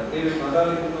மாவட்டத்தில் டிவி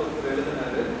மகாலிங்கன்னு ஒருத்தர்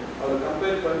எழுதினாரு. அவர்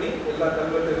கம்பேர் பண்ணி எல்லா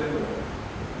கல்வெட்டுகளையும்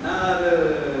நான் அது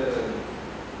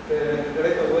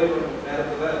கிடைத்த ஓய்வு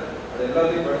நேரத்தில் அது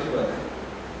எல்லாத்தையும் படிச்சு பார்த்தேன்.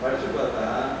 படிச்சு பார்த்தா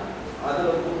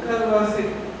அதுல முக்கால்வாசி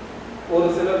ஒரு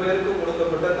சில பேருக்கு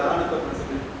கொடுக்கப்பட்ட தானத்தை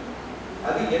சொல்லி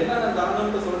அது என்னென்ன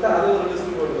தானம்னு சொல்லிட்டு அதை ஒரு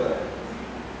லிஸ்ட் போடுவாரு.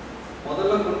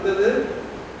 முதல்ல கொடுத்தது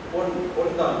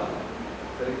பொன் தானம்,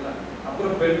 சரிங்களா?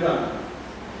 அப்புறம் பெண் தானம்,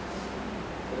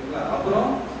 சரிங்களா? அப்புறம்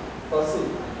பசு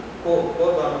கோ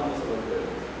தானம்னு சொல்றது.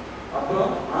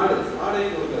 அப்புறம்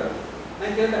ஆடையும் கொடுக்குறாங்க.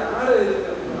 நான் கேட்டேன், ஆடை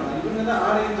எதுக்கு? இவங்க தான்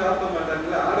ஆடையும் சாப்பிட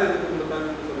மாட்டாங்களே, ஆடை எதுக்கு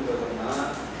கொடுத்தாங்கன்னு சொல்லி பார்த்தோம்னா,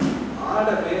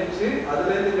 ஆடை மேய்ச்சி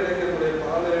அதுல இருந்து கிடைக்கக்கூடிய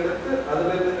பாலை எடுத்து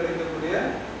அதுல இருந்து கிடைக்கக்கூடிய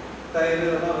தயிர்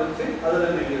இதெல்லாம் வச்சு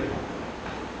அதுல நெய் இருக்கும்.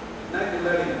 என்ன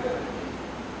கில்லாடிங்க.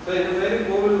 ஸோ இந்த மாதிரி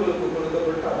கோவில்களுக்கு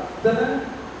கொடுக்கப்பட்ட அத்தனை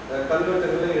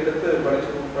கல்வெட்டுகளை எடுத்து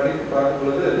படித்து பார்க்கும்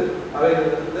பொழுது அவைகள்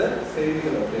இருந்த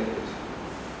செய்திகள் அப்படி இருந்துச்சு.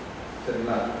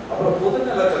 சரிங்களா? அப்புறம்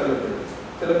பொதுநல கல்வெட்டுகள்.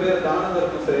 சில பேர் தான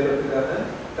தர்மம் செய்யறதுக்காக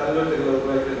கல்வெட்டுகளை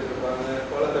உருவாக்கி வச்சிருப்பாங்க.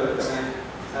 குளத்தை வைக்கணும்,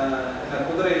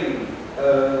 குதிரை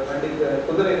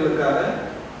குதிரைகளுக்காக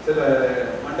சில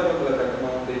மண்டபங்களை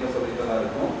கட்டணும் அப்படின்னு சொல்லிட்டுலாம்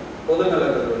இருக்கும். பொதுநல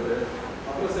கல்வெட்டு.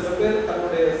 அப்புறம் சில பேர்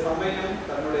தன்னுடைய சமயம்,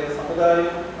 தன்னுடைய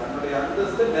சமுதாயம், தன்னுடைய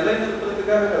அந்தஸ்து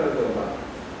நிலைநிறுத்துறதுக்காக கல்வெட்டு வருவாங்க.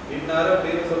 இன்னாரு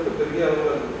அப்படின்னு சொல்லிட்டு பெரிய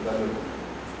அளவில் இருக்கு கல்வெட்டு.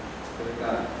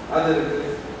 சரிங்களா? அது இருக்கு.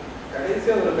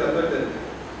 கடைசியா ஒரு கல்வெட்டு இருக்கு,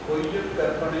 பொய்யும்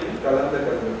கற்பனையும் கலந்த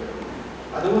கல்வெட்டு.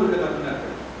 அதுவும் இருக்கு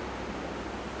தமிழ்நாட்டில்.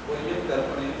 பொய்யும்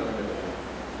கற்பனையும் கலந்த கல்வெட்டு.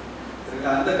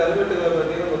 சரிங்களா? அந்த கல்வெட்டுகளை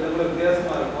பார்த்தீங்கன்னா கொஞ்சம் கூட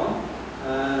வித்தியாசமா இருக்கும்.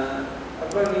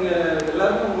 அப்புறம் நீங்கள்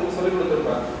எல்லாருக்கும் உங்களுக்கு சொல்லிக்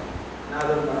கொடுத்துருப்பாங்க. நான்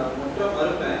அதை முற்ற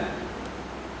மறுப்பேன்.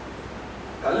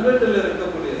 கல்வெட்டில்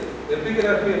இருக்கக்கூடிய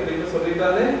எபிகிராஃபி அப்படின்னு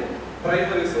சொல்லிட்டாலே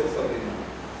பிரைமரி சோர்ஸ் அப்படின்னா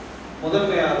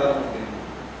முதன்மை ஆதாரம் அப்படின்னா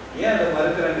ஏன் அதை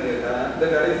மறுக்கிறேன்னு கேட்டா இந்த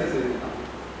கடைசி செய்தி தான்.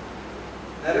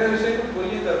 நிறைய விஷயங்கள்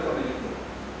பொய்யும் கற்பனை இருக்கு.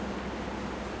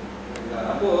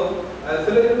 அப்போ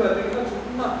சில பேர் பார்த்தீங்கன்னா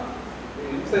சும்மா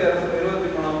இம்சை அரசு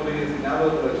 23ஆம் புலிகேசி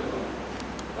ஞாபகத்தில் வச்சுக்கணும்.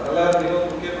 வரலாறு மிக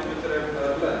முக்கிய அமைச்சர்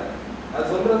இருந்தார்ல, அது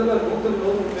சொல்றதுல 100%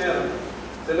 உண்மையா இருக்கும்.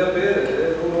 சில பேர்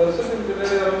 100 வருஷத்துக்கு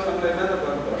பின்னாடி வரவங்க நம்மள என்னத்தை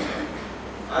பார்க்க போறாங்க,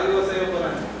 ஆய்வு செய்ய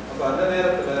போறாங்க. அப்ப அந்த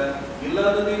நேரத்துல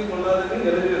இல்லாததையும் கொள்ளாததையும்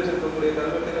எழுதி வச்சிருக்கக்கூடிய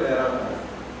கல்வெட்டுகள் ஏறாமல்.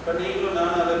 இப்ப நீங்களும்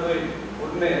நானும் அதை போய்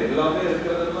உண்மை எல்லாமே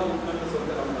இருக்கிறதெல்லாம் உண்மைன்னு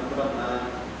சொல்லிட்டு நம்ம நம்புறோம்னா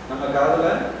நம்ம காதுல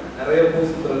நிறைய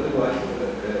பூசுறதுக்கு வாய்ப்புகள்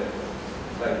இருக்கு.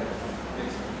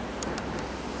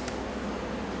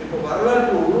 இப்போ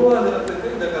வரலாற்று உருவாகிறதுக்கு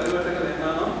இந்த கல்வெட்டுகள்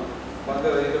என்னன்னா பங்க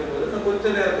வைக்க போது நான் கொஞ்ச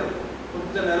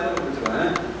நேரம்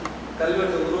முடிச்சுவேன்.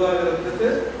 கல்வெட்டு உருவாகிறதுக்கு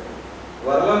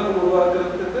வரலாற்று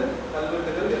உருவாக்குறதுக்கு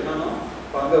கல்வெட்டுகள் என்னன்னா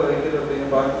பங்க வைக்கிறது அப்படின்னு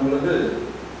பார்க்கும் பொழுது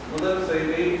முதல்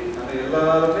செய்தி நம்ம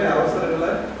எல்லாருமே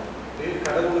அவசரங்களை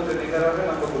கடவுளுக்கு நிகராக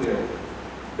நம்பக்கூடியவர்.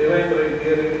 Divine right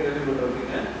theory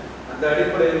கேள்விப்பட்டிருக்கீங்க. அந்த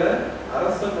அடிப்படையில்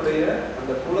அரசனுடைய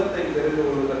அந்த குலத்தை தெரிந்து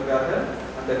கொள்வதற்காக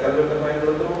அந்த கல்வெட்டை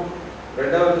பயன்படுத்துறோம்.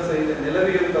 ரெண்டாவது செய்தி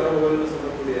நிலவியல் தரவுகள்னு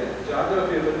சொல்லக்கூடிய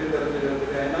ஜியாகிரபியை பற்றி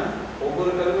தெரிஞ்சுக்கிறதுக்கு. ஏன்னா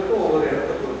ஒவ்வொரு கல்வெட்டும் ஒவ்வொரு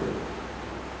இடத்தை பொறுத்து.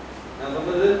 நான்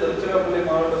சொன்னது திருச்சிராப்பள்ளி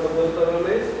மாவட்டத்தை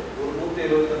பொறுத்தவரை ஒரு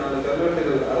 124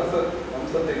 கல்வெட்டுகள் அரச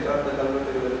வம்சத்தை சார்ந்த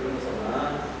கல்வெட்டுகள் இருக்குன்னு சொன்னா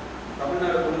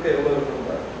தமிழ்நாடு முழுக்க எவ்வளவு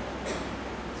இருக்குன்றார்,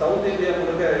 சவுத் இந்தியா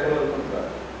முழுக்க எவ்வளவு இருக்குன்றார்,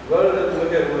 வேர்ல்டு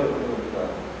முழுக்க எவ்வளவு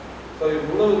இருக்குன்றார். ஸோ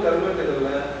இவ்வளவு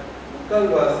கல்வெட்டுகள்ல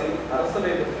முக்கால்வாசி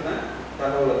அரசனை பற்றின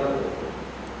தகவலை தான் இருக்கு.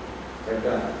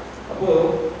 ரைட்டா? அப்போ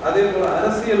அதே போல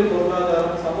அரசியல்,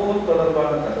 பொருளாதாரம், சமூகம்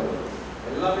தொடர்பான தகவல்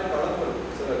எல்லாமே கலந்து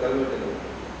சில கல்வெட்டுகள்.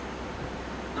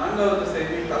 நான்காவது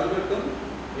செய்தி கல்வெட்டும்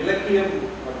இலக்கியம்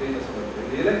அப்படின்னு சொல்றது.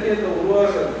 இலக்கியத்தை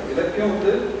உருவாக்குறது, இலக்கியம்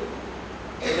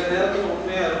சில நேரத்தில்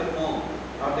உண்மையா இருக்கணும்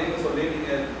அப்படின்னு சொல்லி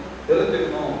நீங்க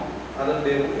தெரிஞ்சுக்கணும்,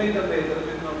 அதனுடைய உண்மை தன்மையை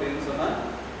தெரிஞ்சுக்கணும் அப்படின்னு சொன்னா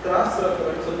கிராஸ்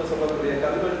ரெஃபரன்ஸ் சொல்லக்கூடிய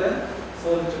கல்வெட்டை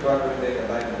சோதிச்சு பார்க்க வேண்டிய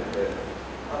கட்டாயம் இருக்கு.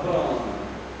 அப்புறம்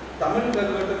தமிழ்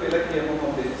கல்வெட்டு இலக்கியமும்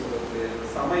அப்படின்னு சொல்லக்கூடிய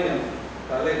சமயம்,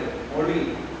 கலை, மொழி,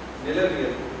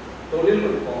 நிலவியல்,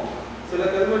 தொழில்நுட்பம். சில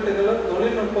கல்வெட்டுகளை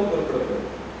தொழில்நுட்பம் குறிப்பிடப்படும்.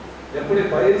 எப்படி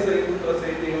பயிர் செய்கின்ற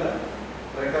செய்திகளை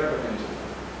ரெக்கார்ட் பண்ணி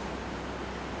வச்சிருக்கோம்.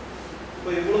 இப்போ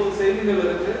இவ்வளவு செய்திகள்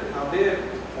இருக்கு. அப்படியே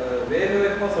வேக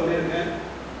வேகமா சொல்லியிருக்கேன்.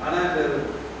 ஆனா இந்த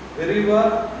விரிவா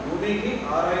நுணுகி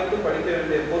ஆராய்ந்து படிக்க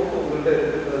வேண்டிய பொறுப்பு உங்கள்கிட்ட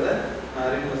இருக்குன்றத நான்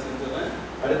அறிமுகம் செஞ்சுவேன்.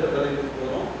 அடுத்த தலைப்புக்கு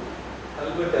போறோம்.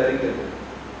 கல்வெட்டு அறிஞர்.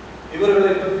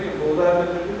 இவர்களை பற்றி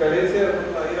உதாரணத்துக்கு கடைசியா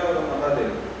இருக்கிற ஐராவத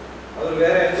மகாதேவ். அவர்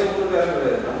வேற எந்த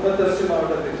ஊருக்காக நம்ம திருச்சி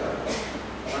மாவட்டத்தை சார்ந்தோம்.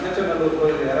 மண்ணச்சநல்லூர்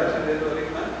பகுதி யாராச்சும் நேற்று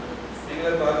வரைக்கும்னா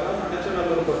நீங்களே பார்க்கலாம்.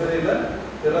 மண்ணச்சநல்லூர் பகுதியில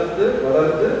பிறந்து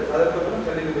வளர்ந்து அதுக்கப்புறம்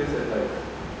சென்னைக்கு போய் சேர்ந்தாரு.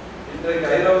 இன்றைக்கு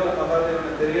ஐராவத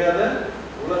மகாதேவனை தெரியாத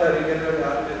உலக அறிஞர்கள்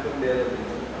யாரும் இருக்க முடியாது அப்படின்னு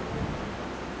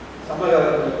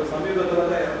சமகாலத்தில். இப்போ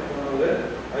சமீபத்தில் தான் இறந்து போனவர்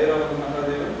ஐராவத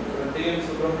மகாதேவன், டிஎம்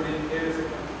சுப்பிரமணியன், கேவி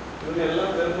இவங்க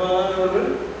எல்லாம் பெரும்பாலானவர்கள்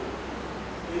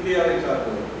இந்தியாவை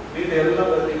சார்ந்தவர். மீது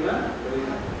எல்லாம் பார்த்தீங்கன்னா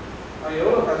வெளிநாடு. அவன்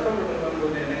எவ்வளோ கஷ்டப்பட்டிருக்கான்னு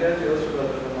கொஞ்சம் என்னைக்காச்சும் யோசிச்சு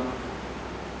பார்த்துருக்கோமா?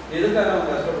 எதுக்காக அவன்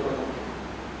கஷ்டப்படணும்?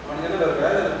 அவனுக்கு என்ன வேறு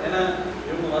வேலை இல்லை. ஏன்னா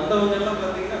இவங்க வந்தவங்க எல்லாம்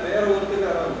பார்த்தீங்கன்னா வேற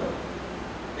ஒருத்துக்காக இருக்கும்.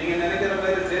 நீங்கள் நினைக்கிற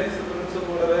மாதிரி ஜேம்ஸ்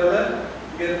பிரின்ஸோட வேலை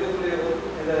இங்கே இருக்கக்கூடிய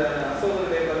இந்த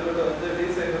அசோகருடைய கல்வெட்டை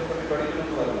ரீசைக்கிள் பண்ணி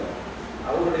படிக்கணும்னு வரல.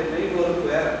 அவருடைய மெயின்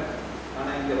ஒர்க் வேற.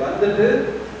 ஆனால் இங்கே வந்துட்டு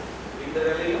இந்த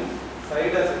வேலையும்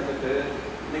சைடாக செஞ்சுட்டு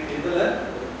இன்னைக்கு இதில்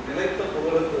நிலைத்த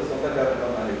புகழுக்கு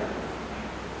சொந்தக்காரர்களாக மாறிட்டாங்க.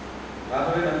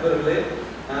 ஆகவே நண்பர்களே,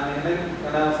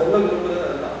 நான் சொல்ல விரும்புகிறது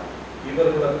அதுதான்.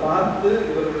 இவர்களை பார்த்து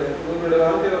இவர்களுடைய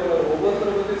வாழ்க்கையை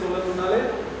ஒவ்வொருத்தரை பற்றி சொல்லணும்னாலே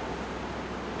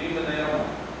நீண்ட நேரம்.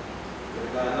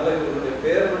 அதனால இவர்களுடைய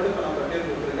பேரை மட்டும் நான் பட்டியல்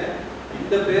கொடுத்துருக்கேன்.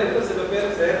 இந்த பேருக்கு சில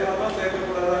பேர் சேர்க்கலாமா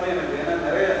சேர்க்கக்கூடாதான்னு எனக்கு, ஏன்னா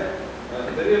நிறைய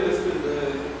பெரிய லிஸ்ட்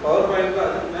பவர் பாயிண்ட்ல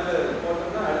அதுக்கு மேல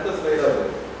போட்டோம்னா அடுத்த ஸ்லைடா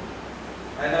வரும்.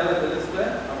 அதனால இந்த லிஸ்ட்ல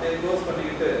அப்படியே க்ளோஸ்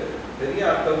பண்ணிக்கிட்டு பெரிய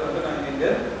ஆட்கள் மட்டும் நாங்கள் இங்க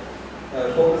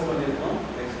ஃபோக்கஸ் பண்ணியிருக்கோம்.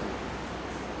 நெக்ஸ்ட்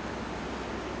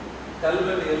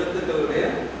கல்வெட்டு எழுத்துக்களுடைய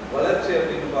வளர்ச்சி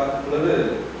அப்படின்னு பார்க்கும் பொழுது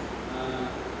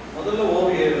முதல்ல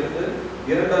ஓவிய எழுத்து,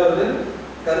 இரண்டாவது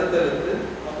கருத்தெழுத்து,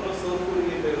 அப்புறம்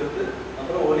சொற்குறியீட்டு எழுத்து,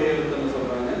 அப்புறம் ஒளி எழுத்துன்னு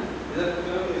சொல்றாங்க. இதற்கு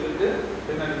பிறகு இருக்கு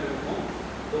பின்னாடி இருக்கும்.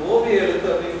 இந்த ஓவிய எழுத்து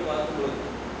அப்படின்னு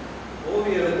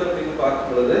பார்க்கும்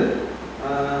பொழுது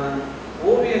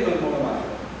ஓவியங்கள் மூலமாக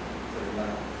சரிங்களா,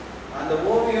 அந்த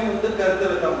ஓவியம்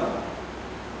கருத்தெழுத்தா மாறும்.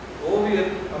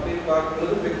 ஓவியம் அப்படின்னு பார்க்கும்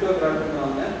பொழுது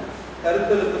பிக்டோகிராஃபின்னு,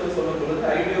 கருத்தெழுத்துன்னு சொல்லும் பொழுது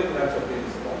ஐடியோகிராஃப்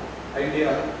அப்படின்னு சொல்லுவோம்.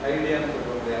 ஐடியான்னு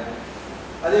சொல்றோம் இல்லையா,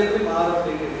 அது எப்படி மாறும்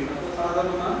அப்படின்னு கேட்டீங்கன்னா,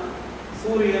 சாதாரணமா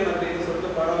சூரியன் அப்படின்னு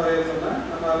சொல்லிட்டு படம் வரைய சொன்னா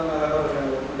நம்ம அவங்க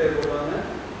முட்டையை போடுவாங்க,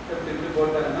 இப்படி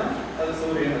போட்டாங்கன்னா அது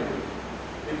சூரியன் இருக்கு.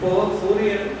 இப்போ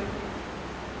சூரியன்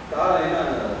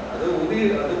அது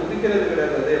உதிக்கிறது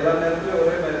கிடையாது, அது எல்லா நேரத்திலும்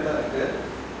ஒரே மாதிரி தான் இருக்கு.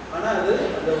 ஆனா அது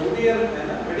அந்த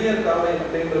விடியற் காலை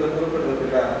அப்படின்றத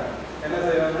குறிப்பிடுறதுக்காக என்ன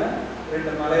செய்வாங்க,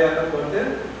 2 மலையாட்டம் போட்டு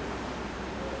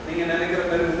நீங்க நினைக்கிற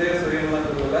மாதிரி உதய சூரியன்லாம்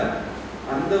இருக்குல்ல,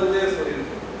 அந்த உதய சூரியன்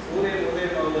சூரியன்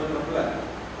உதயம் ஆகுதுன்றப்பல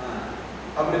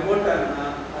அப்படி போட்டாங்கன்னா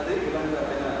அது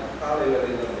காலை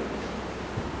வரையில்.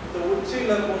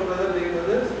 உச்சியில போடுறது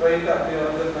அப்படிங்கிறது ஸ்ட்ரைட்டா அப்படி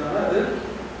வந்திருந்தாங்கன்னா அது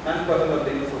நண்பகல்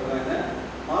அப்படின்னு சொல்றாங்க.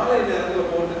 மாலை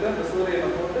நேரத்தில் போட்டுட்டு அந்த சூரியனை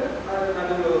போட்டு அது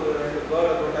நடுவில் ஒரு 2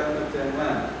 கோலை போட்டாங்கன்னு வச்சாங்கன்னா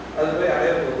அது போய்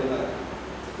அடைய போகுதுங்க.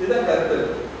 இதுதான் கருத்து.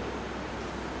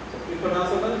 இப்ப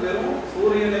நான் சொன்னது வெறும்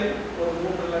சூரியனை ஒரு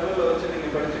 3 லெவல்ல வச்சு நீங்க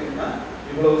படிச்சீங்கன்னா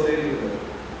இவ்வளவு செய்திகள்.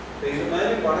 இது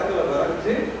மாதிரி படங்களை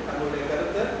வரைஞ்சு தங்களுடைய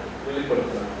கருத்தை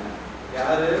வெளிப்படுத்துறாங்க.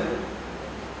 யாரு?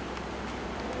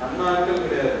 நம்ம ஆட்கள்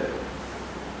கிடையாது.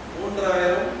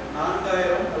 3000,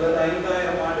 4000 அல்லது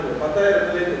 5000 ஆண்டுகள்,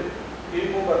 10,000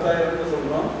 கிமு 10,000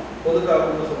 சொல்றோம்,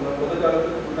 பொதுக்காலம்னு சொல்றோம்.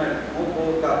 பொதுக்காலத்துக்கு முன்னாடி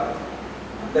காலம்,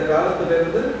 அந்த காலத்துல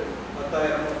இருந்து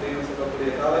 10,000 அப்படின்னு சொல்லக்கூடிய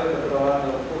காலகட்டத்தில்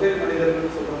வாழ்ந்த புகை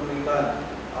மனிதர்கள் சொல்றோம் இல்லைங்களா,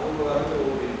 அவங்க வரைஞ்ச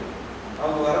ஓவியம்.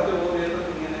 அவங்க வரைஞ்ச ஓவியத்தை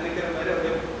நீங்க நினைக்கிற மாதிரி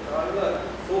அப்படியே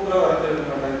சூப்பரா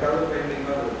வரைஞ்சிருக்க மாட்டாங்க. கலர் பெயிண்டிங்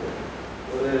மாதிரி இருக்கு,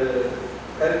 ஒரு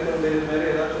கருத்து இது மாதிரி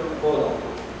ஏதாச்சும் போதும்.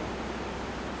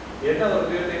 என்ன ஒரு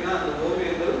கேட்டீங்கன்னா அந்த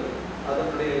ஓவியங்கள்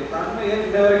அதனுடைய தன்மையை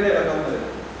இந்த வரைக்கும் இறக்காம இருக்கு.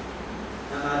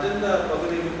 நாங்கள் அஜந்தா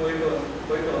பகுதிக்கு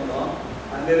போயிட்டு வந்தோம்.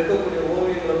 அங்க இருக்கக்கூடிய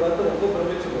ஓவியங்களை பார்த்து ரொம்ப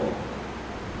பிரமிச்சுக்குவோம்.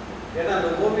 ஏன்னா அந்த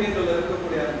ஓவியங்கள்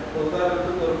இருக்கக்கூடிய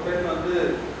உதாரணத்துக்கு ஒரு பெண்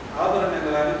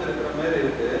ஆபரணங்கள் அணிந்திருக்கிற மாதிரி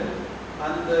இருக்கு.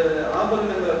 அந்த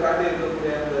ஆபரணங்களை காட்டி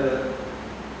இருக்கக்கூடிய அந்த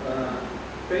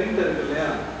பெயிண்ட் இருக்கு இல்லையா,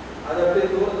 அது அப்படியே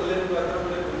தூரத்துல இருந்து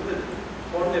அக்கறை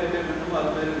பொண்ணு எப்படி நின்றுமோ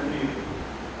அது மாதிரி நின்று.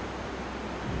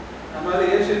 நம்மளால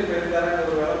ஏசியன் பெயிண்ட்காரங்க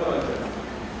ஒரு விளம்பரம் வச்சிருக்கோம்.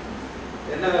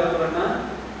 என்ன விளம்பரம்னா,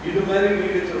 இது மாதிரி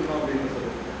நீடிச்சிருக்கோம் அப்படின்னு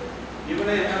சொல்லிட்டு.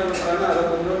 இவனே என்ன பண்றாங்கன்னா அதை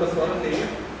கொஞ்சம் சுரண்டி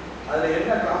அதில்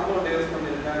என்ன காம்பவுண்ட் யூஸ்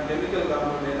பண்ணியிருக்காங்க, கெமிக்கல்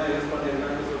காம்பவுண்ட் என்ன யூஸ்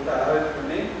பண்ணியிருக்காங்கன்னு சொல்லிட்டு ஆராய்ச்சி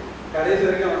பண்ணி கடைசி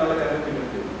வரைக்கும் அவனால கண்டுபிடிக்க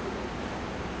முடியும்.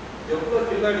 எவ்வளோ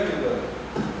கில்லாடிங்க.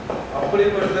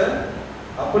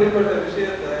 அப்படிப்பட்ட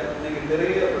விஷயத்த இன்னைக்கு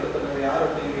தெரியப்படுத்துறது யார்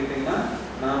அப்படின்னு கேட்டீங்கன்னா,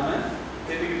 நாம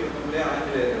தெரிவிக்கிட்டு இருக்க முடியாது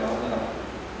ஆங்கிலேயர்கள். அவங்க தான்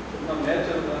சும்மா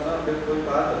மேய்ச்சல் தான் அப்படி போய்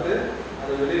பார்த்துட்டு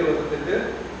அதை வெளியே உலகத்துக்கு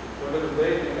கொண்டு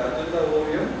போய் இன்னைக்கு அஜந்தா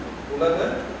ஓவியம் உலக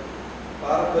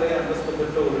பாரம்பரிய அந்தஸ்து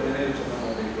பெற்ற ஒரு நினைவு சொன்னோம்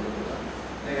அப்படின்னு கொடுத்துருக்காங்க.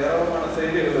 இன்னைக்கு ஏராளமான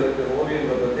செய்திகள் இருக்கு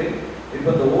ஓவியங்களை பற்றி. இப்போ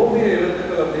இந்த ஓவிய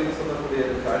எழுத்துக்கள் அப்படின்னு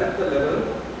சொல்லக்கூடியதுக்கு அடுத்த லெவல்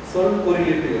சொல்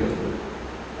குறியீட்டு எழுத்து.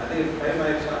 அது டைம்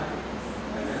ஆயிடுச்சா?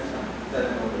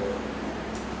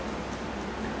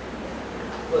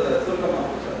 சுருக்கமா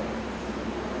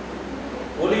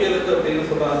ஒலி எழுத்து அப்படின்னு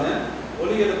சொல்றாங்க.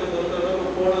 ஒலி எழுத்து பொறுத்தவரை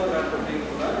போனோகிராஃப் அப்படின்னு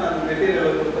சொல்றாங்க. அந்த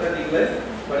மெட்டீரியலை பொறுத்தவரை நீங்களே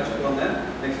படிச்சுக்கோங்க.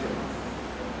 நெக்ஸ்ட்,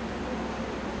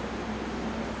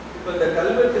 இப்ப இந்த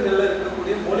கல்வெட்டுகள்ல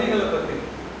இருக்கக்கூடிய மொழிகளை பத்தி,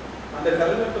 அந்த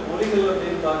கல்வெட்டு மொழிகள்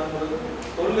அப்படின்னு பார்க்கும்போது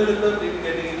சொல்லெழுத்து அப்படின்னு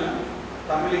கேட்டீங்கன்னா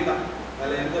தமிழி தான்,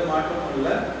 அதுல எந்த மாற்றமும்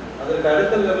இல்லை. அதற்கு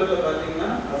அடுத்த லெவல்ல பாத்தீங்கன்னா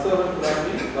அசோகன்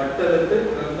பிராமி, வட்டெழுத்து,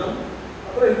 கிரந்தம்,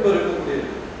 அப்புறம் இப்ப இருக்கக்கூடியது.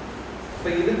 இப்ப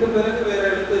இதுக்கு பிறகு வேற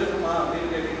எழுத்து இருக்குமா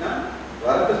அப்படின்னு கேட்டீங்கன்னா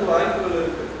வரத்துக்கு வாய்ப்புகள்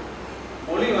இருக்கு.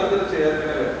 மொழி வந்துருச்சு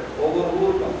ஏற்கனவே ஒவ்வொரு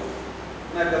ஊருக்கும்.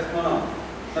 என்ன கஸ்மனம்,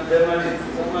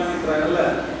 ஜெர்மானின்றாங்கல்ல,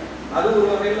 அது ஒரு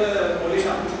வகையில மொழி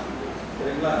தான்,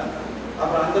 சரிங்களா?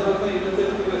 அப்புறம் அந்த பக்கம் இழுத்து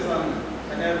பேசுவாங்க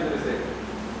கன்னியாகுமரி சைடு,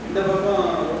 இந்த பக்கம்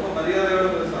ரொம்ப மரியாதையோட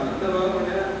பேசுவாங்க, இந்த பக்கம்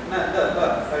என்ன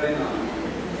அப்படின்னா.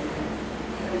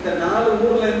 இந்த 4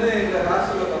 ஊர்ல இருந்து எங்க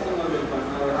ஹாஸ்டல்ல பசங்க இருப்பாங்க.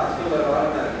 நான் ஒரு ஹாஸ்டல்ல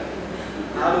வாழ்ந்தேன்.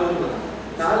 4 ஊர்ல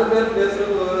 4 பேர்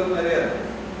பேசுறது ஒரு மரியாதை,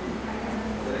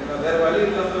 சரிங்களா? வேற வழி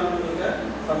இல்லாம அவங்களுக்கு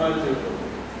சமாளிச்சு இருக்கும்.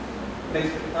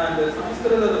 நெக்ஸ்ட், இந்த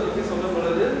சமஸ்கிருதத்தை பத்தி சொல்லும்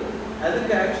பொழுது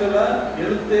அதுக்கு ஆக்சுவலா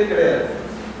எழுத்தே கிடையாது,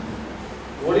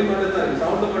 ஒளி மட்டும் தான் இருக்கு,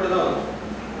 சவுண்டு மட்டும் தான் வரும்.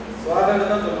 சுவாகன்னு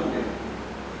தான் சொல்ல முடியும்,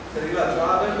 சரிங்களா?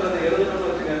 சுவாகன்றதை எழுதணும்னு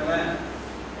வச்சுக்கோங்களேன்,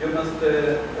 you must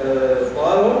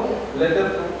follow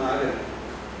letter from நாகரிகம்.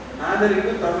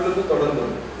 நாகரிகம் தமிழுக்கு தொடர்பு.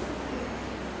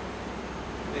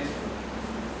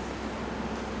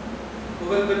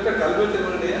 புகழ்பெற்ற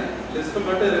கல்வெட்டுகளுடைய லிஸ்ட்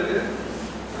மட்டும் இருக்கு.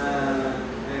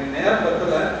 நேரம்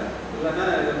பத்தல, இல்லைன்னா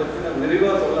இதை பற்றி நான்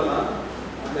விரிவாக சொல்லலாம்.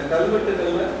 அந்த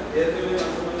கல்வெட்டுகள்ல ஏற்கனவே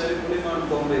நான் சொன்ன மாதிரி புலிமான்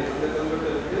கோம்பை அந்த கல்வெட்டு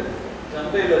இருக்கு,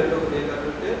 ஜம்பையில் இருக்கக்கூடிய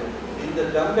கல்வெட்டு. இந்த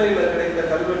ஜம்பையில் கிடைத்த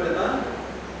கல்வெட்டு தான்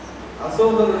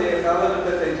அசோகருடைய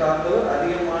காலகட்டத்தை சார்ந்தவர்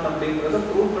அதிகமான அப்படிங்கிறத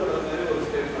ப்ரூவ் பண்ற மாதிரி ஒரு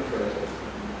ஸ்டேட்மெண்ட் கிடையாது.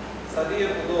 சதிய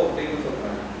புதோ அப்படின்னு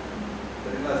சொல்றாங்க,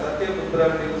 சரிங்களா? சத்தியபுத்திர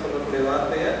அப்படின்னு சொல்லக்கூடிய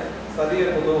வார்த்தையை சதிய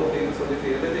புதோ அப்படின்னு சொல்லிட்டு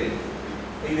எழுதி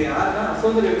இது யாருன்னா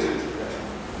அசோகர் எழுதி வச்சிருக்காரு.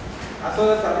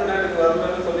 அசோகர் தமிழ்நாட்டுக்கு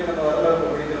வரலன்னு சொல்லி நம்ம வரலாறு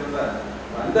படிக்கிறோம்ல,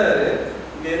 வந்தாரு,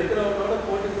 இங்க இருக்கிறவங்களோட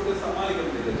போட்டி போட்டு சமாளிக்க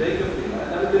முடியல, ஜெயிக்க முடியல,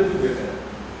 அதனால திரும்பி போயிட்டாரு.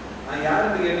 நான்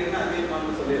யாருக்கு கேட்டீங்கன்னா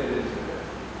அதிகமானு சொல்லி எழுதி வச்சிருக்கேன்.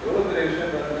 எவ்வளவு பெரிய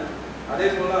விஷயம் பாருங்க. அதே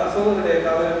போல அசோகருடைய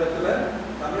காலகட்டத்துல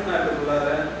தமிழ்நாட்டுக்குள்ளார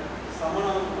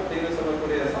சமணம் அப்படின்னு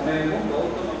சொல்லக்கூடிய சமயமும்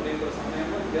பௌத்தம் அப்படிங்கிற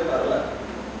சமயமும் இங்கே வரல,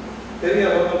 பெரிய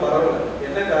அளவுக்கு பரவல.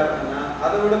 என்ன காரணம்னா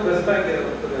அதை விட பெஸ்டா இங்க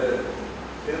ஒருத்தர்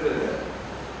இருந்திருக்காரு.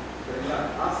 சரிங்களா?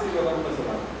 ஆசீர்வாதம்னு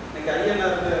சொல்லுவாங்க. இன்னைக்கு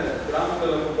ஐயனார்னு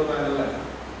கிராமங்கள்ல கூப்பிடுறாங்கல்ல,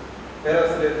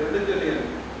 பேராசிரியர் நெடுஞ்செழியன்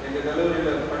எங்க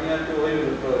கல்லூரியில பணியாற்றி ஓய்வு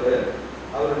பெற்றவர்.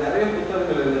 அவர் நிறைய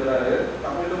புத்தகங்கள் எழுதுறாரு,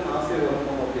 தமிழும்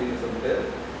ஆசீர்வாதமும் அப்படின்னு சொல்லிட்டு.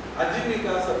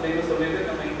 அஜீவிகாஸ் அப்படின்னு சொல்லிட்டு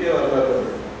நம்ம இந்திய வரலாறு.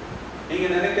 நீங்க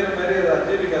நினைக்கிற மாதிரி அது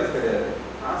அஜீவிகாஸ் கிடையாது,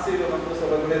 ஆசீர்வாதம்னு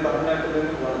சொல்லக்கூடிய தமிழ்நாட்டில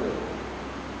இருந்து போனது.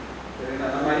 சரிங்களா?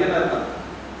 நம்ம ஐயனார் தான்.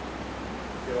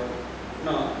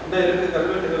 இன்னும் இருக்கு,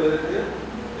 கல்வெட்டுகள் இருக்கு.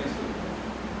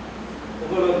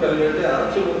 புகழூர் கல்வெட்டு,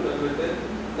 அரச்சலூர் கல்வெட்டு.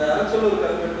 இந்த அரச்சலூர்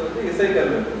கல்வெட்டு வந்து இசை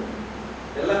கல்வெட்டு,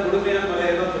 எல்லாம் குடுமையான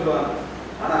மலையெல்லாம் சொல்லுவாங்க.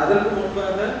 ஆனா அதற்கு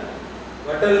முன்பாக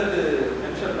வட்டெழுத்து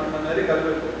மென்ஷன் பண்ண மாதிரி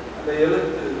கல்வெட்டு, அந்த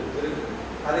எழுத்து இருக்கு.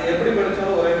 அதை எப்படி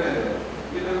படிச்சாலும் ஒரே மாதிரி வரும்.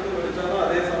 இங்கிருந்து படிச்சாலும்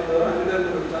அதே சவுண்ட் வரும்,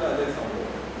 அங்கிருந்து படிச்சாலும் அதே சவுண்ட்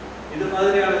வரும். இது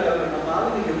மாதிரியான கல்வெட்டு நம்ம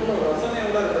ஆளுங்க எவ்வளவு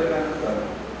ரசனையோட இருக்காங்கன்னு பாருங்க.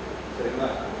 சரிங்களா?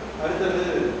 அடுத்தது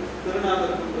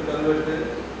திருநாகூர் கல்வெட்டு.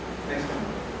 நெக்ஸ்ட்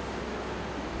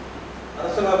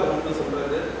அரசலாபுரம்னு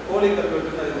சொல்றது கோழி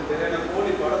கல்வெட்டுன்னு அதுக்கு தெரியான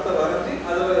கோழி படத்தை வரைஞ்சி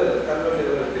அதில் கல்வெட்டு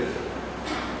இருக்கு.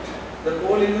 இந்த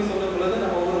கோழின்னு சொல்லும் பொழுது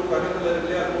நம்ம ஊருக்கு பக்கத்தில் இருக்கு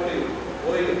இல்லையா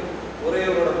கோழி,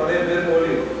 உரையோட பழைய பேர்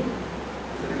கோழி.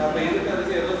 சரிங்களா? அப்ப இதுக்கு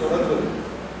அதுக்கு ஏதோ தொடர்பு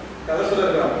கலசுல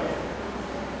இருக்காங்க.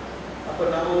 அப்ப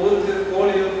நம்ம ஊருக்கு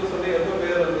கோழின்னு சொல்லி எப்போ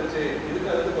பேர் வந்துச்சு,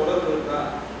 இதுக்கு அதுக்கு தொடர்பு இருக்கா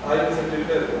ஆய்வு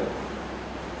செஞ்சுக்கிட்டே இருக்கும்.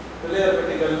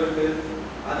 பிள்ளையார்பட்டி கல்வெட்டு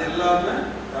அது இல்லாம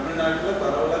தமிழ்நாட்டில்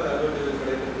பரவலா கல்வெட்டுகள்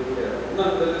கிடைக்கிறது கிடையாது. இன்னும்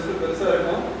அந்த லிஸ்ட் பெருசா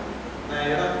இருக்கும். நான்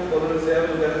இடம் பொருள்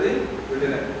சேவை கருதி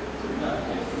விடுறேன். சரிங்களா?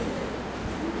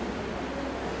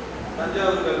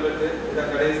 தஞ்சாவூர் கல்வெட்டு இதை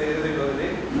கடைசி இறுதி பகுதி.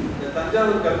 இந்த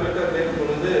தஞ்சாவூர் கல்வெட்டு அப்படிங்கும்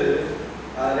பொழுது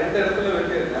ரெண்டு இடத்துல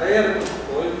வெட்டி நிறைய இருக்கும்.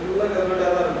 கோயில் ஃபுல்லா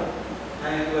கல்வெட்டாக தான் இருக்கும்.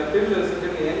 நான் எங்களை ஃபீல்டு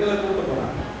விசிட்டுக்கு எங்களை கூப்பிட்டு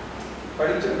போனேன்.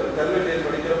 படிச்ச கல்வெட்டை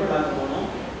படிக்கிறப்ப நாங்கள் போனோம்.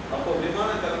 அப்போ விமான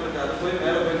கல்வெட்டு அது போய்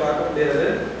மேலே போய் பார்க்க முடியாது.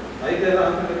 ஐடியெல்லாம்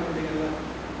அனுப்பிட்டு முடியுங்களா?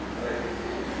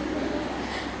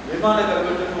 விமான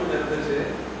கல்வெட்டுன்னு ஒன்று இருந்துச்சு.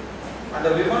 அந்த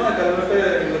விமான கல்வெட்டை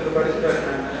எங்களுக்கு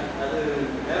படிச்சுட்டாங்க. அது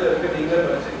மேலே இருக்க நீங்களே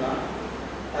படிச்சுக்கலாம்.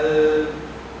 அது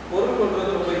பொருள்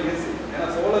கொள்வது ரொம்ப ஈஸி. ஏன்னா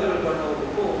சோழர்கள் பண்ண ஒரு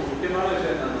ரொம்ப முக்கியமான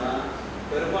விஷயம் என்னன்னா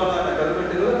பெரும்பாலான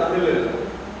கல்வெட்டுகள் தமிழ்ல இருக்கும்.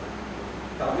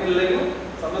 தமிழ்லையும்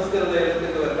சமஸ்கிருத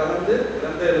எழுத்துக்களை கலந்து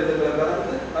இறந்த எழுத்துக்களை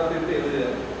கலந்து அப்படி இப்படி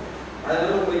எழுதுறாங்க. அதனால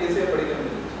ரொம்ப ஈஸியா படிக்க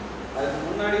முடியும். அதுக்கு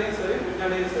முன்னாடியும் சரி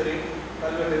பின்னாடியும் சரி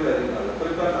கல்வெட்டுகள் அதிகமாக,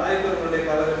 குறிப்பாக நாயக்கர்களுடைய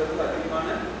காலகட்டத்தில் அதிகமான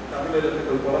தமிழ்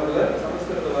எழுத்துக்கள் புலங்களை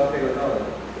சமஸ்கிருத வார்த்தைகள் தான்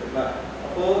வரும். சரிங்களா?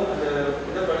 அப்போ அந்த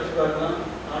இதை படிச்சு பார்க்கலாம்.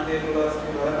 ஆண்டிய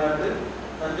குலாசனி வடநாட்டு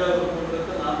தஞ்சாவூர்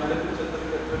குன்றத்து நாம் எடுத்து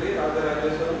சத்திரக்கற்றடி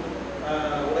ராஜராஜேஸ்வரம்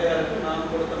உடையாருக்கு நாம்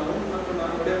கொடுத்தனவும் மற்றும்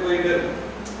நான் கூட போயிட்டே இருக்கும்.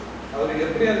 அவர்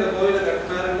எப்படி அந்த கோயிலை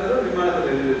கட்டினாருன்றத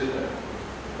விமானத்தில் எழுதி வச்சுட்டார்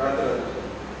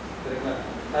ராஜராஜேஸ்வரம். சரிங்களா?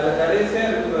 அதுல கடைசியா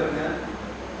இருக்கு பாருங்க,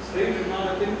 ஸ்ரீ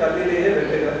விமானத்தின் கல்லிலேயே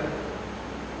வெட்டுக.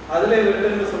 அதுல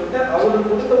வெட்டுன்னு சொல்லிட்டு அவருக்கு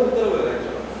கொடுத்த உத்தரவு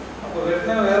ஆக்சுவலா. அப்போ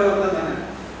வெட்டினா வேற ஒரு தான் தானே.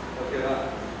 ஓகேவா?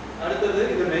 அடுத்தது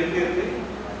இது மெய்கீர்த்தி,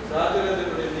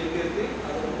 ராஜராஜனுடைய மெய்கீர்த்தி.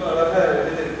 அது ரொம்ப அழகா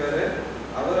எழுதியிருக்காரு.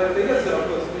 அவருடைய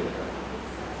சிறப்பு சொல்லியிருக்காரு.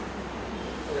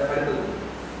 அடுத்தது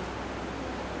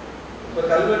இப்ப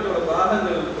கல்வெட்டோட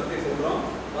பாகங்கள் பத்தி சொல்றோம்.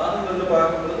 பாகங்கள்னு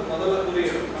பார்க்கும்போது முதல்ல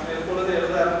குறியீடு. நம்ம எப்பொழுது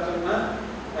எழுத ஆரம்பிச்சோம்னா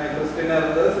கிறிஸ்டினா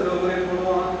இருந்தா சில குறியீடு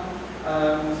போடுவோம்,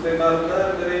 முஸ்லீமா இருந்தா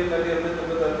பெரிய கல்வி வந்து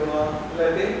திருப்பத்தாறு போடுவோம்,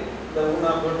 இல்லாட்டி இந்த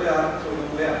ஊனா போட்டு ஆரம்பிச்சு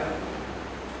இல்லையா.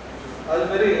 அது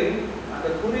மாதிரி அந்த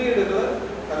குறியீடுகளை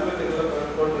கல்வெட்டுகளை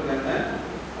போட்டிருக்காங்க.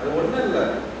 அது ஒண்ணும் இல்லை,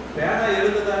 பேனா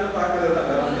எழுதுதான்னு பாக்குறது தான்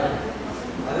வேற.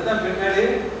 அதுதான் பின்னாடி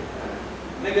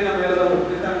இன்னைக்கு நம்ம எழுதவும்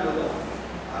இப்படித்தான் எழுதும்.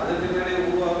 அது பின்னாடி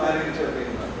உருவா மாறிடுச்சு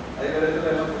அப்படின்னா அதுக்கு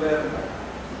இடத்துல எல்லாம் பிள்ளையா இருந்தாங்க.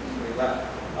 சரிங்களா?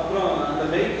 அப்புறம் அந்த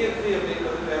மெய்கீர்த்தி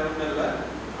அப்படிங்கிறது வேற ஒன்றும் இல்லை,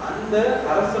 அந்த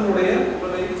அரசனுடைய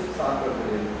புகழை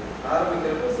சாப்பிடக்கூடியது.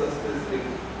 ஆரம்பிக்கிறப்ப சஸ்திரி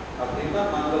அப்படின்னா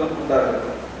மங்களம்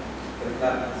உண்டாடுறது.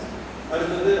 சரிங்களா?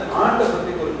 அடுத்தது ஆண்டை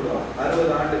பத்தி குறிப்பிடுவாங்க.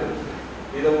 60 ஆண்டுகள்.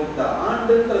 இதை இந்த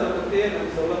ஆண்டுன்றதை பத்தியே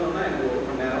எனக்கு சொல்லணும்னா எனக்கு 1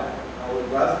 மணி நேரம். நான் ஒரு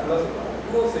கிளாஸ் ஃபுல்லா சொல்லுவேன்.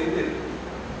 அவ்வளோ செய்தி இருக்கு.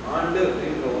 ஆண்டு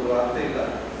அப்படின்ற ஒரு வார்த்தை இல்லை.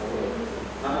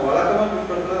 நம்ம வழக்கமா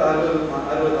பின்பற்றது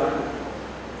 60 ஆண்டு.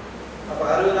 அப்ப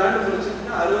 60 ஆண்டு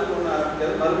முடிச்சுன்னா 61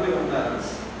 ஆரம்பிக்காது, மறுபடியும் 1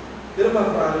 ஆரம்பிச்சு திரும்ப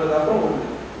 60 அப்புறம் 1.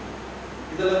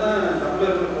 இதுலதான்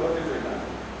தமிழர்கள் குழம்பி போயிட்டாங்க.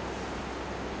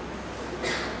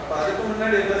 அப்ப அதுக்கு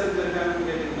முன்னாடி என்ன செஞ்சிருக்காங்கன்னு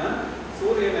கேட்டீங்கன்னா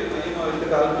சூரியனை மையம்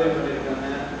சர்வே பண்ணியிருக்காங்க.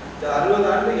 இந்த 60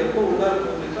 ஆண்டு எப்போ உள்ளார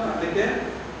போச்சுச்சோ அன்றைக்கே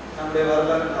நம்முடைய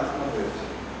வரலாறு நாசமாக போயிடுச்சு.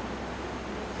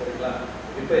 சரிங்களா?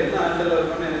 இப்போ என்ன ஆண்டில்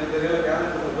இருக்கணும்னு எனக்கு தெரியல.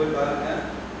 கேலண்டரில் போய் பாருங்க,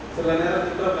 சில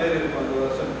நேரத்துக்கு மாரி இருக்கும் அந்த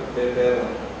வருஷத்துக்கு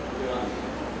பேரும்.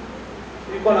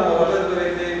 இப்போ நம்ம வளர்த்துறை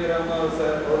தேய்கிராம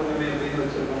பௌர்ணமி அப்படின்னு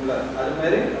வச்சிருக்கோம்ல, அது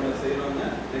மாதிரி நம்ம செய்யணும்னு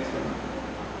நெக்ஸ்ட் பண்ணோம்.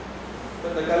 இப்போ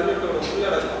இந்த கல்வெட்டோட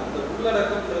உள்ளடக்கம், இந்த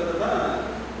உள்ளடக்கம்ன்றது தான்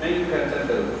மெயின்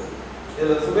கண்டென்ட் இருக்குது.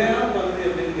 இதில் சுவையான பகுதி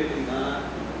அப்படின்னு கேட்டிங்கன்னா,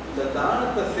 இந்த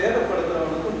தானத்தை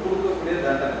சேதப்படுத்துறவனுக்கும் கொடுக்கக்கூடிய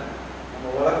தண்டனை.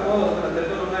 நம்ம வழக்கமாக ஒருத்தனை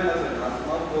திட்டணும்னா என்ன செய்யணும்? நான்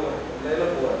சும்மா போவேன், இல்லையில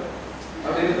போவேன்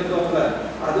அப்படின்னு திட்டோம்ல,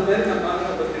 அது மாதிரி நம்ம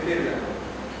இப்போ திட்டிருக்கேன்.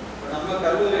 இப்போ நம்ம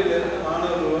கல்லூரியிலேருந்து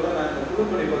மாணவர்களோட நான் இந்த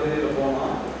குழுப்பணி பகுதியில்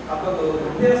போனோம். அப்போ அந்த ஒரு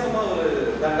வித்தியாசமாக ஒரு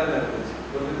தண்டனை இருந்துச்சு,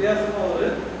 ஒரு வித்தியாசமாக ஒரு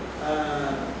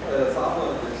சாபம்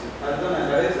இருந்துச்சு. அதுதான்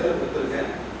நான் கடைசியில் கொடுத்துருக்கேன்.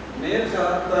 மேல்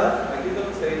சார்த்தா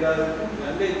அகிதம் செய்தாருக்கு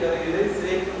கங்கை கரையிலே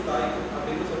சேய்க்கும் தாய்க்கும்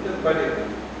அப்படின்னு சொல்லிட்டு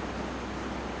பாட்டியிருக்கேன்.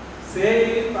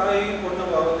 சேயும் தாயும் கொண்ட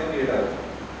பாவத்துக்கு ஈடாது.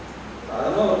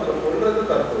 அதெல்லாம் ஒருத்தர் கொள்றது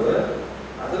தப்பு,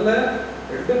 அதுல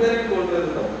 2 பேரையும் கொள்றது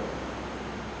தப்பு.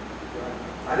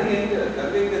 அது எங்க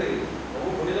கங்கை கரை ரொம்ப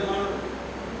புனிதமானது,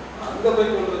 அங்க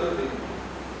போய் கொள்றது அப்படின்னு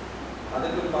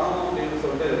அதுக்கு பாவம் அப்படின்னு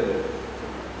சொல்லிட்டு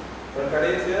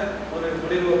கடைசியா ஒரு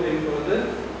முடிவு அப்படின்னு சொல்றது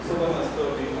சுபமஸ்து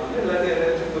அப்படின்வாங்க. இல்லாட்டி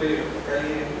ஏதாச்சும் புரியும் கை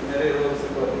நிறைய ரோஸ்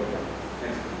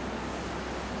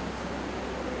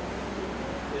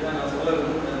இதான் நான் சொல்ல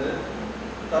விரும்பினது.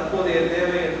 தற்போதைய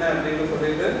தேவை என்ன அப்படின்னு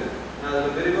சொல்லிட்டு நான்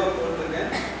அதில் விரிவாக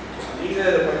போட்டிருக்கேன். நீங்கள்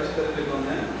அதை படிச்சு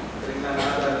தெரிஞ்சுக்கோங்க. சரிங்களா?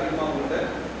 நான் அதை அதிகமாக உங்கள்கிட்ட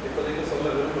இப்போதைக்கு சொல்ல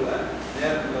விரும்பலை.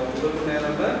 நேரத்தில் உங்களுக்கு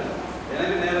நேரம் இல்லை,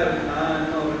 எனக்கு நேரம் இருக்குது. நான்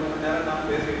இன்னும் 2 மணி நேரம் நான்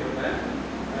பேசிகிட்டு இருந்தேன்.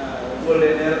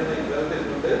 உங்களுடைய நேரத்தை கருத்தில்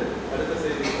கொண்டு அடுத்த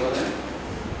செய்திக்கு போகிறேன்.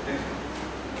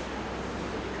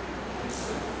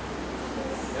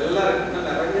 எல்லாருக்கும் இன்னும்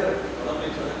நிறைய உடம்பை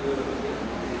சடங்கு இருக்குது,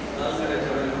 கால்நடை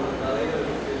சடங்கு நிறைய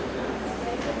இருக்கு.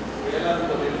 வேளாண்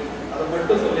தொழில் அதை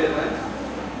மட்டும் சொல்லிடுறேன்.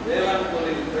 வேளாண்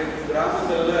தொழில்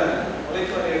கிராமங்களில்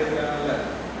உழைப்பாறை எடுக்கிறாங்கல்ல,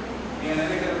 நீங்கள்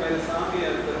நினைக்கிற மாதிரி சாமியை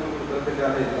பெருமை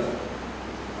கொடுக்கறதுக்காக இல்லை.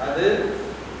 அது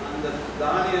அந்த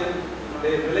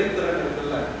தானியனுடைய விளைத்திறன்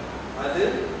இருக்குல்ல, அது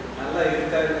நல்லா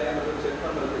இருக்கா இல்லையான்றதை செக்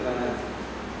பண்ணுறதுக்கான.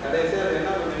 கடைசியாக அது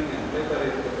என்ன பண்ணுவீங்க? உழைப்பாறை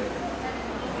இருக்கிறது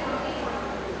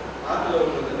ஆற்றுல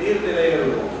விடுறது, நீர்நிலைகள்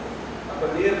விடுவோம். அப்போ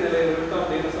நீர்நிலைகள் விட்டோம்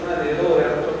அப்படின்னு சொன்னால் அது ஏதோ ஒரு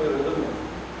இடத்துல போய் ஒதுங்கும்.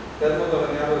 கர்மத்தோட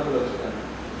ஞாபகத்தில் வச்சுக்காங்க,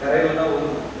 கரையில் தான்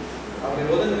ஒதுங்கும். அப்படி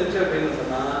ஒதுங்குச்சு அப்படின்னு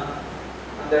சொன்னால்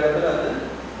அந்த இடத்துல அது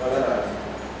வளராது.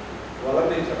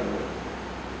 வளர்மை சடங்கு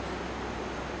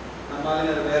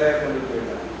நம்மளால அதை வேறையாக கொண்டு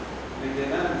போயிட்டாங்க. இன்னைக்கு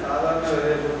என்ன சாதாரண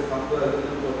விளைய போட்டு பம்பு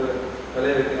அதுன்னு போட்டு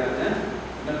விளைய வைக்கிறாங்க.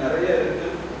 இன்னும் நிறைய இருக்கு.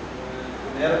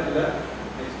 நேரத்தில்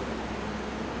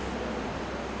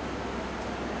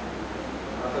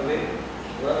ஆகவே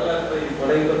வரலாற்றை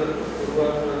படைப்பதற்கும்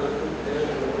உருவாக்குவதற்கும்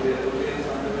தேவைப்படக்கூடிய தொழில்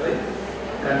சான்றுகளை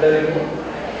கண்டறிவோம்.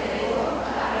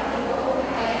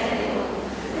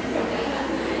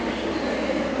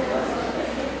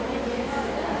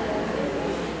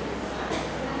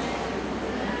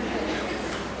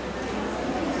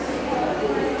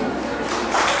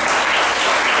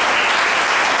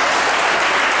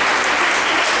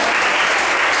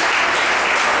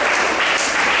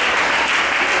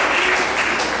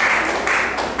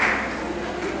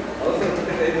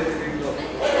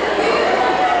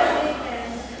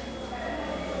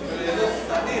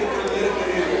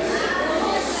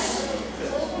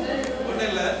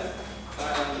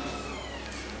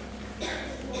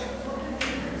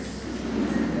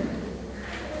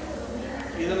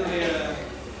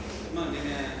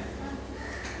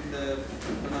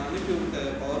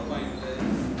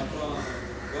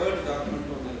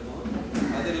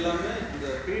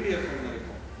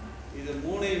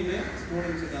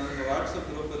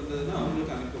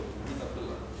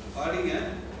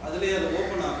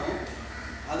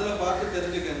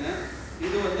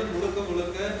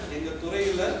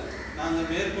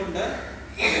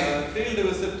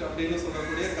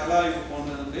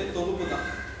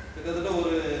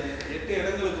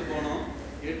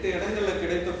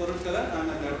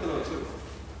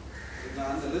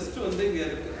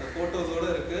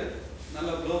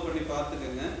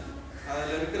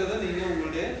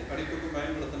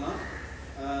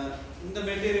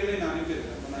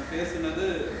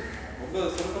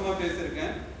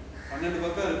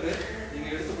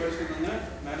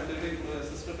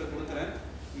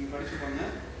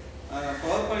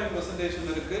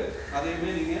 அதையுமே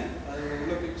நீங்கள் அதில்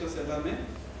உள்ள பிக்சர்ஸ் எல்லாமே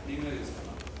நீங்களே யூஸ்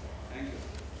பண்ணலாம். தேங்க்யூ.